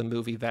 which is the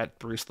movie that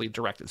Bruce Lee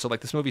directed. So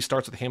like, this movie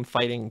starts with him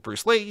fighting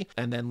Bruce Lee,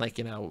 and then like,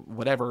 you know,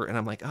 whatever. And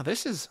I'm like, oh,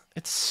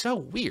 it's so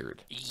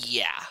weird.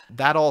 Yeah.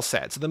 That all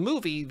said, so the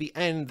movie, the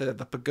end,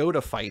 the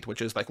pagoda fight,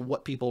 which is like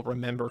what people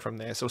remember from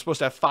this, it was supposed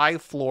to have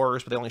 5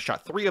 floors, but they only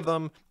shot 3 of them.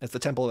 It's the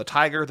Temple of the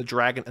Tiger, the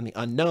Dragon, and the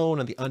Unknown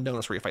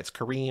is where he fights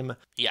Kareem.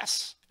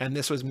 Yes. And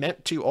this was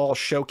meant to all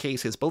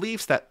showcase his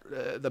beliefs that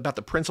about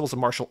the principles of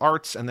martial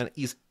arts, and then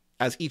he's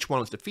as each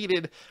one is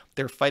defeated,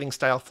 their fighting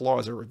style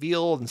flaws are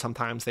revealed, and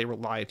sometimes they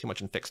rely too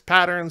much on fixed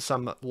patterns,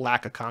 some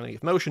lack economy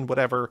of motion,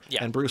 whatever,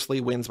 and Bruce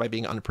Lee wins by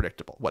being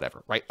unpredictable,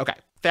 whatever, right? Okay.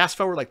 Fast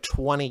forward like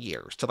 20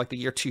 years to like the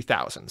year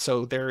 2000.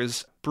 So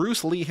there's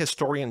Bruce Lee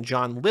historian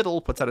John Little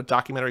puts out a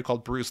documentary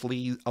called Bruce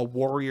Lee, A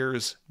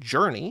Warrior's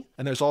Journey.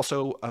 And there's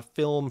also a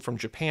film from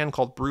Japan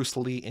called Bruce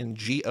Lee in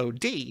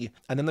G.O.D.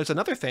 And then there's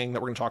another thing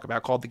that we're going to talk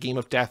about called the Game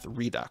of Death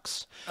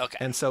Redux. Okay.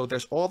 And so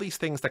there's all these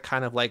things that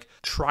kind of like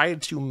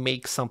tried to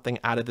make something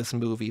out of this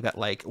movie that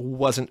like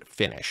wasn't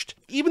finished.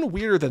 Even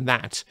weirder than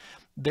that,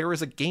 there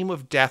is a Game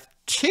of Death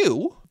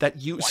 2 that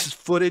uses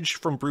footage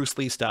from Bruce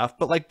Lee stuff,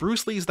 but like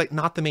Bruce Lee's like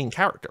not the main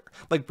character.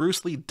 Like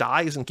Bruce Lee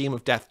dies in Game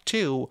of Death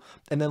 2,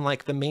 and then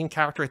like the main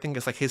character I think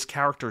is like his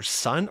character's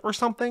son or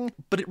something,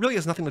 but it really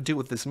has nothing to do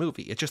with this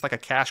movie. It's just like a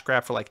cash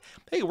grab for like,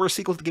 hey, we're a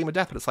sequel to Game of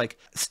Death, but it's like,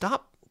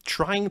 stop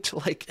trying to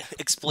like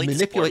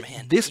manipulate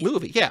this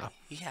movie. Yeah.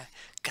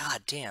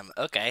 God damn.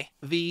 Okay.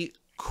 The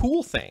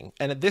cool thing,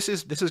 and this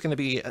is going to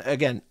be,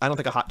 again, I don't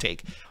think a hot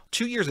take.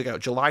 2 years ago,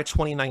 July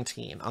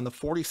 2019, on the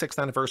 46th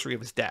anniversary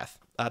of his death,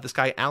 this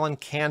guy, Alan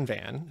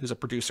Canvan, who's a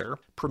producer,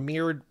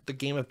 premiered the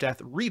Game of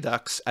Death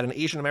Redux at an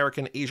Asian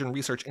American Asian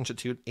Research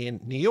Institute in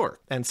New York.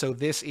 And so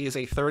this is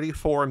a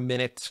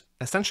 34-minute,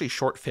 essentially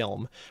short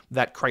film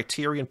that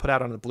Criterion put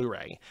out on a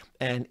Blu-ray.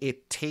 And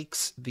it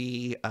takes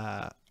the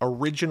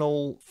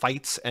original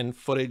fights and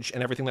footage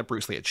and everything that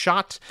Bruce Lee had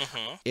shot.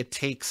 It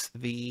takes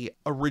the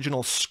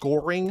original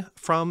scoring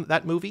from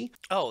that movie.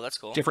 Oh, that's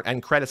cool. Different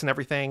end credits and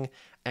everything.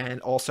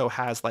 And also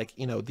has like,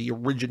 you know, the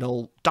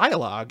original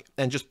dialogue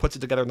and just puts it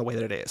together in the way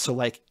that it is. So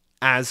like,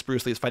 as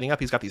Bruce Lee is fighting up,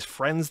 he's got these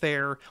friends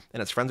there, and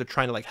his friends are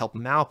trying to like help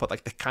him out, but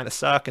like they kind of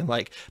suck, and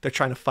like they're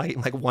trying to fight,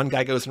 and like one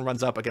guy goes and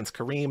runs up against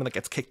Kareem and like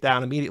gets kicked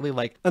down immediately,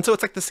 like, and so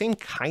it's like the same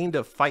kind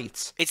of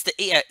fights.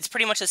 It's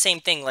pretty much the same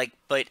thing, like,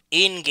 but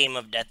in Game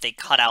of Death they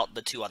cut out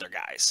the two other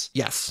guys.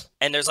 Yes.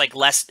 And there's like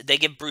less, they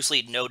give Bruce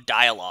Lee no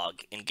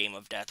dialogue in Game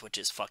of Death, which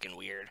is fucking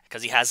weird,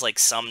 because he has like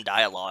some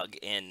dialogue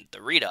in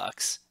the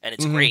Redux, and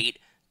it's great.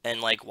 And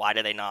like, why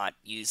do they not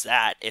use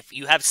that? If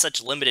you have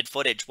such limited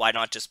footage, why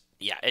not just,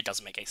 yeah, it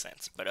doesn't make any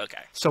sense, but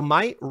okay. So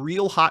my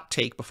real hot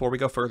take before we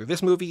go further,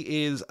 this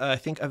movie is, I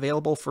think,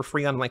 available for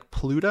free on like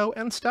Pluto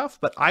and stuff,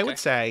 but I would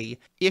say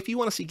if you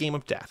want to see Game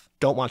of Death,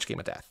 don't watch Game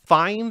of Death.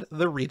 Find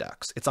the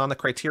Redux. It's on the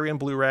Criterion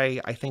Blu-ray.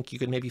 I think you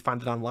could maybe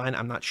find it online.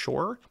 I'm not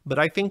sure. But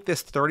I think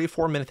this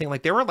 34-minute thing,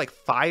 like there were like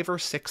 5 or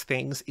 6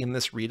 things in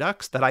this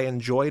Redux that I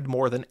enjoyed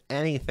more than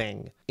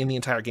anything in the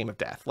entire Game of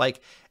Death. Like,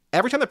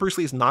 every time that Bruce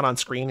Lee is not on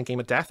screen in Game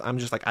of Death, I'm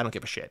just like, I don't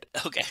give a shit.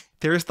 Okay.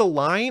 There's the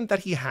line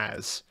that he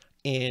has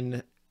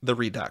in the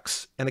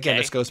Redux. And again,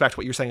 this goes back to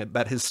what you're saying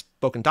about his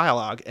spoken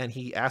dialogue. And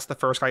he asked the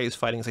first guy he's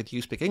fighting, he's like, do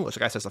you speak English? The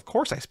guy says, of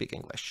course I speak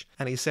English.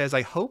 And he says,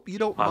 I hope you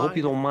don't mind. I hope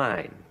you don't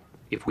mind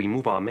if we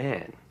move our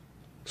man,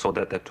 so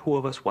that the two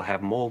of us will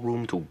have more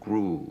room to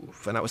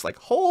groove. And I was like,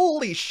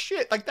 holy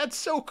shit, like, that's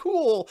so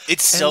cool.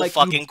 It's so like,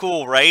 fucking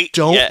cool, right?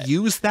 Don't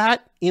use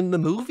that in the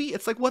movie?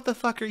 It's like, what the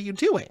fuck are you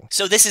doing?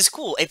 So this is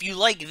cool. If you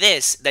like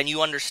this, then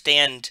you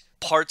understand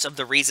parts of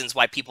the reasons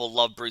why people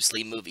love Bruce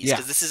Lee movies.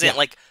 Because this isn't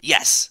like,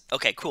 yes,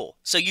 okay, cool.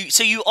 So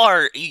you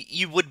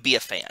would be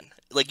a fan.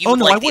 Like, you would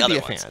like the other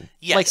ones. I would be a fan.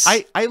 Yes.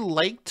 Like, I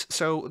liked,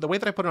 so the way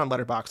that I put it on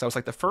Letterboxd, I was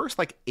like, the first,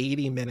 like,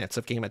 80 minutes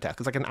of Game of Death,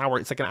 because, like,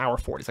 it's like an hour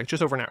 40, it's, like,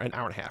 just over an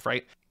hour and a half,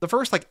 right? The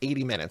first, like,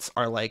 80 minutes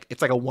are, like,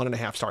 it's, like, a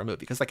 1.5 star movie,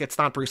 because, like, it's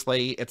not Bruce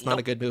Lee, it's not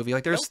a good movie,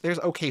 like, there's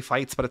okay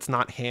fights, but it's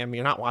not him,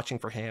 you're not watching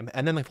for him,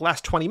 and then, like, the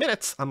last 20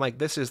 minutes, I'm like,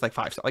 this is, like,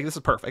 5 stars, like, this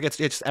is perfect, it's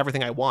just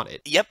everything I wanted.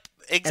 Yep,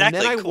 exactly.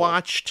 And then I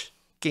watched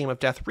Game of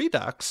Death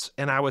Redux,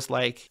 and I was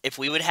like, if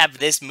we would have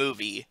this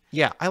movie.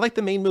 Yeah, I like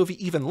the main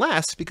movie even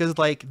less, because,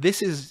 like,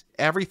 this is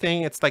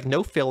everything. It's, like,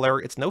 no filler,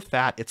 it's no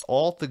fat, it's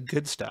all the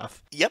good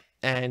stuff. Yep.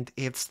 And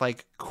it's,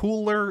 like,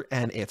 cooler,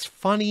 and it's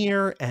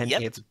funnier, and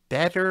it's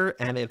better,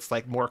 and it's,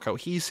 like, more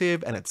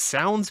cohesive, and it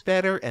sounds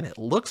better, and it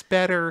looks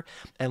better,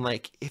 and,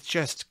 like, it's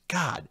just,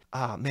 God,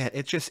 oh, man,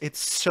 it's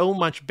so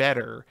much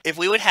better. If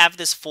we would have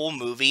this full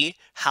movie,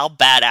 how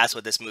badass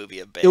would this movie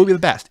have been? It would be the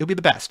best. It would be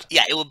the best.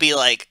 Yeah, it would be,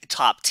 like,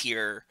 top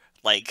tier,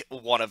 like,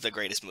 one of the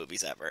greatest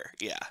movies ever.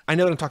 Yeah. I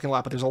know that I'm talking a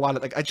lot, but there's a lot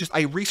of, like,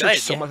 I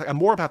researched so much, like, I'm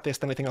more about this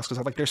than anything else, because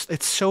I'm like,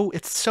 it's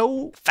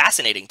so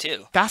fascinating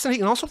too.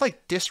 Fascinating, and also,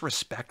 like,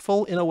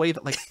 disrespectful in a way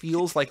that, like,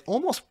 feels like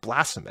almost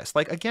blasphemous.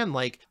 Like, again,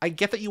 like, I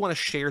get that you want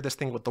to share this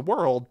thing with the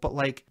world, but,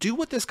 like, do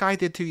what this guy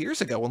did 2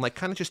 years ago and, like,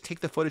 kind of just take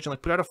the footage and,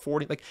 like, put out a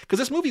 40, like, because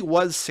this movie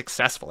was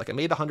successful. Like, it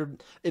made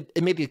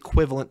it made the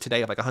equivalent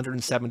today of, like,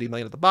 170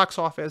 million at the box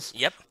office.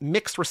 Yep.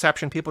 Mixed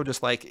reception. People are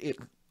just like,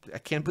 I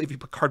can't believe you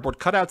put cardboard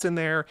cutouts in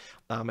there.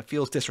 It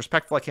feels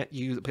disrespectful. I can't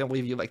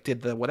believe you, like,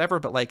 did the whatever,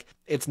 but, like,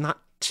 it's not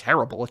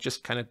terrible. It's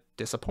just kind of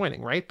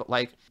disappointing, right? But,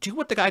 like, do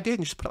what the guy did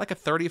and just put, like, a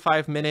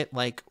 35-minute,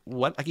 like,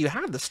 what, like, you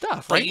have the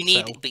stuff, right?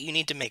 But you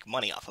need to make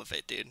money off of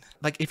it, dude.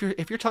 Like, if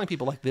you're telling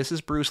people, like, this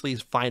is Bruce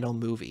Lee's final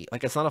movie,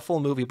 like, it's not a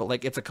full movie, but,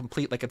 like, it's a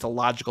complete, like, it's a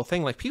logical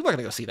thing, like, people are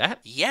gonna go see that.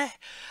 Yeah,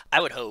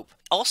 I would hope.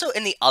 Also,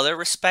 in the other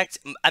respect,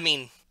 I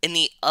mean, in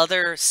the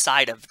other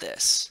side of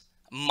this,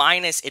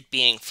 minus it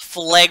being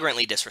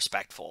flagrantly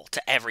disrespectful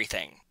to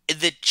everything.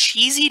 The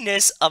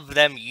cheesiness of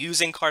them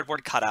using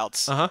cardboard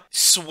cutouts,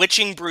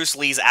 switching Bruce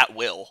Lee's at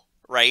will,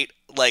 right?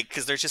 Like,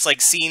 because there's just, like,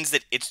 scenes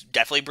that it's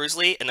definitely Bruce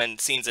Lee, and then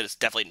scenes that it's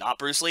definitely not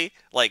Bruce Lee,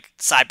 like,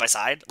 side by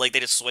side. Like,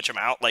 they just switch them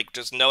out. Like,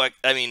 just no,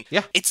 I mean,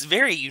 it's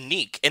very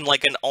unique in,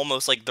 like, an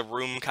almost, like, The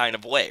Room kind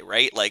of way,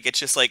 right? Like, it's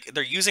just, like,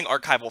 they're using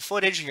archival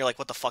footage, and you're like,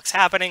 what the fuck's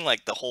happening?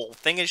 Like, the whole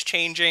thing is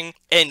changing.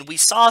 And we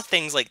saw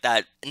things like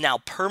that now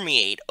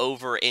permeate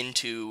over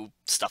into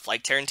stuff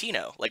like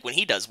Tarantino, like, when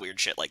he does weird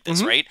shit like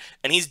this, right?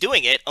 And he's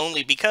doing it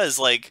only because,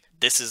 like,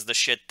 this is the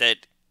shit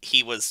that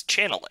he was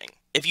channeling.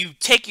 If you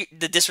take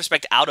the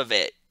disrespect out of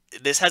it,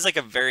 this has like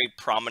a very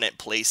prominent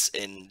place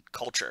in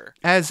culture.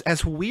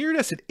 As weird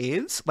as it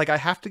is, like I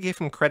have to give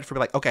him credit for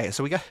like, okay,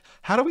 so we got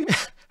how do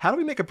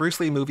we make a Bruce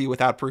Lee movie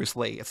without Bruce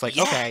Lee? It's like,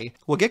 okay,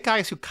 we'll get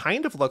guys who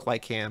kind of look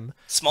like him,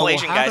 small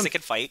Asian guys that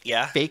can fight,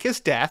 fake as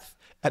death.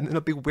 And then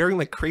they'll be wearing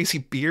like crazy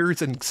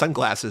beards and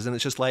sunglasses, and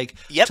it's just like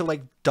to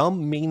like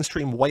dumb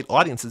mainstream white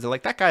audiences. They're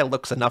like, that guy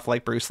looks enough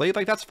like Bruce Lee,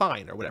 like that's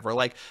fine or whatever.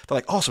 Like they're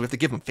like, also we have to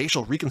give him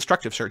facial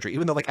reconstructive surgery,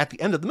 even though like at the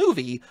end of the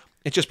movie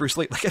it's just Bruce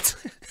Lee. Like it's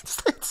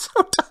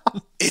so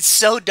dumb. It's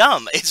so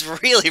dumb. It's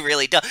really,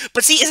 really dumb.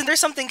 But see, isn't there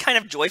something kind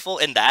of joyful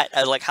in that?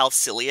 Like how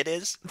silly it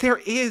is? There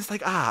is.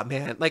 Like,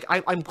 man. Like,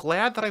 I'm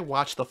glad that I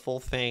watched the full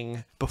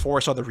thing before I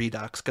saw the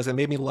Redux, because it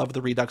made me love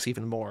the Redux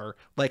even more.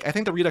 Like, I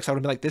think the Redux, I would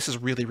have been like, this is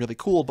really, really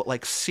cool. But,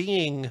 like,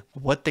 seeing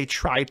what they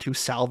tried to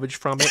salvage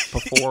from it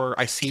before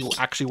I see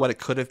actually what it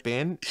could have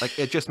been, like,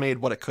 it just made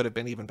what it could have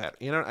been even better.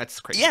 You know? That's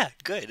crazy. Yeah,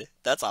 good.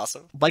 That's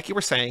awesome. Like you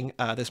were saying,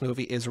 this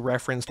movie is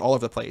referenced all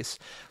over the place.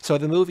 So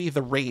the movie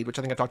The Raid, which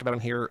I think I talked about in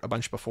here a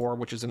bunch before,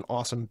 which is an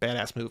awesome,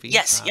 badass movie.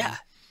 Yes, yeah.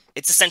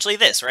 It's essentially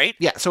this, right?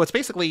 Yeah, so it's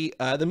basically,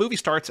 the movie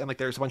starts and, like,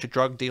 there's a bunch of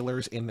drug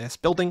dealers in this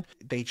building.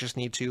 They just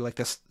need to, like,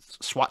 this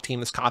SWAT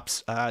team, this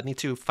cops, need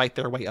to fight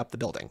their way up the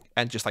building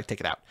and just, like, take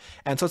it out.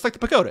 And so it's like the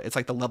pagoda. It's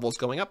like the levels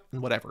going up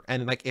and whatever.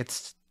 And, like,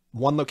 it's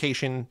one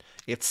location,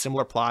 it's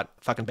similar plot,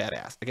 fucking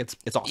badass. Like, it's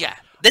awesome. Yeah,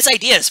 this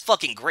idea is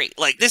fucking great.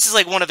 Like, this is,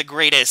 like, one of the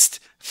greatest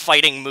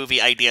fighting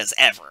movie ideas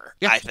ever,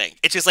 I think.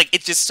 It's just, like,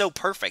 it's just so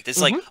perfect. It's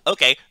like,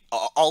 okay,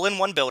 all in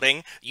one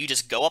building, you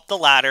just go up the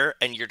ladder,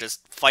 and you're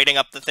just fighting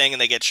up the thing,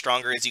 and they get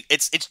stronger as you...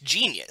 It's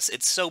genius.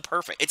 It's so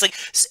perfect. It's, like,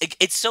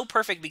 it's so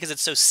perfect because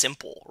it's so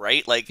simple,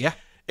 right? Like,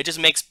 it just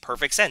makes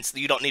perfect sense.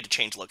 You don't need to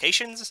change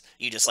locations.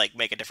 You just, like,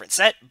 make a different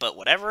set, but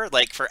whatever.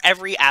 Like, for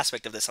every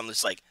aspect of this, I'm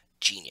just, like,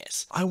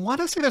 genius. I want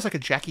to say there's, like, a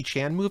Jackie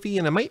Chan movie,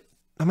 and I might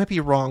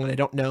be wrong and I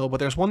don't know, but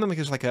there's one that like,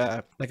 there's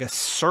like a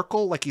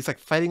circle, like he's like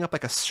fighting up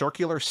like a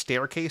circular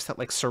staircase that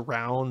like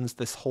surrounds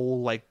this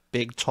whole like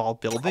big tall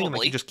building, and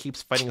like he just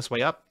keeps fighting his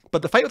way up.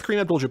 But the fight with Kareem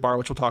Abdul-Jabbar,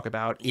 which we'll talk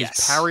about, is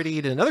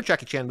parodied in another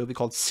Jackie Chan movie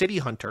called City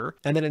Hunter,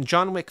 and then in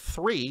John Wick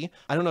 3,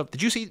 I don't know,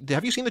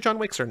 have you seen the John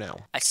Wicks or no?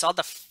 I saw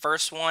the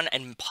first one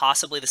and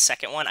possibly the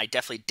second one. I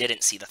definitely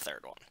didn't see the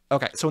third one.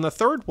 Okay, so in the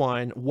third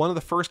one of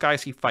the first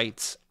guys he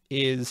fights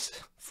is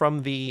from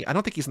I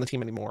don't think he's on the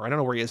team anymore. I don't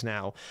know where he is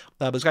now.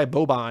 But this guy,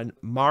 Boban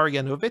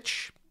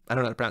Marjanovic, I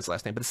don't know how to pronounce the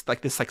last name, but it's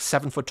like this like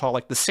 7 foot tall,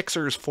 like the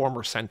Sixers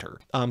former center.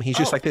 He's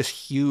just like this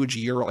huge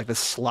Euro, like this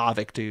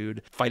Slavic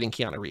dude fighting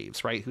Keanu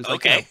Reeves, right? Who's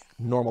like a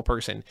normal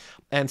person.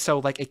 And so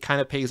like it kind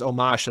of pays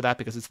homage to that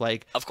because it's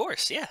like, of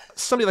course, yeah.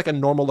 Somebody like a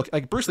normal look,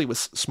 like Bruce Lee was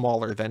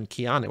smaller than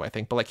Keanu, I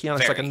think, but like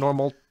Keanu's like a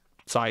normal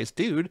sized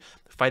dude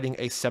fighting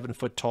a 7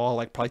 foot tall,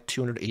 like probably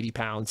 280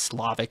 pound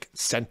Slavic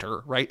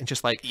center, right? And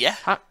just like,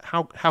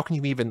 how can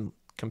you even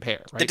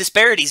compare, right? The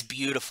disparity's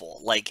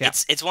beautiful. Like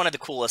it's one of the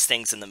coolest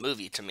things in the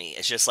movie to me.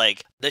 It's just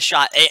like the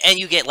shot, and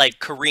you get like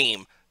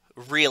Kareem,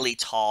 really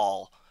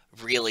tall,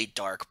 really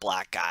dark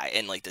black guy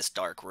in like this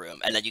dark room,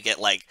 and then you get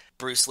like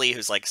Bruce Lee,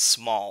 who's like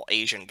small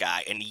Asian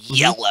guy in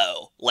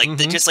yellow. Like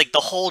just like the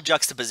whole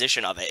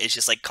juxtaposition of it is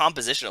just like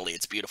compositionally,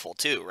 it's beautiful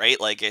too, right?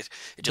 Like it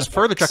just the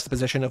further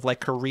juxtaposition of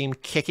like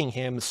Kareem kicking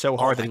him so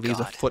hard that he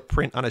leaves a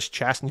footprint on his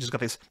chest, and he's just got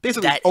this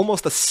basically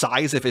almost the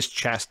size of his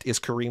chest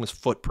is Kareem's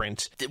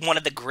footprint. One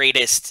of the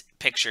greatest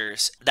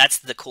pictures. That's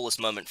the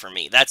coolest moment for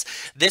me.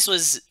 This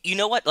was, you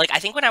know what? Like I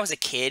think when I was a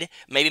kid,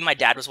 maybe my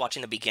dad was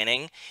watching the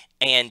beginning,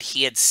 and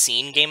he had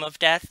seen Game of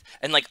Death,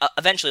 and like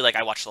eventually, like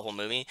I watched the whole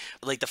movie.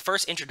 Like the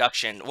first introduction,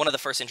 one of the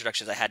first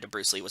introductions I had to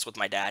Bruce Lee was with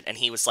my dad, and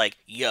he was like,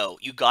 "Yo,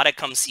 you gotta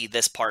come see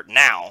this part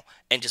now,"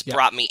 and just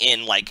brought me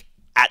in like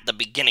at the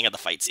beginning of the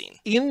fight scene.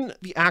 In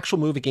the actual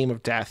movie Game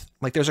of Death,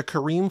 like there's a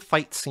Kareem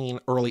fight scene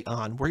early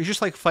on where he's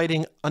just like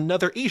fighting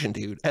another Asian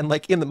dude, and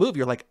like in the movie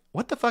you're like,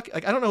 what the fuck?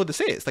 Like I don't know what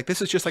this is. Like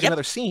this is just like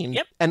another scene.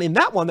 And in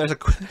that one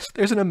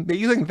there's an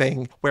amazing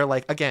thing where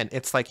like again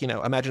it's like, you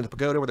know, imagine the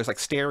pagoda where there's like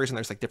stairs and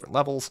there's like different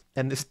levels,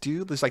 and this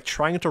dude is like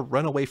trying to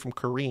run away from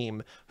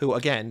Kareem, who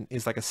again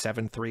is like a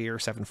 7'3" or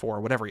 7'4" or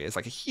whatever he is,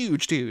 like a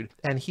huge dude,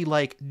 and he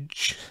like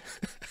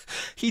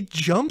he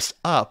jumps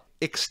up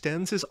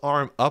extends his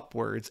arm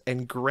upwards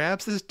and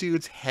grabs this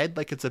dude's head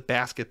like it's a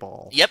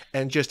basketball. Yep.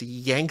 And just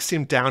yanks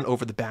him down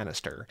over the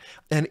banister.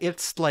 And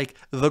it's like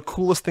the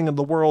coolest thing in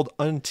the world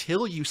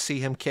until you see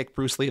him kick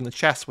Bruce Lee in the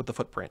chest with the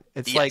footprint.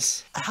 It's like,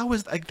 how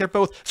is, like, they're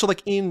both, so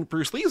like in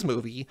Bruce Lee's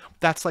movie,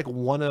 that's like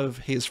one of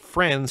his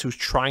friends who's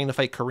trying to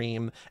fight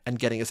Kareem and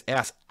getting his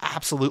ass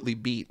absolutely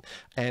beat.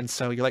 And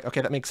so you're like,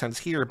 okay, that makes sense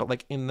here. But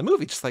like in the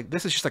movie, just like,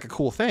 this is just like a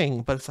cool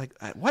thing. But it's like,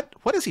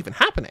 what is even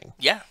happening?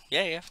 Yeah.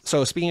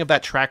 So speaking of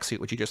that tracksuit,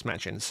 which you just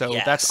mentioned, so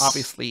that's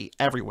obviously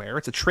everywhere.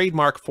 It's a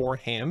trademark for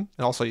him.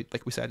 And also,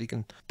 like we said, you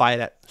can buy it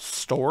at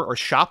store or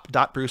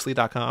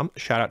shop.brucelee.com.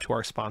 Shout out to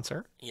our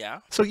sponsor. Yeah.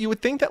 So you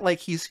would think that, like,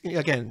 he's,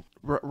 again,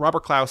 Robert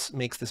Klaus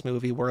makes this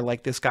movie where,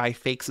 like, this guy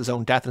fakes his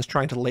own death and is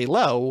trying to lay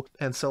low.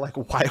 And so, like,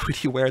 why would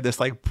he wear this,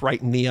 like,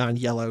 bright neon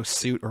yellow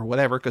suit or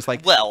whatever? Because,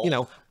 like, you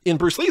know, in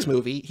Bruce Lee's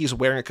movie, he's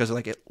wearing it because,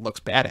 like, it looks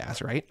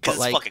badass, right? Because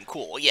it's fucking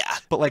cool, yeah.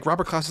 But, like,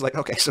 Robert Klaus is like,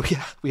 okay, so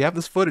yeah, we have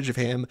this footage of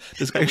him.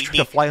 This guy's trying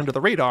to fly under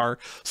the radar.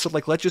 So,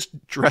 like, let's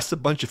just dress a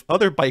bunch of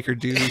other biker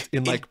dudes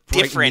in, like,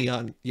 bright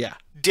neon. Yeah.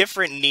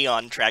 Different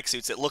neon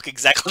tracksuits that look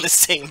exactly the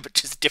same, but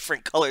just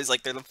different colors,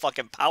 like they're the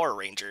fucking Power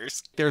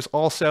Rangers. There's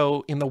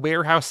also, in the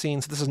warehouse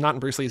scenes, this is not in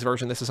Bruce Lee's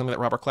version, this is something that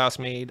Robert Klaus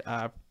made,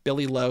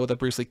 Billy Lowe, the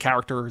Bruce Lee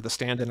character, the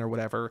stand-in or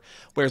whatever,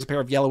 wears a pair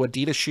of yellow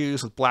Adidas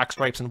shoes with black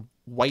stripes and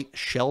white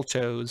shell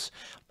toes.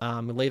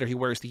 Later, he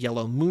wears the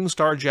yellow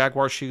Moonstar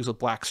Jaguar shoes with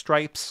black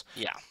stripes.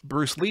 Yeah.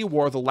 Bruce Lee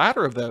wore the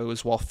latter of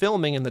those while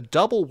filming, and the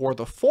double wore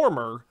the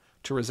former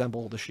to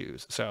resemble the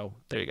shoes. So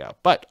there you go.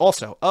 But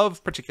also,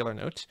 of particular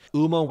note,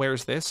 Uma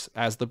wears this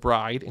as the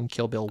bride in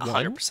Kill Bill 1.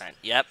 100%.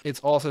 Yep.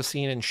 It's also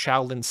seen in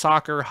Shaolin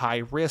Soccer, High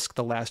Risk,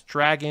 The Last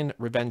Dragon,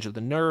 Revenge of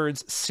the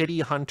Nerds, City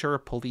Hunter,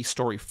 Police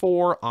Story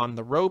 4, On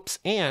the Ropes,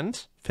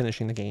 and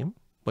Finishing the Game,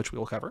 which we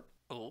will cover.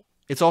 Ooh.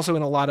 It's also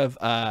in a lot of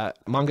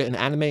manga and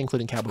anime,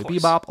 including Cowboy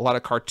Bebop, a lot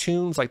of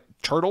cartoons like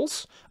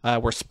Turtles,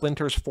 where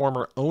Splinter's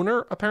former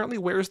owner apparently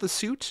wears the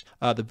suit,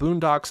 the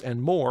Boondocks,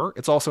 and more.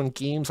 It's also in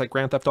games like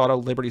Grand Theft Auto,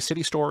 Liberty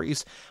City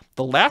Stories,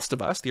 The Last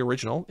of Us, the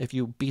original. If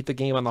you beat the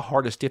game on the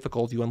hardest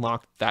difficult, you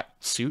unlock that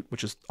suit,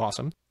 which is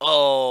awesome.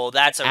 Oh,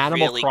 that's a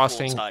Animal really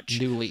Crossing cool touch.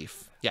 New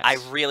Leaf. Yes. I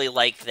really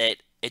like that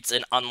it's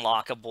an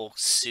unlockable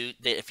suit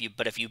that if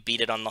you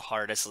beat it on the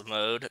hardest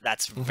mode,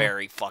 that's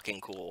very fucking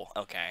cool.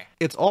 Okay.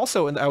 It's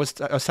also, and I was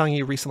telling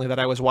you recently that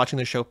I was watching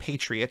the show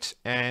Patriot,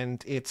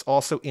 and it's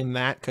also in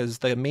that because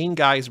the main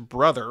guy's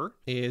brother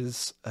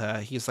is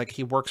he's like,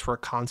 he works for a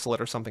consulate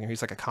or something, or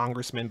he's like a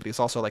congressman, but he's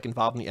also like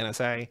involved in the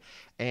NSA,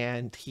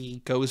 and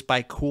he goes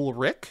by Cool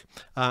Rick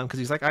because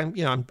he's like, I'm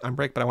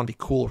Rick, but I want to be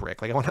Cool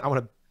Rick. Like I want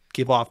to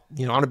give off,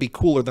 I want to be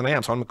cooler than I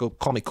am, so I'm gonna go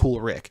call me Cool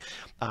Rick,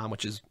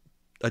 which is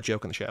a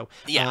joke in the show.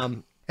 Yeah.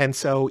 And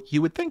so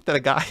you would think that a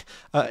guy,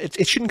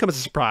 it shouldn't come as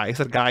a surprise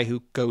that a guy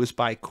who goes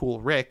by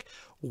Cool Rick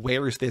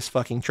wears this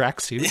fucking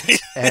tracksuit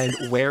and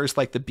wears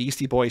like the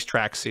Beastie Boys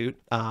tracksuit,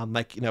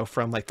 like,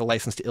 from like the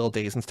License to Ill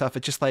days and stuff.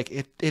 It's just like,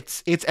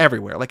 it's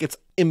everywhere. Like it's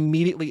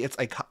immediately,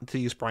 to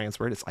use Brian's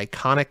word, it's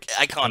iconic,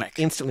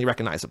 instantly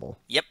recognizable.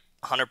 Yep.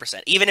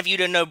 100%. Even if you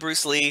didn't know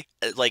Bruce Lee,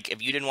 like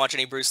if you didn't watch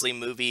any Bruce Lee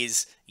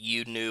movies,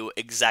 you knew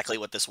exactly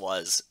what this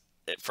was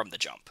from the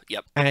jump.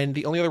 Yep. And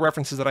the only other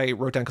references that I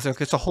wrote down, because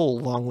it's a whole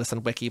long list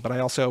on Wiki, but I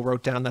also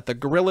wrote down that the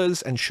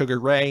Gorillaz and Sugar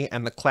Ray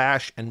and the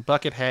Clash and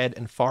Buckethead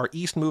and Far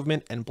East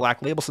Movement and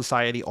Black Label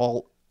Society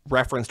all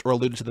referenced or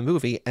alluded to the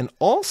movie. And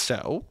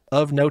also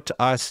of note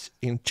to us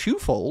in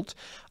twofold,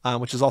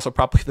 which is also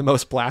probably the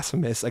most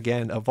blasphemous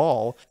again of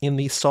all, in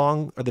the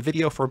song or the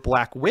video for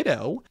Black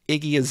Widow,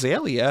 Iggy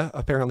Azalea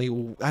apparently,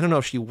 I don't know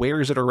if she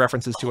wears it or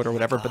references to it or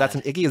whatever, but that's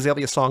an Iggy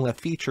Azalea song that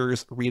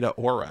features Rita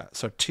Ora.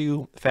 So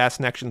two fast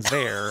connections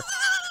there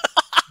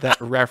that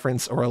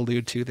reference or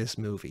allude to this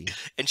movie.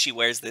 And she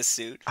wears this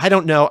suit? I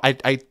don't know.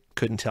 I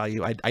couldn't tell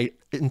you. I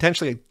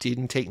intentionally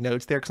didn't take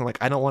notes there because I'm like,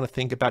 I don't want to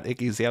think about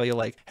Iggy Azalea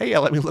like, hey,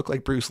 let me look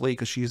like Bruce Lee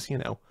because she's,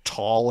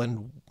 tall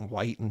and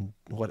white and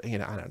what, I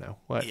don't know,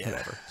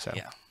 whatever. So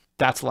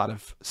that's a lot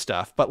of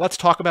stuff. But let's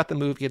talk about the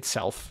movie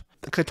itself.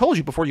 Because I told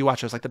you before you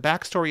watch it, I was like, the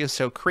backstory is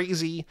so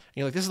crazy. And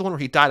you're like, this is the one where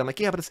he died. I'm like,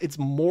 yeah, but it's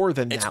more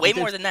than that. It's way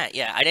more than that.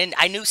 Yeah,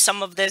 I knew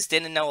some of this,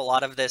 didn't know a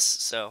lot of this.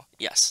 So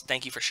yes,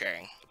 thank you for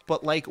sharing.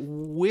 But like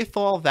with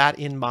all that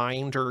in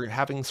mind, or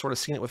having sort of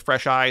seen it with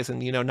fresh eyes and,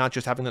 not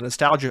just having the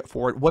nostalgia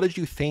for it, what did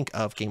you think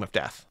of Game of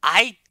Death?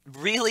 I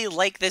really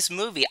like this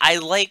movie. I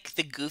like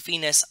the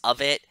goofiness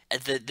of it.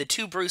 The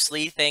two Bruce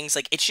Lee things,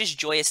 like, it's just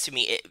joyous to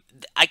me.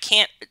 I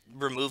can't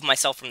remove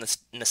myself from the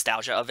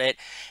nostalgia of it.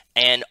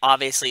 And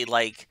obviously,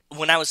 like,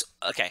 when I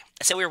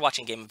said we were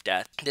watching Game of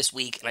Death this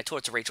week, and I told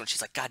it to Rachel, and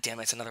she's like, God damn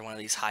it, it's another one of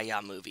these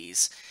hi-ya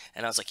movies.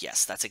 And I was like,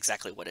 yes, that's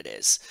exactly what it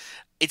is.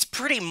 It's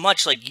pretty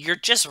much like you're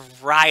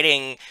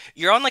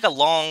on like a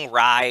long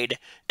ride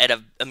at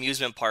an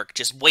amusement park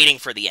just waiting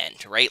for the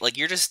end, right? Like,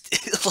 you're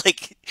just,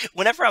 like,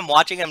 whenever I'm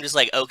watching, I'm just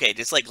like, okay,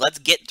 just like, let's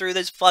get through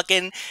this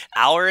fucking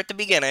hour at the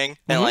beginning,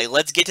 and like,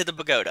 let's get to the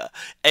pagoda.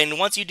 And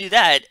once you do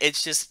that,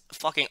 it's just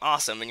fucking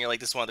awesome, and you're like,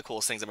 this is one of the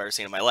coolest things I've ever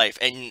seen in my life.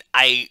 And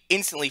I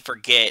instantly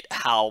forget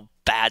how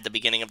bad the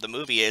beginning of the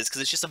movie is,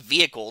 because it's just a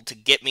vehicle to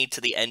get me to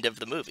the end of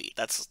the movie.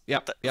 That's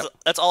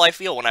that's all I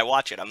feel when I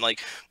watch it. I'm like,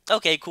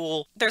 okay,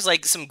 cool. There's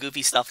like some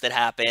goofy stuff that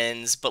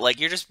happens, but like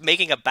you're just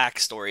making a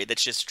backstory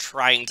that's just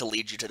trying to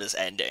lead you to this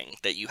ending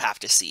that you have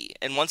to see.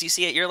 And once you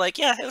see it, you're like,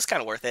 yeah, it was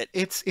kind of worth it.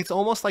 It's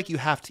almost like you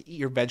have to eat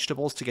your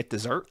vegetables to get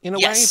dessert in a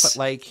way, but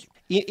like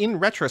in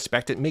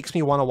retrospect, it makes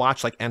me want to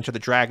watch like Enter the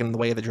Dragon, The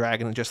Way of the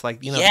Dragon, and just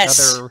like, you know,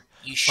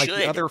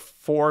 the other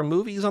 4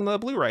 movies on the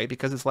Blu-ray,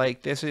 because it's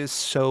like, this is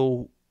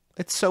so...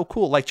 It's so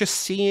cool. Like, just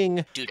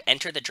seeing... Dude,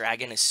 Enter the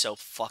Dragon is so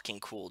fucking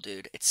cool,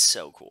 dude. It's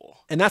so cool.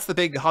 And that's the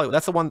big Hollywood.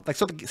 That's the one... Like,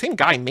 so the same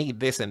guy made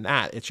this and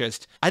that. It's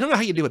just... I don't know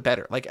how you do it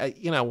better. Like,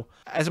 you know,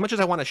 as much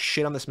as I want to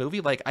shit on this movie,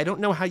 like, I don't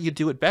know how you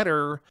do it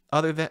better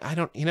other than... I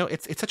don't... You know,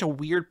 it's such a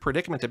weird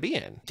predicament to be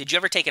in. Did you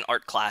ever take an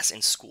art class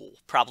in school?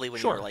 Probably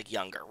when you were, like,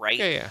 younger, right?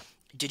 Yeah.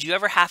 Did you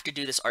ever have to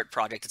do this art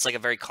project? It's, like, a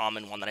very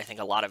common one that I think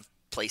a lot of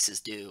places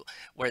do,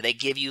 where they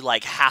give you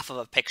like half of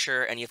a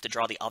picture and you have to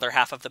draw the other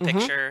half of the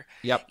picture.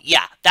 Yep.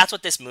 Yeah, that's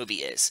what this movie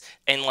is.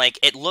 And like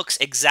it looks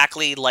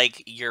exactly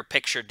like your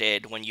picture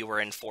did when you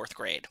were in 4th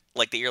grade.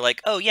 Like that you're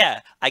like, oh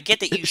yeah, I get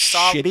that you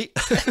saw shitty.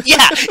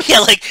 yeah,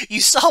 like you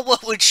saw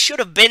what should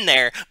have been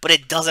there, but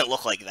it doesn't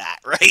look like that,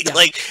 right? Yeah.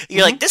 Like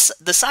you're like this,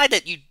 the side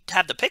that you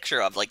have the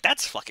picture of, like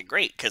that's fucking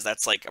great because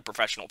that's like a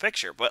professional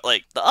picture. But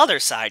like the other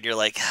side, you're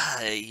like,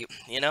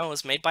 you know, it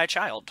was made by a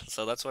child,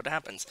 so that's what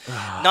happens.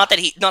 Not that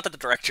the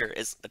director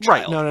is a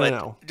child, right?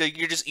 No.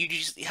 You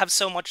just have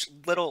so much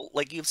little,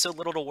 like you have so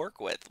little to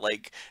work with,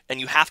 like, and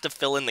you have to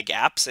fill in the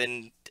gaps,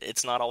 and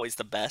it's not always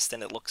the best,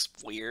 and it looks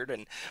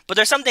weird, but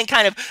there's something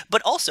kind of,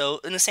 but also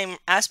in the same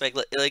aspect,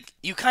 like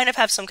you kind of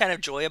have some kind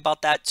of joy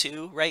about that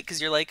too, right?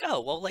 Because you're like,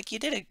 oh well, like you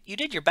did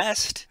your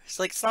best. It's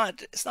like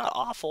it's not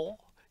awful.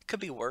 It could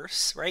be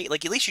worse, right?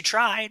 Like at least you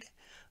tried.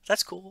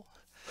 That's cool.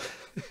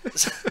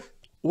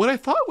 What I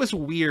thought was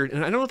weird, and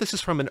I don't know if this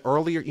is from an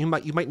earlier, you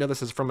might know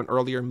this is from an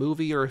earlier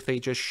movie, or if they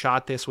just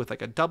shot this with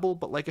like a double,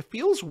 but like it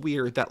feels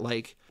weird that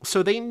like,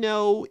 so they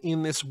know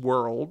in this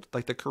world,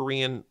 like the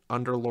Korean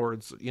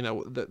underlords, you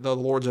know, the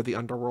lords of the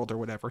underworld or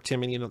whatever,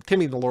 Timmy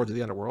the lords of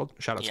the underworld,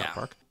 shout out South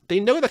Park. They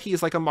know that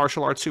he's like a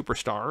martial arts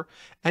superstar,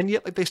 and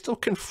yet like they still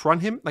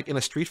confront him like in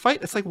a street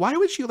fight. It's like, why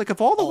would you, like,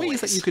 of all the ways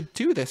that you could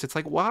do this, it's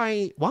like,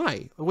 why?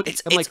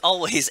 It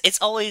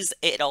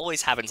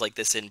always happens like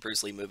this in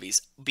Bruce Lee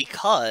movies,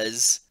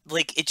 because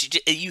like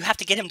you have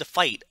to get him to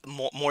fight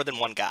more than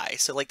one guy,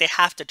 so like they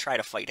have to try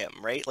to fight him,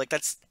 right? Like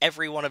that's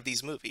every one of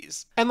these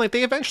movies. And like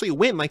they eventually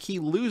win. Like he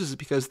loses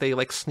because they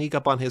like sneak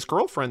up on his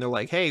girlfriend. They're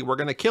like, hey, we're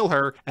gonna kill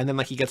her, and then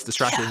like he gets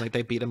distracted and like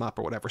they beat him up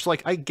or whatever. So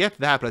like I get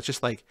that, but it's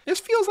just like, this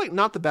feels like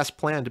not the best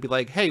plan to be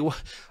like, hey,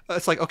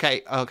 it's like,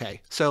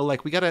 okay, so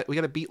like we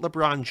gotta beat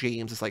LeBron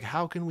James. It's like,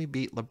 how can we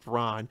beat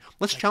LeBron?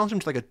 Let's challenge him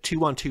to like a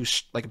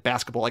 2-on-2 like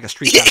basketball, like a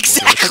street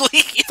basketball. Exactly.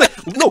 It's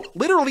like, no,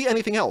 literally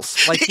anything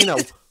else, like, you know.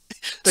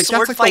 Like,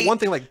 that's like the one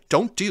thing, like,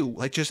 don't do.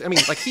 Like, just, I mean,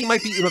 like, he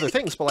might beat you in other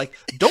things, but, like,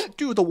 don't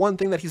do the one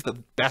thing that he's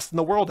the best in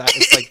the world at.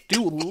 It's like,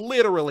 do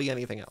literally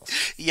anything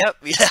else. Yep,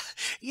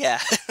 yeah.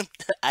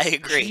 I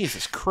agree.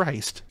 Jesus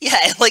Christ. Yeah,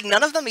 and, like,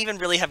 none of them even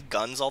really have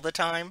guns all the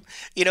time.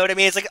 You know what I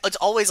mean? It's like, it's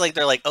always like,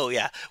 they're like, oh,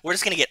 yeah, we're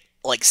just gonna get,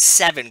 like,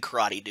 7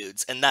 karate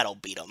dudes, and that'll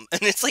beat them.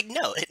 And it's like,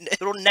 no,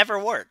 it'll never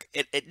work.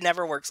 It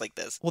never works like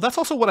this. Well, that's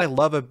also what I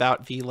love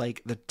about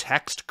the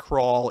text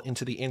crawl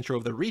into the intro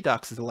of the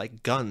Redux, is that,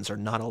 like, guns are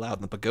not allowed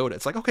in the pagoda.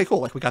 It's like, okay, cool,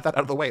 like, we got that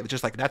out of the way. It's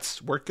just like,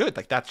 we're good.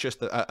 Like, that's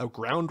just a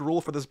ground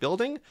rule for this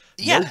building.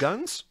 Yeah. No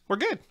guns, we're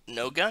good.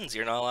 No guns.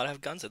 You're not allowed to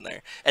have guns in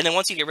there. And then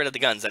once you get rid of the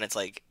guns, then it's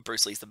like,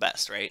 Bruce Lee's the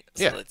best, right?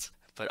 So yeah.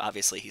 But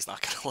obviously he's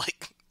not gonna,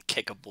 like,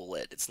 kick a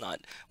bullet.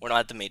 We're not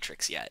at the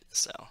Matrix yet,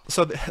 so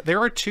there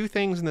are 2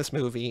 things in this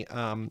movie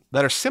that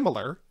are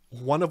similar,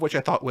 one of which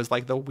I thought was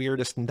like the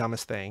weirdest and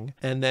dumbest thing,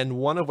 and then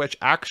one of which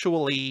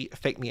actually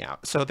faked me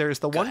out. So there's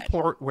the one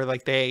part where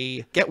like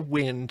they get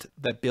wind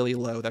that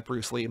that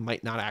Bruce Lee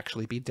might not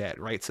actually be dead,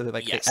 right? So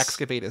they they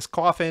excavate his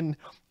coffin,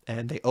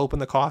 and they open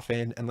the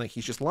coffin, and like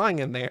he's just lying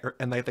in there,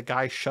 and like the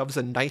guy shoves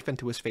a knife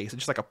into his face.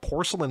 It's just like a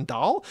porcelain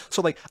doll.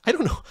 So like, I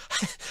don't know,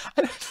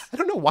 I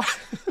don't know why,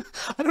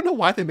 I don't know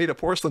why they made a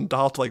porcelain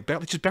doll to like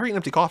just bury an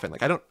empty coffin.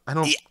 Like I don't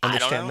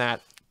understand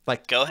that.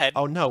 Like, go ahead.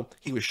 Oh no,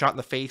 he was shot in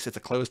the face. It's a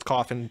closed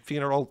coffin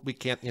funeral. We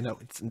can't,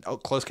 it's a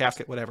closed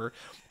casket, whatever.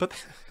 But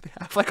they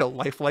have like a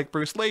lifelike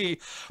Bruce Lee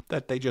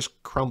that they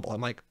just crumble. I'm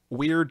like,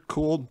 weird,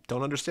 cool,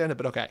 don't understand it,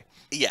 but okay.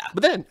 Yeah.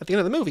 But then at the end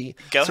of the movie,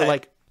 go ahead.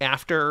 Like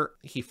after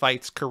he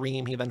fights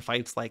Kareem, he then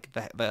fights like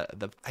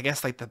the I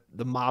guess like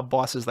the mob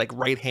boss's like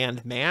right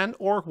hand man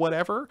or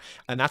whatever,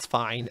 and that's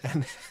fine.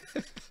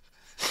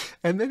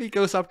 And then he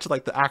goes up to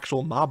like the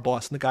actual mob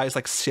boss, and the guy's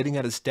like sitting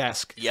at his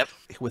desk. Yep.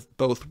 With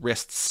both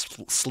wrists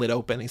slit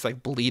open. He's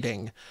like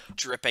bleeding,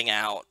 dripping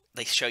out.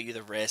 They show you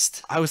the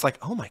wrist. I was like,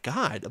 oh my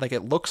God. Like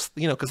it looks,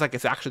 because like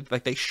it's actually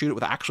like they shoot it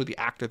with actually the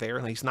actor there,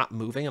 and he's not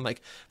moving. And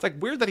like, it's like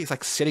weird that he's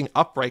like sitting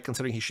upright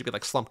considering he should be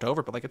like slumped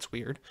over, but like it's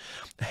weird.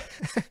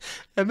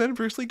 And then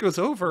Bruce Lee goes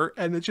over,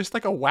 and it's just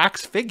like a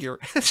wax figure.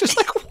 It's just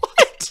like,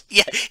 what?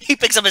 Yeah. He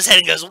picks up his head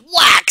and goes,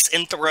 wax,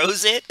 and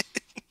throws it.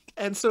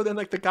 And so then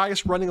like the guy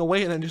is running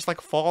away and then just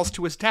like falls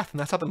to his death, and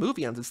that's how the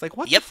movie ends. It's like,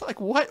 what? Yep.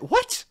 Like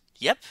what?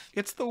 Yep.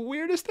 It's the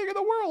weirdest thing in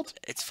the world.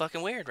 It's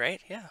fucking weird,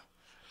 right? Yeah.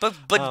 But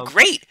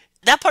great.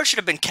 That part should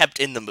have been kept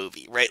in the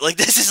movie, right? Like,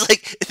 this is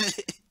like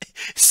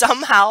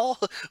somehow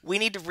we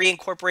need to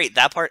reincorporate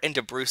that part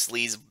into Bruce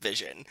Lee's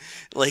vision.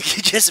 Like,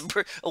 just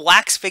a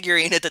wax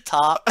figurine at the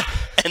top,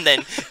 and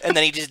then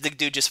the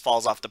dude just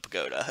falls off the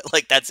pagoda.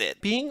 Like, that's it.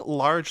 Being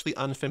largely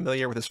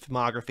unfamiliar with his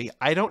filmography,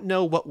 I don't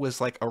know what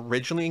was like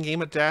originally in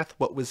Game of Death,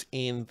 what was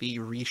in the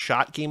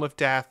reshot Game of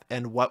Death,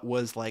 and what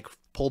was like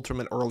pulled from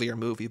an earlier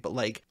movie, but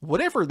like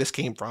whatever this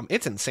came from,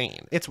 it's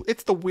insane. It's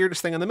the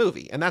weirdest thing in the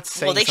movie, and that's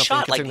saying they something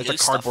shot, like, considering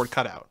it's a cardboard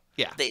cutout.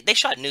 Yeah, they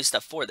shot new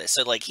stuff for this,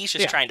 so like he's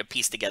just trying to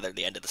piece together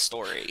the end of the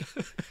story.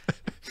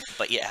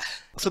 But yeah.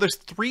 So there's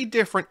 3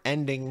 different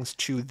endings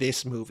to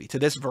this movie, to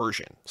this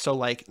version. So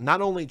like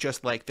not only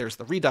just like there's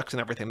the Redux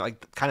and everything,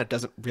 like kind of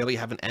doesn't really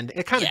have an ending.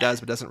 It kind of does,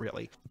 but doesn't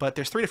really. But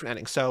there's 3 different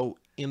endings. So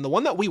in the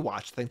one that we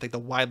watched, I think like the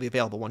widely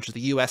available one, which is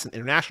the US and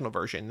international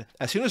version,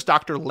 as soon as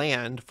Dr.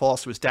 Land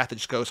falls to his death, it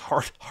just goes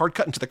hard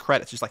cut into the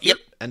credits. Just like, yep,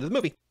 end of the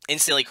movie.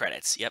 Instantly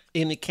credits, yep.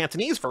 In the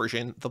Cantonese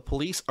version, the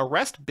police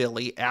arrest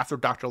Billy after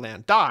Dr.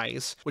 Land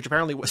dies, which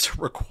apparently was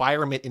a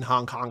requirement in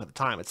Hong Kong at the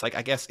time. It's like,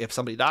 I guess if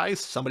somebody dies,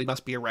 somebody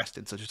must be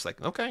arrested. So it's just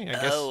like, okay,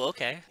 I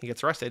guess he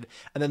gets arrested.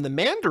 And then the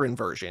Mandarin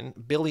version,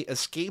 Billy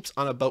escapes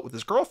on a boat with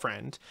his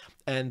girlfriend,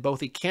 and both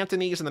the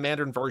Cantonese and the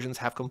Mandarin versions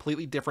have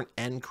completely different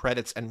end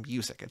credits and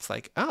music. It's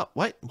like, oh,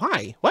 what?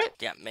 Why? What?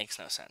 Yeah, makes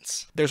no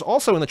sense. There's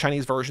also in the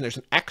Chinese version, there's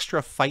an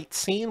extra fight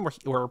scene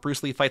where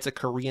Bruce Lee fights a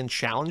Korean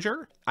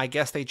challenger. I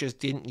guess they just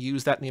didn't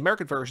use that in the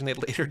American version. They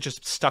later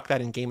just stuck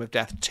that in Game of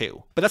Death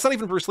 2. But that's not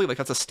even Bruce Lee. Like,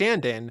 that's a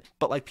stand-in.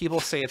 But like people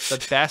say it's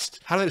the best.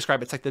 How do they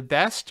describe it? It's like the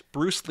best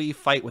Bruce Lee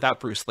fight without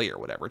Bruce Lee or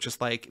whatever. It's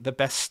just like the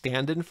best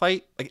stand-in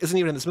fight. Like, isn't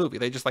even in this movie.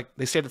 They just like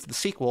they saved it for the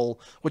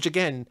sequel, which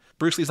again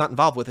Bruce Lee's not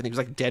involved with, and he was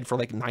like dead for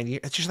like 9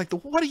 years. It's just like,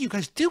 what are you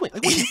guys doing?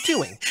 Like, what are you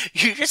doing?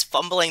 You're just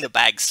fumbling the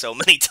bag so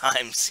many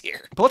times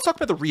here. But let's talk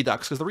about the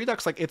Redux, because the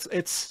Redux, like,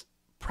 it's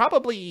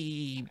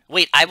probably...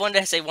 Wait, I wanted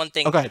to say one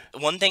thing. Oh, go ahead.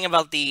 One thing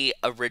about the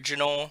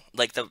original,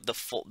 like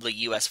the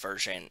US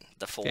version,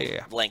 the full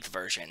length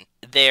version.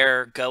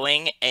 They're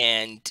going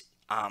and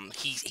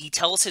he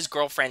tells his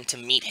girlfriend to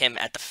meet him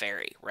at the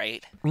ferry,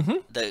 right? Mm-hmm.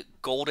 The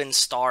Golden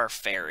Star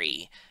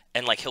ferry.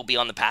 And, like, he'll be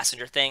on the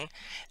passenger thing.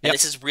 And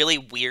this is really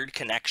weird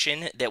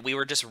connection that we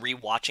were just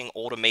rewatching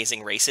old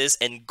Amazing Races,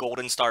 and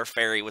Golden Star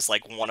Ferry was,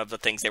 like, one of the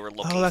things they were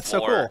looking for. Oh, that's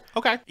so cool.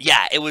 Okay.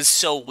 Yeah, it was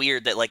so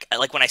weird that, like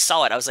when I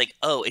saw it, I was like,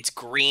 oh, it's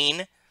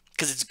green.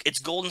 Because it's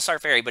Golden Star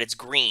Ferry, but it's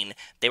green.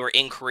 They were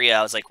in Korea.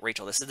 I was like,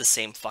 Rachel, this is the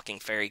same fucking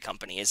ferry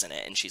company, isn't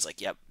it? And she's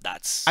like, yep,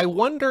 that's... I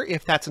wonder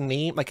if that's a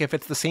name, like if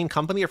it's the same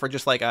company, or if we're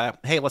just like,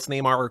 hey, let's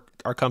name our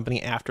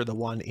company after the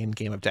one in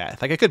Game of Death.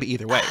 Like, it could be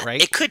either way,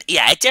 right? It could,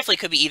 yeah, it definitely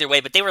could be either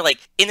way. But they were like,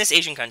 in this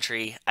Asian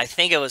country, I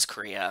think it was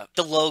Korea.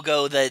 The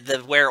logo,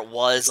 the where it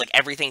was, like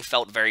everything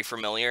felt very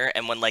familiar.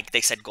 And when like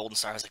they said Golden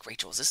Star, I was like,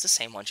 Rachel, is this the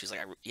same one? She was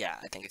like, yeah,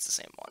 I think it's the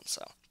same one.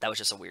 So that was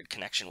just a weird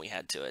connection we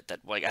had to it. That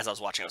like as I was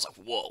watching, I was like,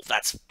 whoa,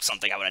 that's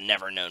something I would have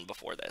never known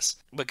before this.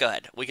 But go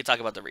ahead, we could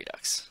talk about the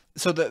Redux.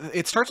 So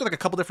it starts with like a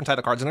couple different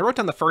title cards, and I wrote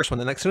down the first one,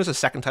 and as soon as the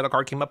second title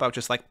card came up, I was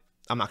just like,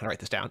 I'm not going to write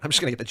this down. I'm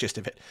just going to get the gist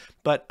of it.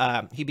 But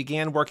he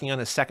began working on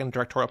his second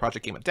directorial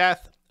project, Game of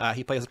Death.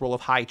 He plays the role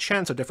of Hai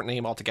Chen, so different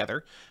name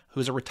altogether,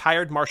 who's a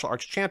retired martial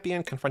arts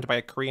champion confronted by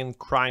a Korean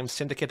crime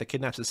syndicate that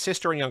kidnaps his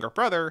sister and younger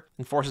brother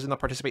and forces him to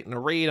participate in a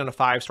raid on a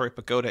 5-story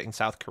pagoda in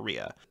South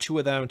Korea. Two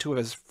of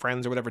his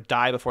friends or whatever,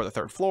 die before the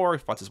 3rd floor. He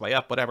fights his way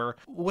up, whatever.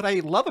 What I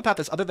love about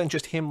this, other than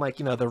just him, like,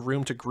 you know, the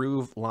room to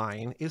groove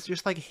line, is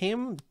just like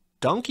him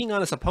dunking on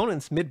his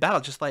opponents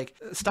mid-battle, just like,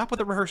 stop with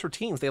the rehearsed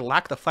routines. They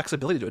lack the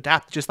flexibility to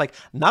adapt. Just like,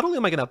 not only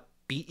am I going to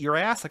beat your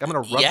ass, like, I'm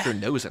going to rub your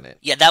nose in it.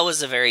 Yeah,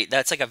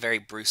 that's like a very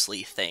Bruce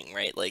Lee thing,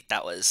 right? Like,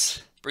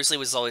 Bruce Lee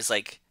was always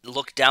like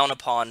looked down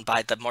upon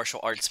by the martial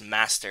arts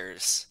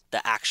masters,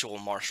 the actual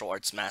martial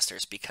arts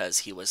masters, because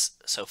he was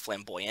so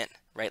flamboyant,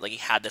 right? Like, he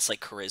had this like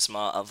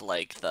charisma of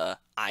like the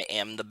I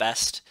am the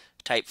best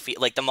type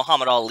like the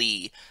Muhammad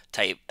Ali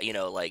type, you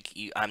know, like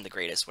I'm the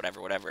greatest,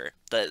 whatever.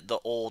 The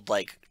old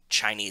like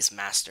Chinese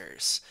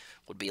masters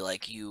would be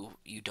like, you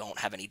don't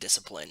have any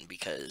discipline,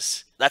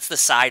 because that's the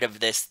side of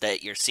this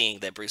that you're seeing,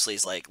 that Bruce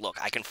Lee's like, look,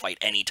 I can fight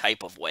any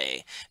type of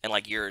way, and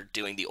like you're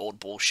doing the old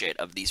bullshit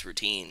of these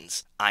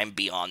routines. I'm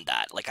beyond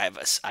that. Like I've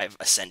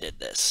ascended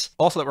this.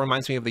 Also, that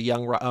reminds me of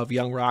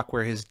Young Rock,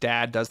 where his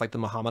dad does like the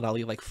Muhammad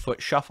Ali like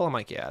foot shuffle. I'm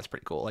like, yeah, that's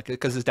pretty cool. Like,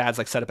 because his dad's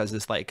like set up as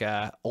this like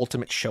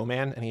ultimate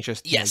showman, and he's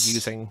just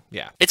using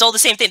It's all the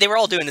same thing. They were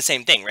all doing the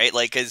same thing, right?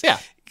 Like,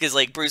 because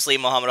like Bruce Lee,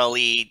 Muhammad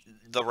Ali,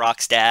 The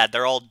Rock's dad,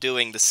 they're all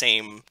doing the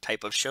same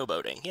type of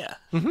showboating. Yeah.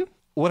 Mm-hmm.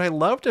 What I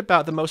loved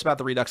the most about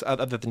the Redux,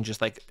 other than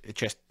just like it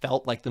just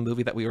felt like the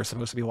movie that we were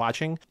supposed to be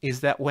watching,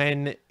 is that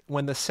when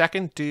the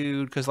second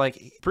dude, because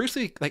like Bruce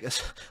Lee, like,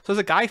 so there's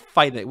a guy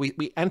fighting it.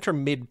 We enter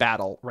mid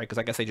battle, right? Because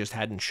I guess they just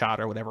hadn't shot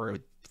or whatever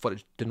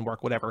footage didn't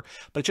work, whatever.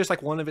 But it's just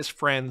like one of his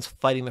friends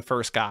fighting the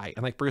first guy,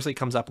 and like Bruce Lee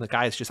comes up and the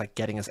guy is just like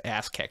getting his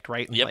ass kicked,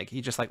 right? And like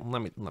he just like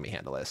let me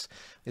handle this.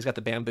 He's got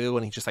the bamboo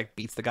and he just like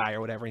beats the guy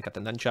or whatever. He got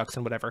the nunchucks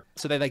and whatever.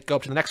 So they like go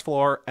up to the next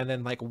floor, and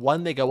then like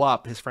when they go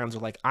up, his friends are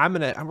like, we're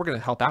gonna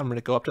help out. I'm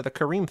gonna go up to the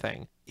Kareem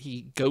thing.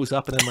 He goes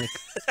up, and then like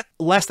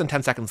less than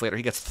 10 seconds later,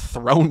 he gets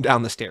thrown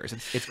down the stairs.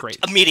 It's great.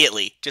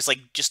 Immediately,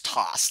 just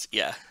tossed.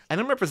 Yeah. I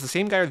don't remember if it's the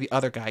same guy or the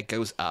other guy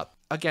goes up.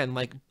 Again,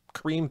 like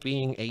Kareem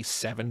being a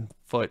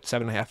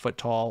 7.5 foot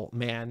tall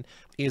man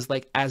is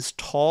like as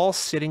tall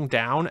sitting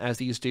down as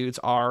these dudes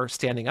are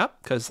standing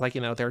up, because like,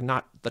 you know, they're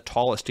not the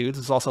tallest dudes.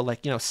 It's also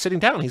like, you know, sitting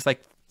down, he's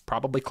like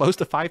probably close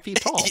to 5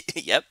 feet tall.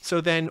 Yep. So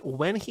then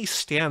when he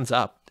stands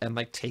up and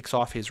like takes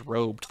off his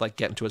robe to like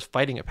get into his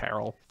fighting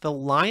apparel, the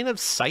line of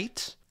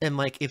sight and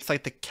like it's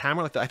like the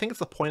camera, like I think it's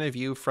the point of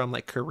view from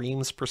like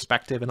Kareem's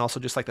perspective, and also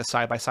just like the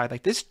side by side,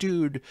 like this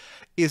dude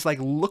is like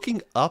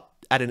looking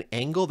up at an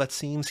angle that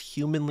seems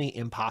humanly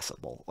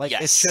impossible. Like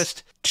it's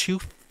just 2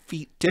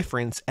 feet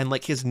difference, and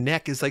like his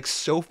neck is like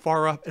so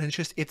far up, and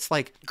it's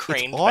like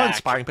craned it's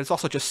awe-inspiring, but it's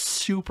also just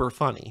super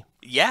funny.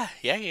 Yeah.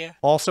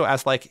 Also,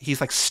 as like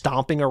he's like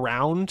stomping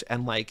around,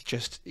 and like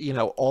just, you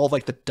know, all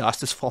like the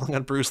dust is falling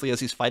on Bruce Lee as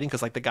he's fighting,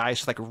 because like the guy's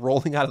just like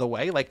rolling out of the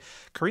way. Like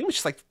Kareem is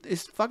just like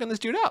is fucking this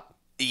dude up.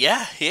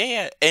 Yeah.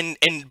 And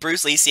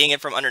Bruce Lee seeing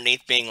it from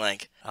underneath, being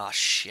like, oh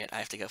shit, I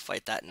have to go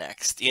fight that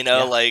next. You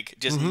know, like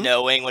just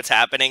knowing what's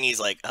happening, he's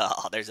like,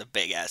 oh, there's a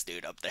big ass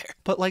dude up there.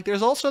 But like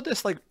there's also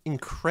this like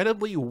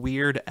incredibly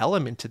weird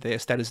element to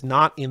this that is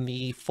not in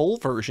the full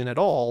version at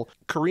all.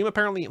 Kareem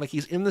apparently, like,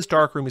 he's in this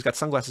dark room, he's got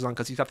sunglasses on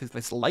because he's got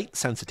this light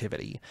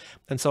sensitivity.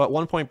 And so at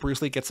one point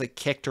Bruce Lee gets like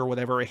kicked or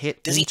whatever, a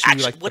hit. Does he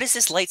actually, like, what is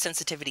this light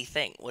sensitivity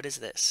thing? What is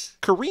this?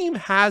 Kareem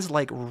has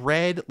like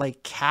red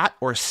like cat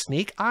or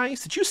snake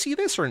eyes. Did you see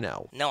this or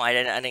no? No, I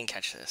didn't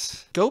catch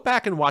this. Go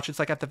back and watch. It's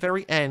like at the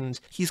very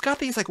end, he's got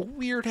these like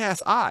weird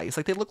ass eyes.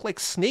 Like they look like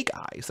snake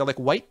eyes. They're like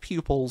white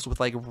pupils with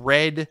like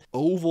red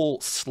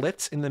oval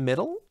slits in the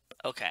middle.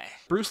 Okay.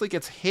 Bruce Lee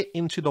gets hit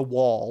into the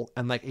wall,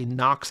 and like he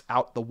knocks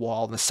out the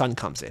wall, and the sun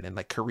comes in, and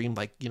like Kareem,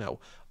 like, you know,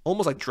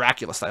 almost like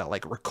Dracula style,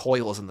 like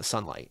recoils in the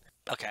sunlight.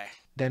 Okay.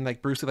 Then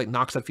like Bruce Lee like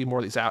knocks a few more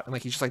of these out, and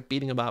like he's just like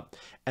beating him up,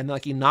 and then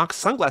like he knocks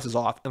sunglasses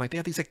off, and like they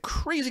have these like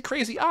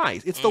crazy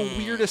eyes. It's the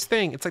weirdest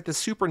thing. It's like the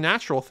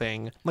supernatural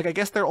thing. Like I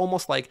guess they're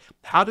almost like,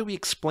 how do we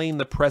explain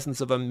the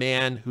presence of a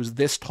man who's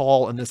this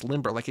tall and this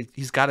limber? Like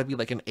he's got to be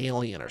like an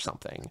alien or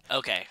something.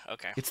 Okay.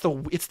 It's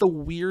the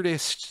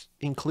weirdest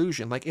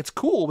inclusion. Like it's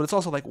cool, but it's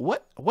also like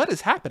what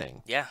is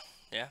happening?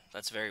 Yeah,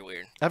 that's very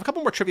weird. I have a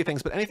couple more trivia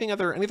things, but any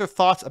other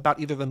thoughts about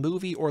either the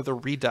movie or the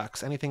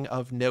Redux? Anything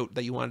of note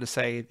that you wanted to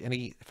say?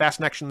 Any fast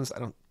connections? I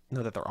don't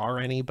know that there are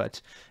any,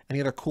 but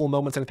any other cool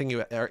moments?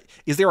 Anything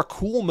is there a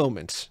cool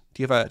moment?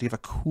 Do you have a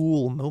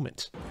cool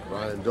moment?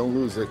 Ryan, don't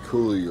lose that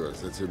cool of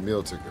yours. That's your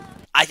meal ticket.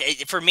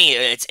 For me,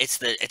 it's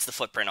the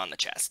footprint on the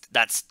chest.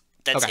 That's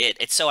okay.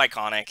 It's so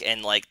iconic,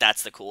 and like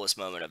that's the coolest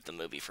moment of the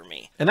movie for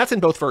me. And that's in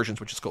both versions,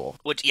 which is cool.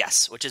 Which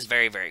is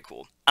very, very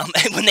cool.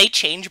 And when they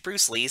change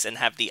Bruce Lee's and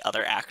have the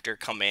other actor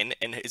come in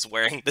and is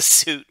wearing the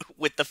suit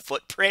with the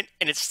footprint,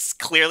 and it's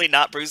clearly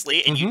not Bruce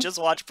Lee, and you just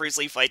watch Bruce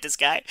Lee fight this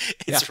guy,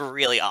 it's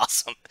really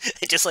awesome.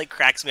 It just like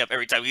cracks me up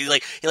every time. He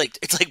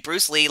it's like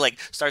Bruce Lee like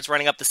starts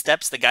running up the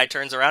steps, the guy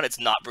turns around, it's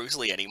not Bruce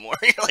Lee anymore.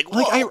 You're like,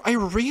 whoa. Like I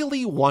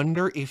really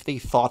wonder if they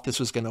thought this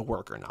was gonna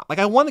work or not. Like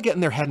I want to get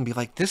in their head and be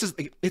like,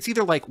 it's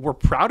either like we're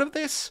proud of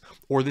this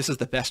or this is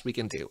the best we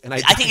can do. And I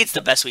think it's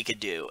the best we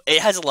could do.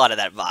 It has a lot of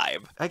that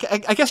vibe.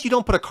 I guess you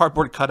don't put a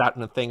cardboard cutout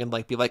in a thing and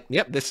like be like,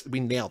 yep,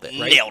 we nailed it,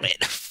 right? Nailed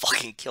it.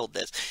 Fucking killed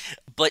this.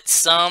 But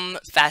some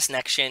fast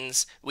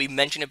connections, we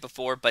mentioned it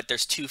before, but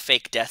there's 2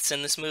 fake deaths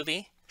in this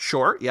movie.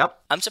 Sure,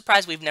 yep. I'm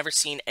surprised we've never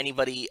seen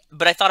anybody,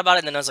 but I thought about it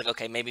and then I was like,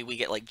 okay, maybe we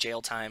get like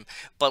jail time.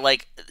 But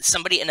like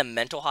somebody in a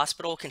mental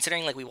hospital,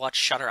 considering like we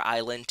watched Shutter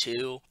Island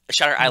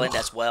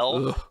as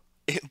well. Ugh.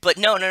 But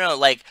no,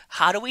 like,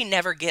 how do we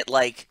never get,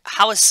 like,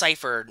 how is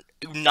Cypher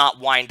not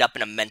wind up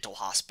in a mental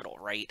hospital,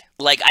 right?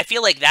 Like, I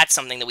feel like that's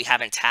something that we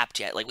haven't tapped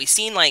yet. Like, we've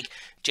seen, like,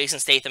 Jason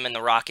Statham and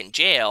The Rock in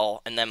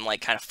jail, and then,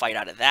 like, kind of fight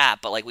out of that,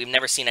 but, like, we've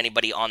never seen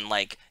anybody on,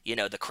 like, you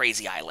know, the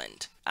Crazy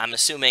Island. I'm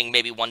assuming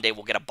maybe one day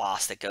we'll get a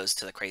boss that goes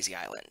to the Crazy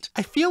Island.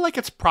 I feel like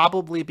it's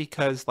probably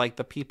because, like,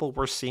 the people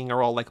we're seeing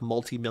are all, like,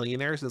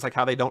 multimillionaires. It's like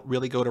how they don't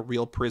really go to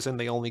real prison.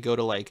 They only go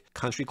to, like,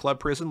 country club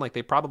prison. Like,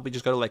 they probably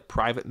just go to, like,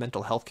 private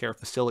mental health care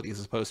facilities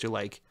as opposed to,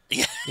 like,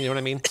 you know what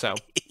I mean? So.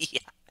 Yeah.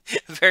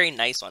 Very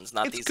nice ones,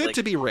 not it's these. It's good like,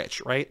 to be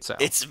rich, right? So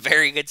it's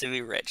very good to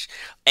be rich.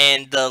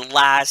 And the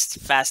last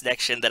fast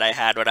connection that I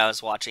had when I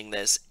was watching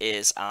this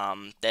is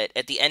that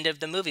at the end of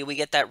the movie we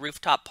get that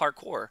rooftop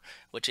parkour,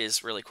 which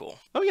is really cool.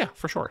 Oh yeah,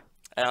 for sure.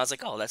 And I was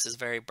like, oh, this is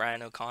very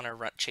Brian O'Connor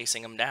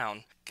chasing him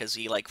down. because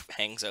he like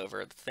hangs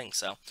over the thing.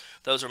 So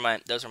those are my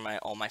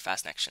all my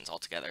fast connections all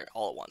together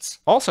all at once.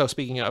 Also,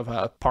 speaking of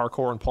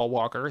parkour and Paul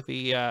Walker,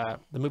 the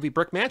movie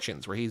Brick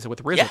Mansions, where he's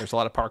with RZA, Yeah. there's a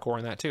lot of parkour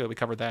in that too. We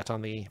covered that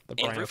on the Brian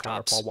O'Connor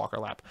rooftops. Paul Walker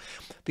lap.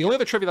 The only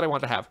other trivia that I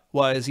wanted to have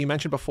was, you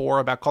mentioned before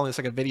about calling this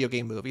like a video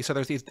game movie. So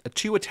there's these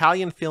two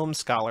Italian film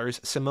scholars,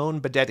 Simone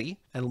Bedetti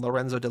and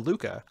Lorenzo De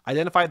Luca,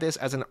 identified this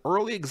as an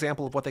early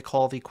example of what they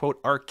call the, quote,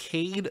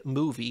 arcade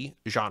movie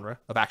genre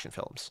of action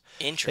films.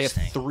 They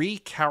Interesting. have three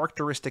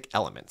characteristic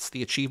elements: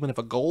 the achievement of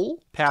a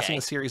goal, passing Okay.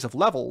 a series of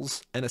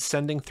levels, and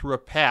ascending through a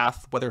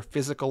path, whether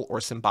physical or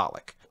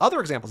symbolic. Other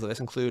examples of this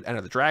include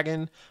Enter the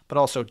Dragon, but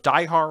also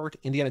Die Hard,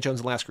 Indiana Jones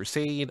and the Last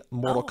Crusade,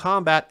 Mortal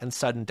Kombat, and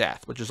Sudden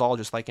Death, which is all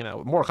just like,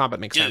 Mortal Kombat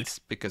makes Dude. sense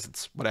because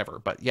it's whatever,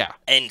 but yeah.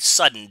 And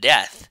Sudden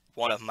Death,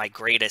 one of my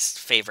greatest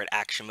favorite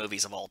action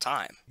movies of all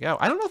time. Yeah,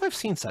 I don't know if I've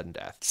seen Sudden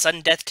Death. Sudden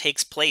Death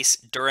takes place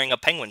during a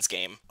Penguins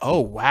game.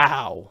 Oh,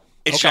 wow.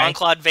 It's Okay.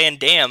 Jean-Claude Van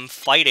Damme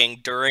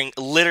fighting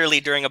literally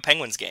during a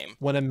Penguins game.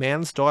 When a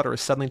man's daughter is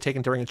suddenly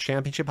taken during a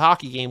championship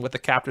hockey game with the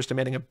captors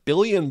demanding $1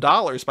 billion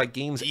by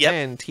game's Yep.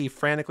 end, he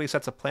frantically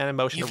sets a plan in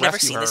motion You've to never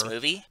rescue seen her. this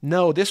movie?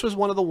 No, this was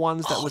one of the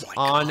ones that Oh was my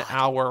on God.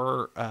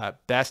 our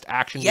best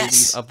action Yes.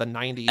 movies of the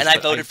 90s. And I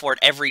but voted for it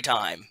every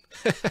time.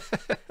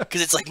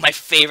 Because it's like my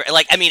favorite.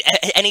 Like, I mean,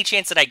 any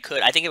chance that I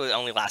could. I think it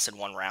only lasted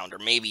one round or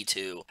maybe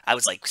two. I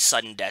was like,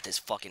 Sudden Death is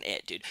fucking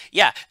it, dude.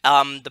 Yeah,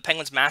 the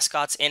Penguins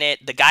mascot's in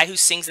it. The guy who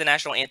sings the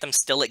national anthem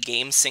still at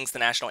games sings the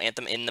national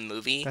anthem in the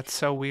movie. That's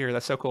so weird.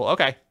 That's so cool.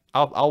 Okay,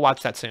 I'll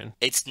watch that soon.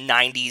 It's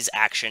 90s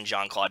action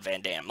Jean-Claude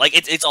Van Damme. Like,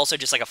 it's also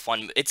just like a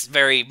fun... It's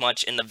very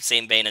much in the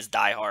same vein as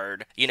Die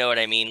Hard. You know what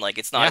I mean? Like,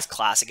 it's not Yeah. as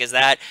classic as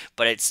that,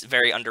 but it's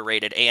very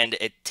underrated, and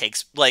it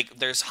takes... Like,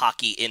 there's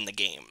hockey in the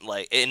game,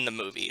 like, in the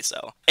movie,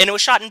 so... And it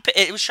was shot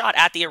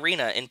at the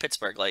arena in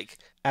Pittsburgh, like...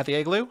 At the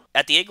Igloo?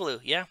 At the Igloo,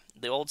 yeah.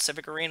 The old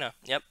Civic Arena,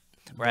 yep.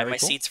 Where I had Very my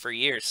cool. seats for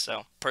years,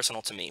 so...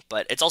 Personal to me.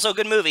 But it's also a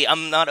good movie.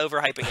 I'm not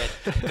overhyping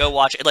it. Go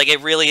watch it. Like,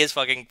 it really is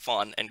fucking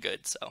fun and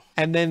good, so...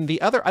 And then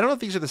the other, I don't know if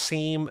these are the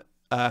same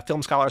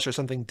film scholars or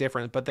something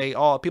different, but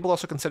people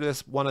also consider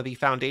this one of the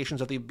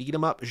foundations of the beat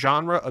 'em up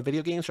genre of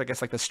video games. So I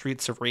guess like the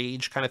Streets of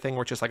Rage kind of thing,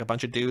 where it's just like a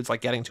bunch of dudes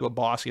like getting to a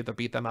boss, you have to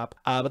beat them up.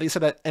 But they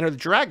said that Enter the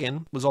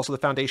Dragon was also the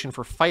foundation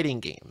for fighting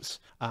games,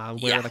 where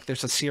Yeah. like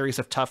there's a series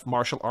of tough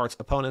martial arts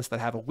opponents that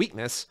have a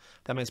weakness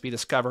that must be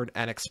discovered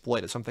and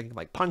exploited. So I'm thinking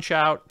like Punch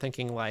Out,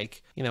 thinking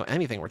like,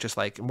 anything where it's just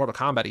like Mortal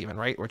Kombat even,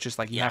 right? Where it's just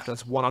like you have to,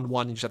 it's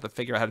one-on-one, you just have to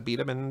figure out how to beat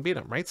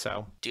them, right?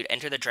 So Dude,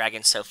 Enter the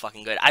Dragon's so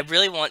fucking good. I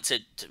really want to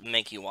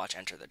make you watch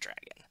Enter the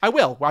Dragon. I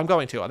will. Well, I'm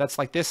going to. That's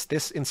like this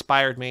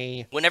inspired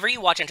me. Whenever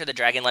you watch Enter the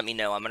Dragon, let me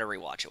know. I'm going to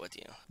rewatch it with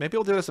you. Maybe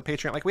we'll do this as a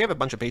Patreon. Like we have a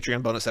bunch of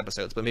Patreon bonus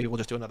episodes, but maybe we'll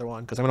just do another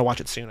one because I'm going to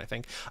watch it soon, I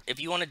think. If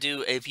you want to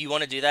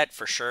do that,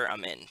 for sure,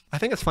 I'm in. I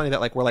think it's funny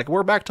that like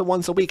we're back to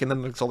once a week, and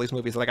then there's all these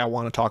movies that, like I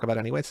want to talk about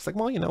anyway. It's like,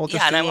 well, we'll just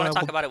Yeah, and I do, want to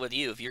talk we'll- about it with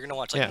you. If you're going to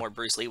watch like Yeah. more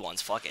Bruce Lee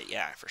ones, fuck it.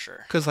 Yeah, for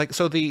sure. Because like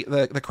so the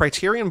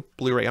Criterion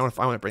Blu-ray, I don't know if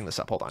I want to bring this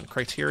up. Hold on,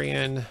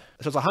 Criterion.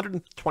 So it's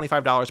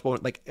 $125,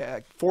 but like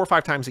 4 or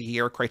 5 times a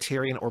year,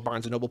 Criterion or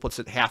Barnes and Noble puts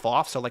it half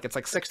off. So like it's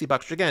like $60,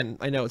 which again,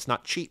 I know it's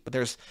not cheap, but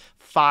there's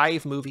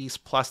 5 movies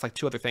plus like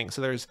 2 other things.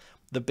 So there's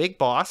The Big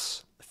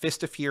Boss,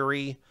 Fist of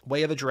Fury,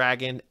 Way of the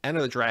Dragon,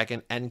 Enter the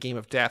Dragon, and Game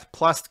of Death.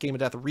 Plus Game of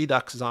Death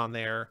Redux is on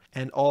there,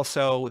 and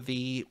also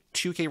the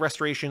 2K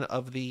restoration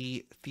of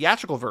the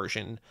theatrical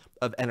version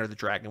of Enter the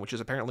Dragon, which is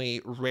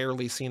apparently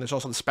rarely seen. There's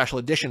also the special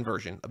edition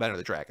version of Enter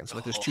the Dragon. So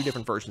like there's 2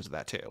 different versions of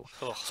that too.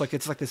 So like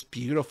it's like this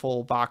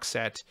beautiful box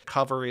set.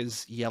 Cover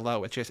is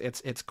yellow. It's just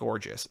it's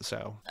gorgeous.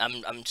 So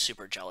I'm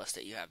super jealous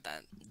that you have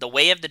that. The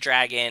Way of the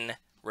Dragon,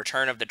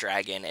 Return of the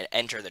Dragon, and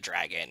Enter the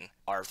Dragon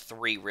are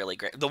 3 really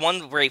great. The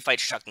one where he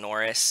fights Chuck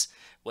Norris,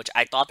 which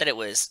I thought that it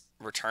was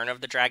Return of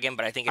the Dragon,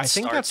 but I think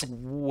that's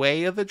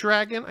Way of the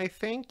Dragon. I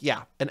think,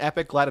 yeah, an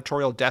epic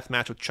gladiatorial death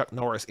match with Chuck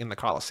Norris in the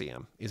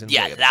Coliseum is in. Way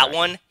Yeah, of the that Dragon.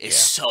 one is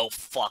so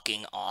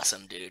fucking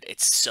awesome, dude.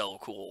 It's so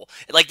cool.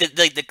 Like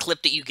the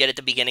clip that you get at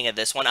the beginning of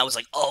this one, I was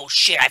like, oh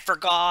shit, I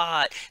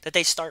forgot that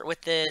they start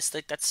with this.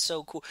 Like that's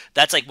so cool.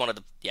 That's like one of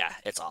the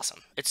it's awesome.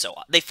 It's so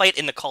they fight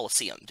in the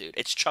Coliseum, dude.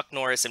 It's Chuck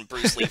Norris and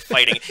Bruce Lee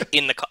fighting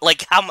in the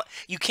like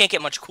you can't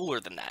get much cooler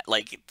than that.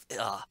 Like,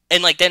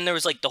 and like then there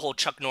was like the whole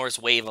Chuck Norris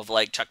wave of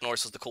like Chuck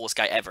Norris was the coolest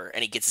guy ever,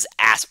 and he gets his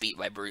ass beat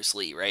by Bruce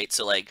Lee, right?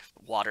 So like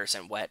waters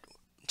and wet.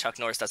 Chuck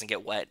Norris doesn't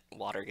get wet.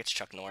 Water gets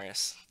Chuck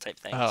Norris type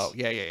things. Oh,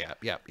 yeah.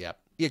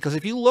 Yeah, because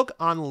if you look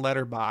on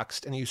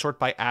Letterboxd and you sort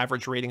by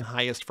average rating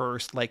highest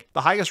first, like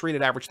the highest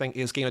rated average thing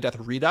is Game of Death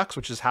Redux,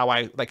 which is how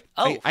I like.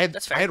 Oh,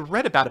 that's fair. I had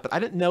read about it, but I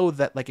didn't know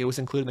that like it was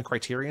included in the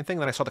Criterion thing.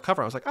 Then I saw the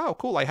cover, I was like, oh,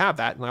 cool, I have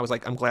that, and I was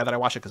like, I'm glad that I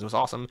watched it because it was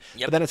awesome.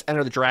 Yep. But then it's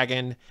Enter the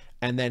Dragon,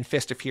 and then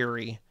Fist of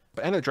Fury.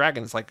 But Enter the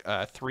Dragon is like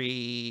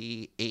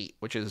 3.8,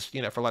 which is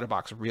for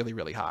Letterboxd really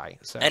really high.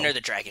 So Enter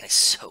the Dragon is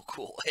so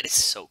cool. It is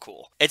so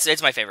cool.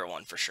 It's my favorite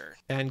one for sure.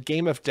 And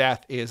Game of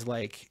Death is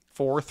like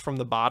 4th from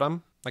the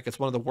bottom. Like it's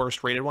one of the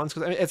worst rated ones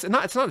because I mean,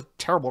 it's not a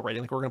terrible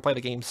rating. Like we're gonna play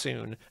the game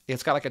soon.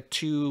 It's got like a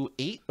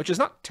 2.8, which is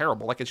not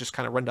terrible. Like it's just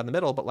kind of run down the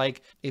middle, but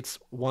like it's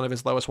one of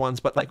his lowest ones.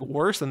 But like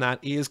worse than that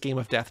is Game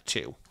of Death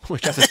 2,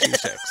 which has a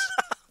 2.6.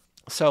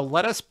 So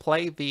let us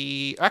play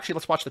the... Actually,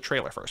 let's watch the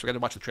trailer first. We got to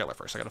watch the trailer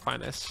first. I got to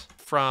find this.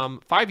 From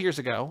 5 years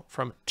ago,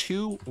 from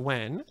Tu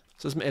Wen.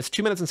 So it's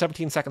 2 minutes and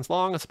 17 seconds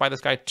long. It's by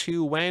this guy,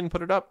 Tu Wen.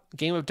 Put it up.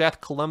 Game of Death,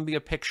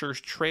 Columbia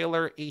Pictures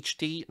trailer,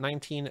 HD,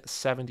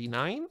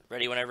 1979.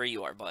 Ready whenever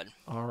you are, bud.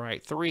 All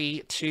right.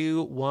 3,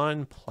 2,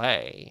 1,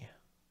 play.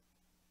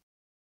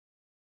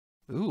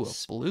 Ooh, a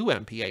blue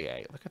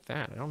MPAA. Look at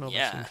that. I don't know if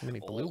I've seen too many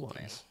blue ones.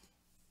 Man.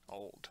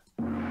 Old.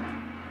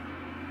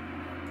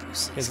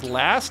 His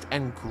last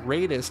and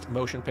greatest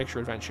motion picture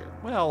adventure.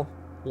 Well,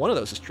 one of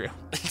those is true.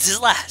 It's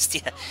his last,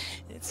 yeah.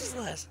 It's his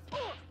last.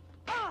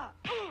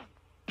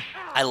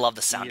 I love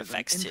the sound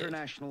effects too.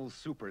 International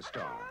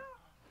superstar.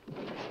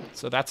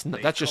 So that's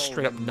just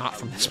straight up not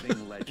from this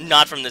movie.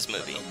 Not from this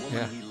movie. The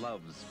woman he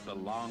loves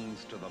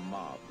belongs to the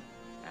mob.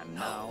 And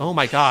now oh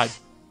my god.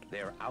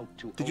 They're out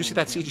to Did you see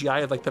that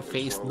CGI of like the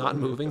face not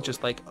moving,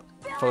 just like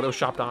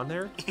photoshopped on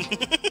there?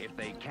 If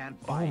they can't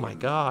Oh my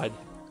god.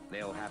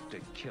 They'll have to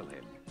kill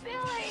him.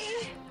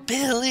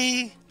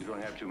 Billy! You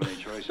don't have too many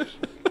choices.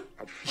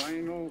 A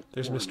final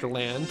There's Mr.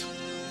 Land.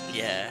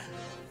 Yeah.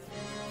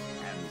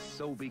 And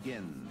so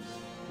begins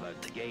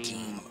the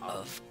game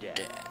of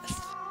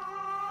death.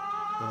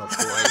 Oh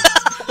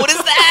boy. What is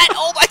that?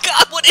 Oh my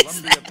god, what is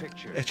Columbia that?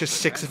 Pictures It's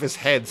just 6 of his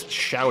heads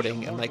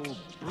shouting and like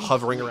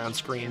hovering around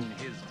screen. in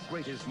his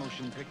greatest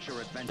motion picture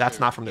adventure, That's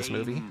not from this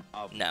movie? Game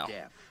of No.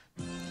 Death,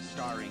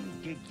 starring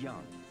Gig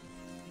Young,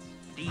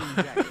 Dean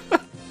Jagger,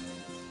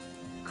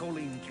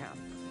 Colleen Camp,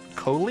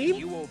 Colleen?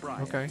 Hugh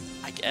O'Brien, Okay.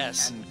 I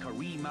guess. and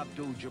Kareem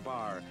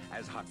Abdul-Jabbar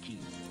as Hakim.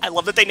 I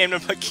love that they named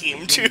him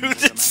Hakeem too.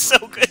 That's so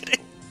good.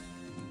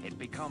 It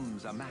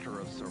becomes a matter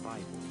of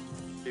survival.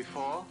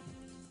 Before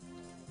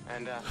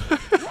and The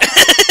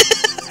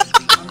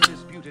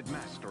undisputed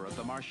master of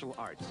the martial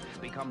arts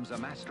becomes a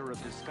master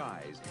of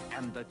disguise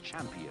and the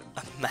champion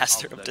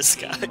Master of of the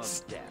disguise. Game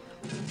of Death.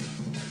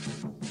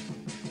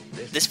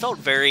 This felt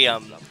very The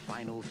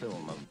final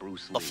film of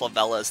Bruce La Lee.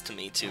 Favelas to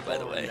me too, by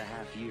the 4.5 way.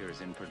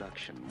 years in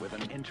production with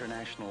an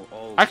international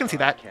all I can see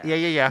that.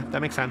 Yeah. That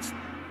makes sense.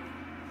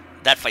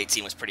 That fight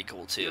scene was pretty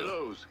cool too.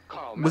 those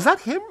Carl Was that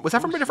him? Was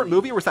that from a different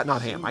movie or was that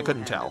not him? I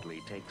couldn't tell.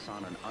 Takes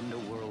on an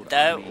underworld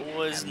That army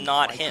was and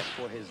not fights him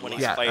for his when life.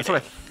 he's Yeah, fighting. that's what I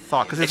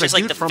thought. Because It's it's just a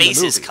like dude the from face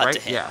the is movie, cut right?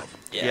 to him. Yeah.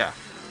 Yeah.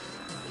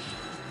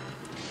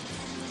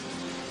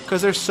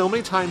 Because there's so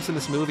many times in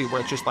this movie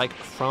where it's just like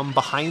from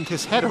behind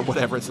his head or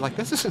whatever. It's like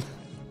this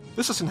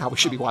isn't how we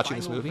should be watching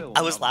this movie.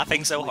 I was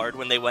laughing so hard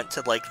when they went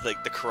to like the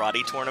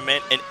karate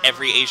tournament and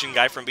every Asian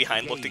guy from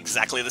behind looked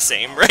exactly the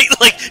same, right?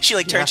 Like she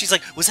like turned, Yeah. she's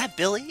like, "Was that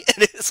Billy?"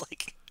 And it's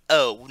like,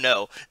 "Oh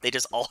no, they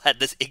just all had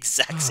this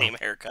exact same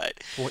haircut."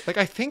 Like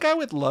I think I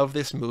would love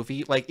this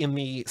movie, like in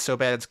the so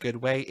bad it's good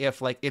way,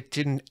 if like it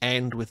didn't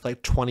end with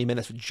like 20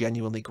 minutes of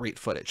genuinely great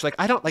footage. Like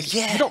I don't like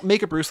Yeah. you don't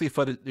make a Bruce Lee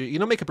footage, you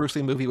don't make a Bruce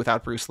Lee movie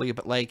without Bruce Lee,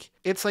 but like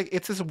it's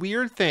this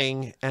weird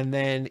thing, and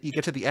then you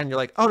get to the end, you're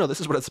like, oh no, this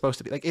is what it's supposed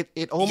to be. Like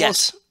it almost.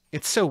 Yes.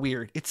 It's so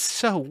weird. It's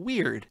so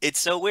weird. It's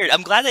so weird.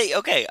 I'm glad that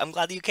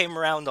you came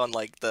around on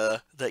like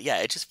the yeah,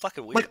 it's just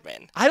fucking weird, Like,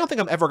 man. I don't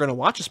think I'm ever going to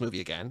watch this movie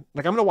again.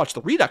 Like, I'm going to watch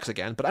the Redux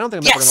again, but I don't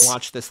think I'm ever going to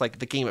watch this, like,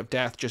 the Game of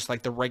Death, just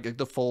like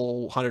the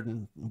full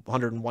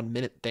 101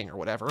 minute thing or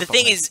whatever. The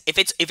thing is, if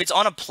it's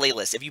on a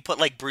playlist, if you put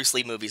like Bruce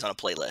Lee movies on a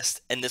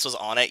playlist and this was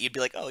on it, you'd be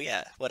like, oh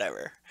yeah,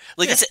 whatever.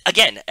 Like it's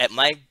again at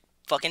my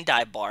fucking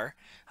dive bar,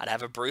 I'd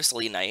have a Bruce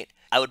Lee night.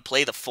 I would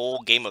play the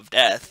full Game of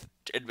Death,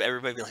 and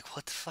everybody would be like,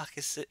 what the fuck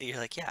is it? You're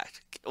like, yeah.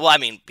 Well, I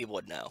mean, people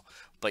would know,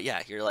 but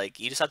yeah, you're like,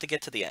 you just have to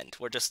get to the end.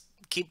 We're just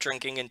keep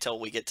drinking until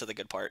we get to the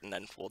good part, and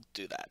then we'll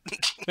do that.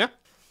 Yeah.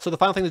 So the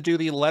final thing to do,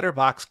 the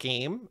letterbox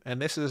game,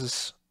 and this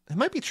is. It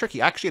might be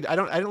tricky. Actually, I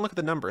don't look at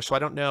the number, so I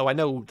don't know. I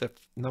know the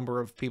number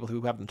of people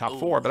who have in the top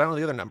 4, but I don't know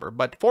the other number.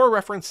 But for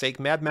reference sake,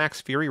 Mad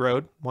Max Fury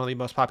Road, one of the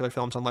most popular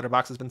films on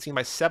Letterboxd, has been seen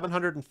by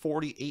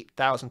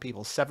 748,000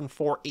 people.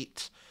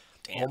 748.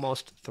 Damn.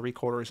 Almost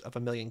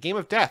 750,000. Game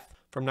of Death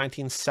from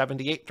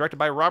 1978, directed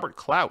by Robert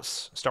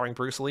Klaus, starring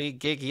Bruce Lee,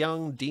 Gig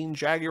Young, Dean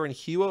Jagger, and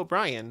Hugh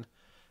O'Brien,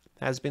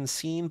 has been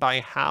seen by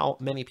how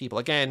many people?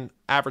 Again,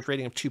 average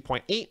rating of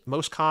 2.8,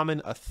 most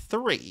common a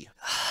 3.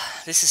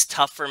 This is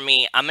tough for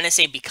me. I'm gonna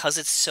say because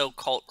it's so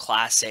cult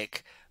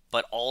classic,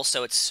 but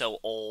also it's so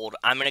old.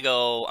 I'm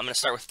gonna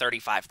start with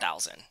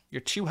 35,000.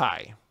 You're too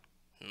high.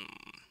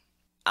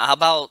 How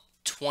about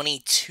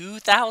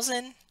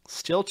 22,000?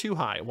 Still too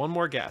high. One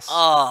more guess.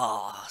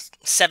 Oh,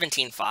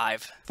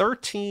 17.5.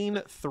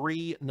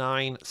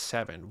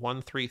 13,397.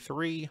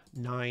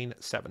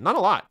 13397. Not a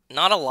lot.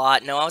 Not a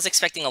lot. No, I was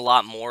expecting a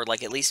lot more,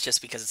 like at least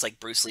just because it's like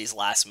Bruce Lee's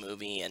last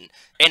movie and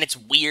it's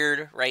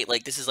weird, right?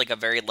 Like this is like a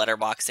very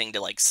letterbox thing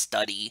to like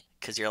study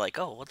because you're like,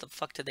 oh, what the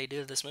fuck did they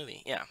do to this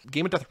movie? Yeah.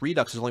 Game of Death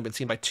Redux has only been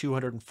seen by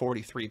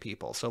 243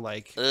 people, so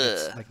like,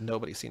 it's, Ugh. like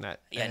nobody's seen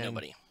that. Yeah, And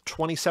nobody.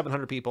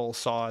 2,700 people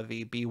saw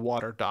the Be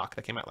Water doc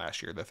that came out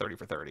last year, the 30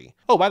 for 30.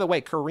 Oh, by the way,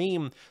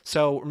 Kareem.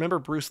 So remember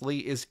Bruce Lee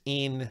is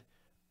in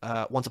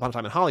Once Upon a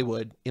Time in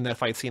Hollywood in that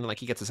fight scene, and like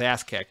he gets his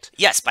ass kicked.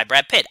 Yes, by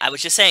Brad Pitt. I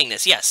was just saying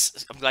this.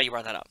 Yes, I'm glad you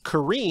brought that up.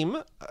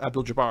 Kareem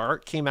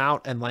Abdul-Jabbar came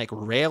out and like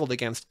railed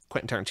against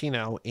Quentin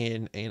Tarantino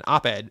in an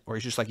op-ed where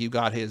he's just like, you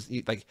got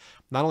like,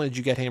 not only did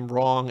you get him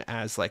wrong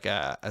as like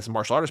as a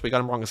martial artist, but you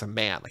got him wrong as a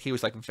man. Like he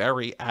was like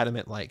very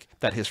adamant like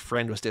that his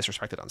friend was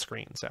disrespected on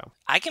screen. So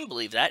I can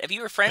believe that. If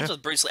you were friends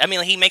with Bruce Lee, I mean,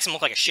 like, he makes him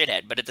look like a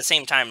shithead, but at the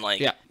same time,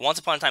 like Once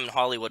Upon a Time in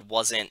Hollywood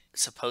wasn't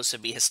supposed to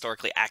be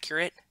historically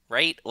accurate,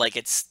 right? Like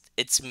it's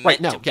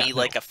meant to be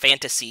like a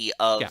fantasy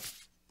of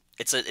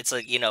it's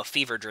a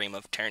fever dream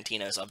of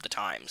Tarantino's of the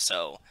time.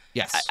 So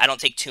yes, I don't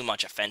take too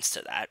much offense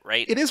to that,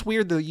 right? It is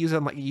weird to use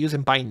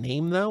him by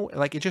name though.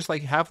 Like it just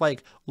like have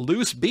like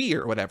Loose B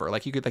or whatever.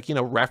 Like you could like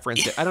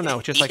reference it. I don't know.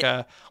 It's just like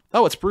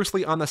it's Bruce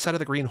Lee on the set of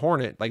the Green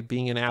Hornet like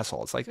being an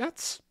asshole. It's like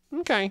that's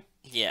okay.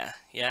 Yeah,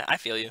 I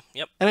feel you.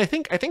 Yep. And I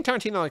think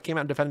Tarantino like came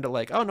out and defended it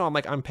like, oh no,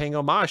 I'm paying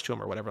homage to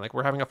him or whatever. Like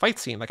we're having a fight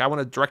scene. Like I want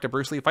to direct a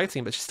Bruce Lee fight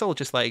scene, but still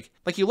just like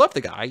you love the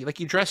guy. Like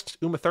you dressed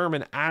Uma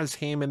Thurman as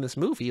him in this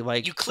movie.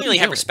 Like you clearly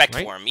have respect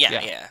for him.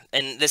 Yeah.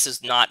 And this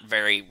is not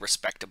very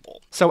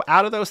respectable. So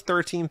out of those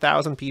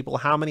 13,000 people,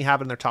 how many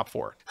have it in their top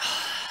 4?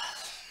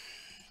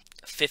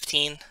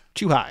 15.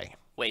 Too high.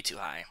 Way too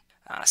high.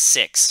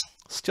 6.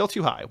 Still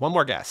too high. One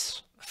more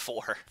guess.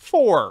 4.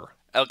 4.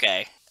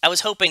 Okay. I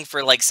was hoping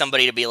for like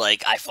somebody to be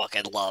like, I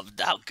fucking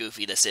loved how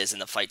goofy this is,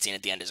 and the fight scene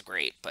at the end is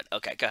great. But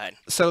okay, go ahead.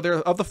 So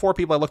of the 4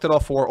 people, I looked at all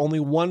 4. Only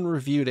one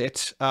reviewed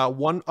it.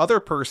 One other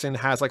person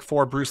has like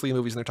 4 Bruce Lee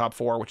movies in their top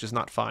 4, which is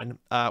not fun.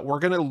 We're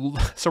gonna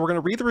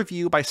read the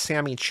review by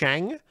Sammy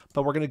Cheng,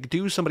 but we're gonna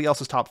do somebody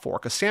else's top 4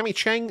 because Sammy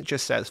Cheng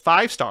just says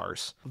 5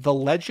 stars. The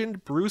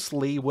legend Bruce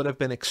Lee would have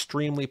been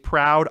extremely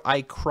proud.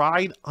 I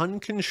cried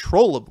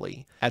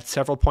uncontrollably at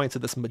several points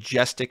of this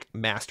majestic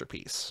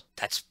masterpiece.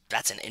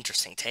 That's an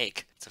interesting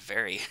take. It's a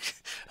very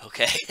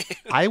okay.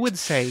 I would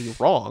say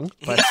wrong,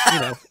 but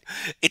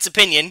it's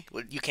opinion.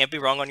 You can't be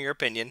wrong on your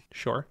opinion.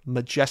 Sure.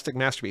 Majestic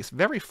masterpiece.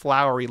 Very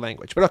flowery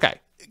language, but okay.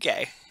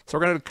 Okay. So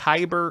we're going to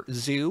Kyber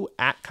Zoo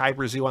at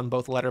Kyber Zoo on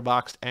both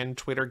Letterboxd and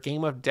Twitter.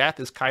 Game of Death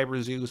is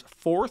Kyber Zoo's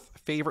 4th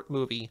favorite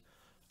movie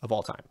of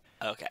all time.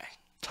 Okay.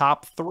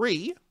 Top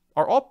 3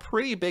 are all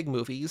pretty big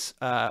movies.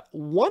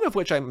 One of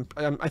which I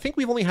think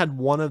we've only had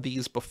one of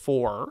these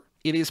before.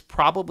 It is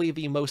probably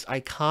the most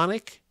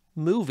iconic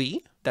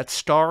movie that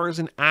stars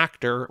an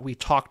actor we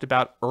talked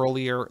about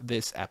earlier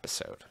this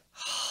episode.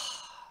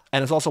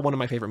 And it's also one of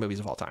my favorite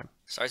movies of all time.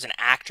 Stars an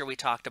actor we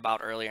talked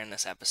about earlier in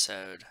this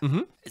episode.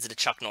 Mm-hmm. Is it a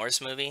Chuck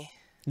Norris movie?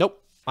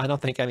 Nope. I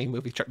don't think any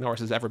movie Chuck Norris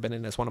has ever been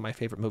in is one of my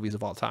favorite movies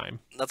of all time.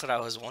 That's what I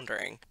was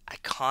wondering.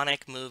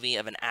 Iconic movie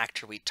of an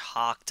actor we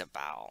talked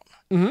about.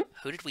 Mm-hmm.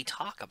 Who did we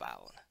talk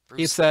about?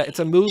 It's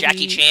a movie.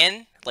 Jackie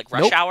Chan? Like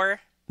Rush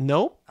Hour?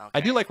 Nope. Okay. I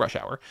do like Rush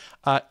Hour.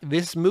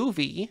 This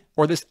movie,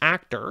 or this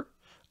actor,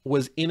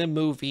 was in a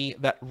movie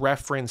that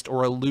referenced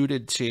or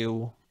alluded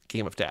to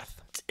Game of Death.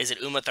 Is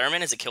it Uma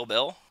Thurman? Is it Kill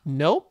Bill?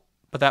 Nope,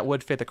 but that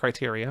would fit the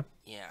criteria.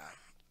 Yeah.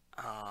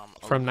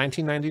 From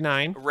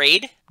 1999.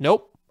 Raid?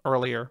 Nope,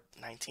 earlier.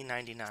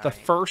 1999. It's the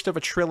first of a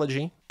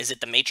trilogy. Is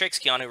it The Matrix,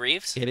 Keanu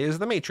Reeves? It is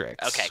The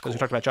Matrix. Okay, cool. Because we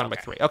talked about John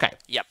Wick 3. Okay.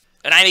 Yep.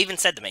 And I even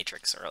said The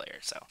Matrix earlier,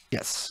 so.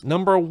 Yes.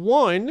 Number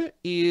 1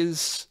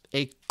 is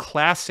a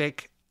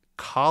classic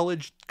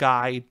college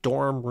guy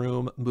dorm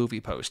room movie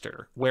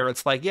poster where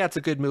it's like, yeah, it's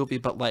a good movie,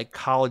 but like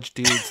college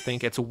dudes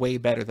think it's way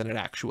better than it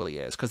actually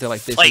is because they're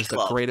like, this Fight is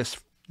Club. The greatest.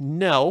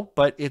 No,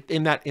 but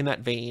in that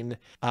vein,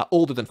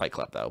 older than Fight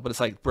Club though. But it's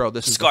like, bro,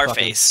 this is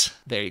Scarface.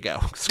 There you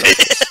go.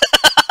 Scarface.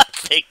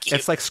 Thank you.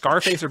 It's like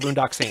Scarface or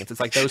Boondock Saints. It's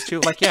like those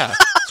two. Like, yeah,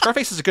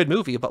 Scarface is a good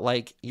movie, but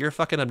like you're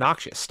fucking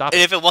obnoxious. Stop.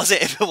 And if it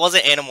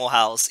wasn't Animal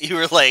House, you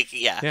were like,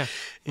 yeah.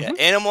 Mm-hmm.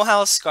 Animal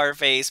House,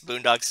 Scarface,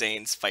 Boondock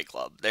Saints, Fight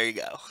Club. There you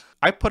go.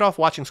 I put off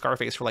watching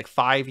Scarface for like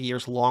 5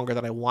 years longer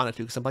than I wanted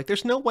to because I'm like,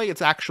 there's no way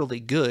it's actually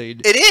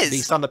good. It is.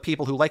 Based on the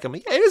people who like him.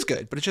 Yeah, it is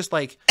good, but it's just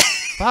like,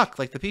 fuck,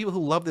 like the people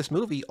who love this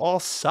movie all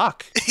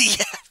suck.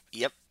 Yeah.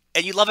 Yep.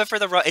 And you love it for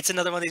the wrong. It's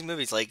another one of these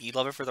movies. Like you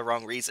love it for the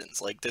wrong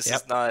reasons. Like this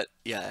is not.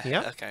 Yeah.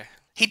 Yep. Okay.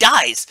 He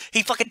dies.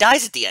 He fucking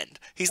dies at the end.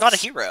 He's not a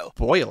hero.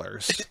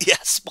 Spoilers. Yeah,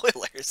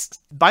 spoilers.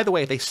 By the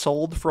way, they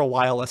sold for a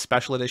while a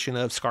special edition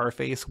of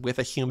Scarface with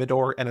a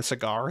humidor and a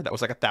cigar that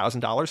was like $1,000.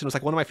 And it was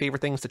like one of my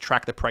favorite things to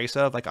track the price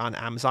of, like on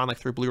Amazon, like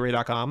through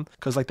Blu-ray.com,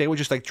 because like they would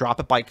just like drop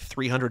it by like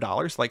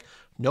 $300. Like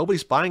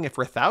nobody's buying it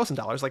for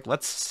 $1,000. Like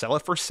let's sell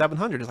it for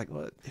 $700. It's like,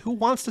 who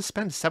wants to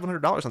spend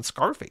 $700 on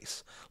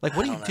Scarface? Like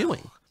what are you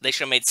doing? They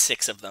should have made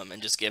 6 of them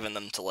and just given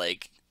them to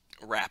like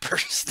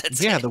rappers. That's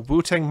the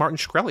Wu-Tang Martin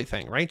Shkreli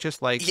thing, right?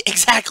 Just like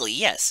exactly.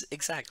 Yes,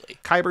 exactly.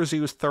 Kyber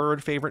Zoo's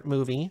 3rd favorite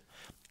movie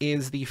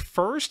is the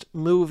first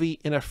movie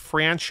in a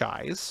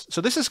franchise. So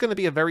this is going to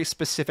be a very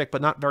specific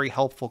but not very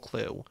helpful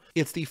clue.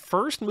 It's the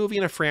first movie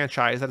in a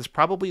franchise that has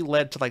probably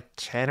led to like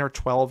 10 or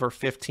 12 or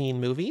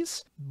 15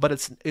 movies, but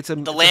it's a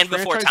The Land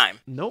Before Time.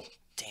 Nope.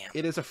 Damn.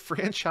 It is a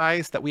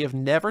franchise that we have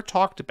never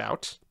talked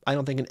about, I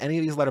don't think, in any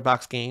of these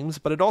Letterboxd games,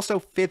 but it also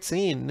fits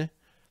in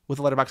with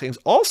the Letterboxd games.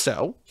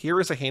 Also, here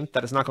is a hint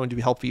that is not going to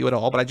be helpful for you at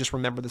all, but I just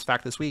remembered this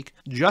fact this week.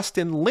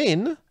 Justin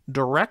Lin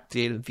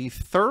directed the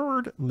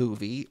third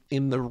movie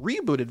in the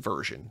rebooted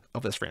version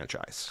of this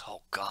franchise.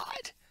 Oh,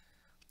 God.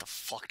 The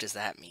fuck does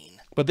that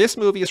mean? But this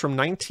movie is from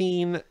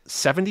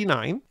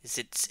 1979. Is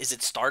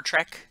it Star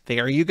Trek?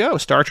 There you go.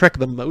 Star Trek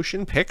the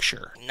Motion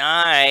Picture.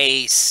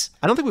 Nice.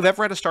 I don't think we've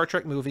ever had a Star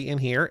Trek movie in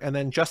here. And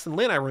then Justin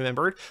Lin, I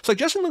remembered. So like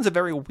Justin Lin's a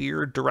very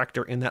weird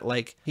director in that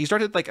like he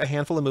started like a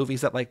handful of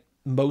movies that like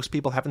most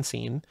people haven't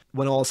seen.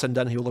 When all is said and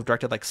done, he will have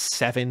directed like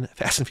 7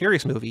 Fast and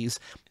Furious movies.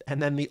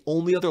 And then the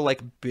only other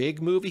like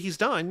big movie he's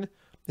done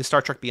is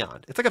Star Trek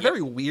Beyond. It's like a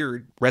very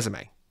weird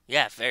resume.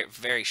 Yeah, very,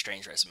 very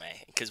strange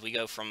resume. Because we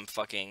go from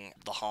fucking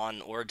the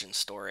Han origin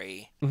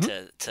story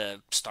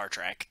to Star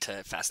Trek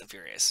to Fast and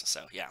Furious.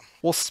 So, yeah.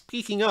 Well,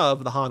 speaking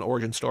of the Han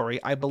origin story,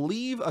 I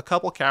believe a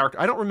couple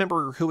characters, I don't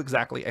remember who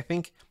exactly. I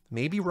think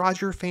maybe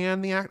Roger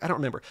Fan, the actor. I don't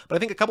remember. But I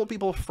think a couple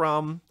people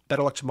from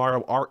Better Luck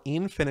Tomorrow are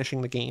in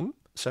finishing the game.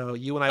 So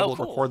you and I will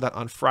record that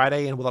on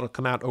Friday, and that'll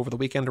come out over the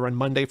weekend or on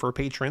Monday for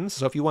patrons.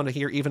 So if you want to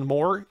hear even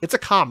more, it's a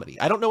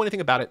comedy. I don't know anything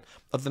about it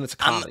other than it's a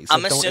comedy.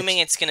 I'm assuming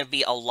it's going to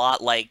be a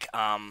lot like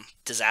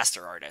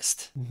Disaster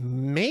Artist.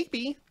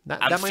 Maybe.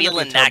 I'm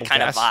feeling that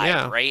kind of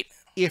vibe, right?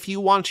 If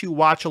you want to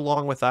watch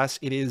along with us,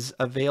 it is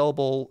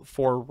available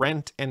for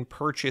rent and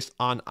purchase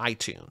on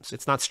iTunes.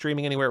 It's not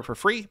streaming anywhere for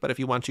free, but if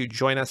you want to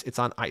join us, it's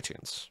on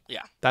iTunes.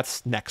 Yeah.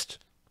 That's next,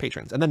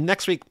 patrons. And then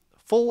next week,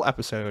 full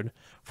episode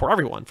for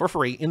everyone for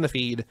free in the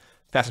feed,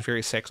 Fast and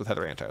Furious 6 with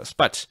Heather Antos.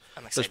 But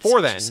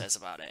before then, says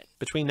about it.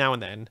 Between now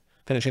and then,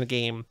 finishing the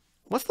game.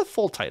 What's the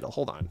full title?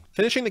 Hold on.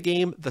 Finishing the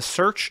game, The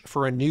Search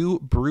for a New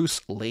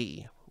Bruce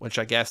Lee, which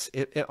I guess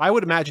I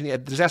would imagine the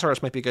Disaster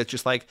Artist might be good.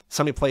 Just like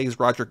somebody plays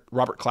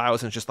Robert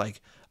Clouse and it's just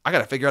like, I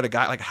got to figure out a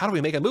guy, like, how do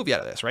we make a movie out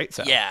of this, right?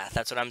 So yeah,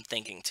 that's what I'm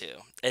thinking too.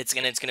 It's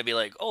gonna be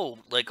like,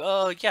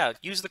 yeah,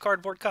 use the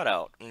cardboard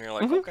cutout, and you're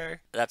like, okay.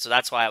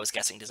 That's why I was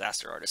guessing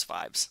Disaster Artist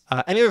vibes.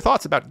 Any other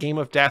thoughts about Game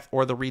of Death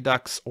or the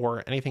Redux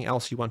or anything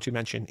else you want to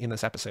mention in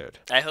this episode?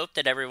 I hope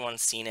that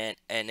everyone's seen it,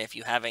 and if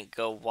you haven't,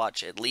 go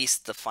watch at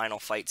least the final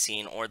fight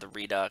scene or the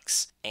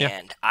Redux.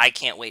 And I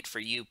can't wait for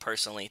you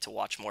personally to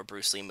watch more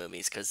Bruce Lee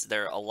movies because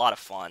they're a lot of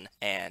fun,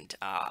 and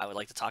I would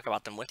like to talk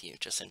about them with you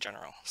just in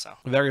general. So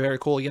very, very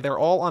cool. Yeah, they're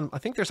all on. I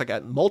think there's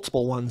like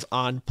multiple ones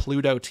on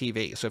Pluto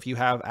TV. So if you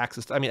have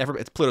access to, I mean,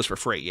 it's Pluto's for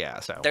free.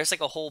 Yeah. So there's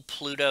like a whole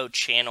Pluto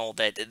channel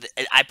that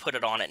I put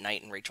it on at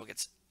night, and Rachel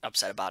gets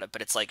upset about it.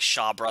 But it's like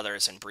Shaw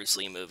Brothers and Bruce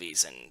Lee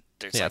movies, and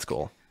there's it's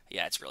cool.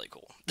 Yeah, it's really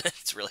cool.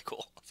 It's really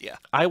cool. Yeah.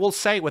 I will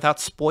say, without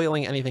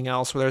spoiling anything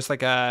else, where there's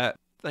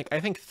I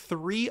think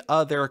 3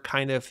 other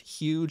kind of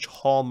huge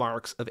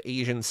hallmarks of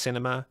Asian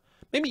cinema.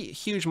 Maybe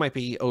huge might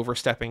be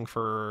overstepping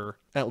for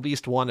at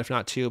least 1, if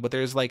not 2, but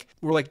there's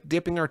we're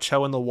dipping our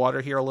toe in the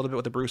water here a little bit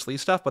with the Bruce Lee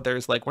stuff, but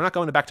there's we're not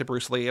going back to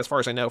Bruce Lee as far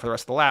as I know for the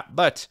rest of the lap,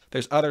 but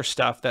there's other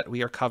stuff that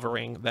we are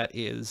covering that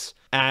is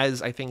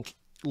as, I think,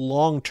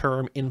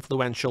 long-term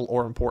influential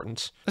or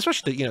important,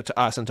 especially to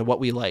us and to what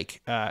we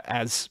like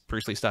as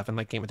Bruce Lee stuff and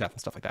like Game of Death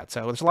and stuff like that.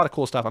 So there's a lot of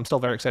cool stuff. I'm still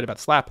very excited about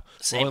the slap.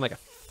 We're only a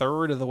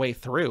third of the way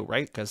through,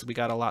 right? Because we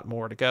got a lot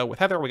more to go. With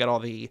Heather, we got all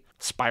the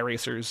Spy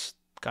Racers,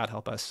 God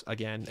help us,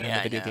 again,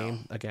 and the video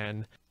game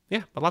again.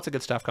 Yeah, but lots of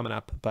good stuff coming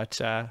up.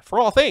 But for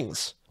all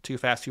things Too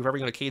Fast, Too Forever,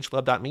 you go to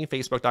cageclub.me,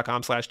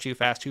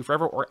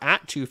 facebook.com/TooFastTooForever, or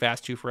at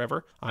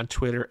TooFastTooForever on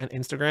Twitter and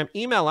Instagram.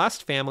 Email us,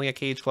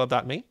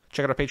 family@cageclub.me.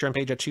 Check out our Patreon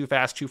page at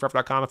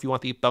TooFastTooForever.com if you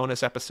want the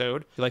bonus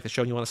episode. If you like the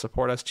show and you want to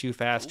support us,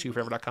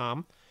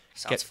 TooFastTooForever.com.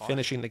 Get fun.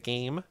 Finishing the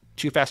Game,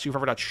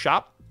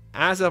 TooFastTooForever.shop.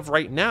 As of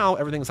right now,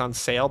 everything's on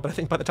sale, but I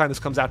think by the time this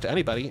comes out to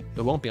anybody,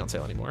 it won't be on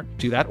sale anymore.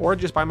 Do that, or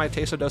just buy my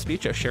Teso Dos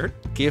Bichos shirt.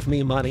 Give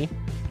me money.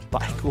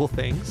 Buy cool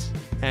things.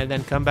 And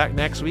then come back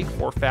next week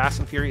for Fast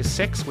and Furious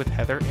 6 with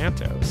Heather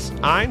Antos.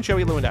 I'm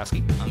Joey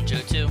Lewandowski. I'm Joe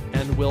too.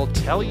 And we'll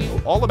tell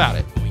you all about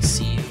it